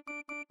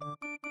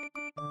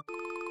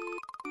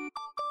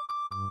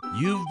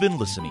 You've been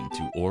listening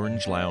to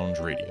Orange Lounge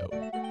Radio.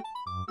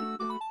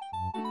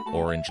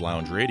 Orange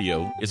Lounge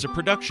Radio is a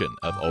production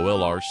of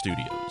OLR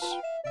Studios.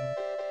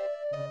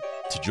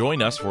 To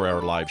join us for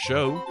our live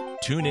show,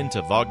 tune in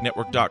to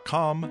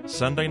VogNetwork.com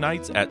Sunday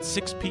nights at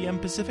 6 p.m.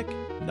 Pacific,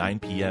 9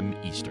 p.m.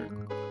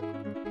 Eastern.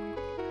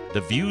 The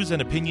views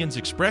and opinions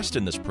expressed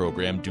in this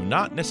program do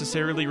not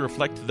necessarily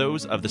reflect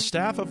those of the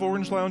staff of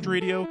Orange Lounge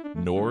Radio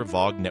nor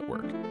Vog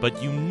Network, but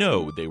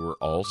they were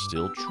all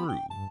still true.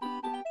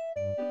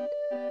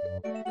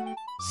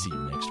 See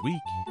you next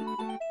week.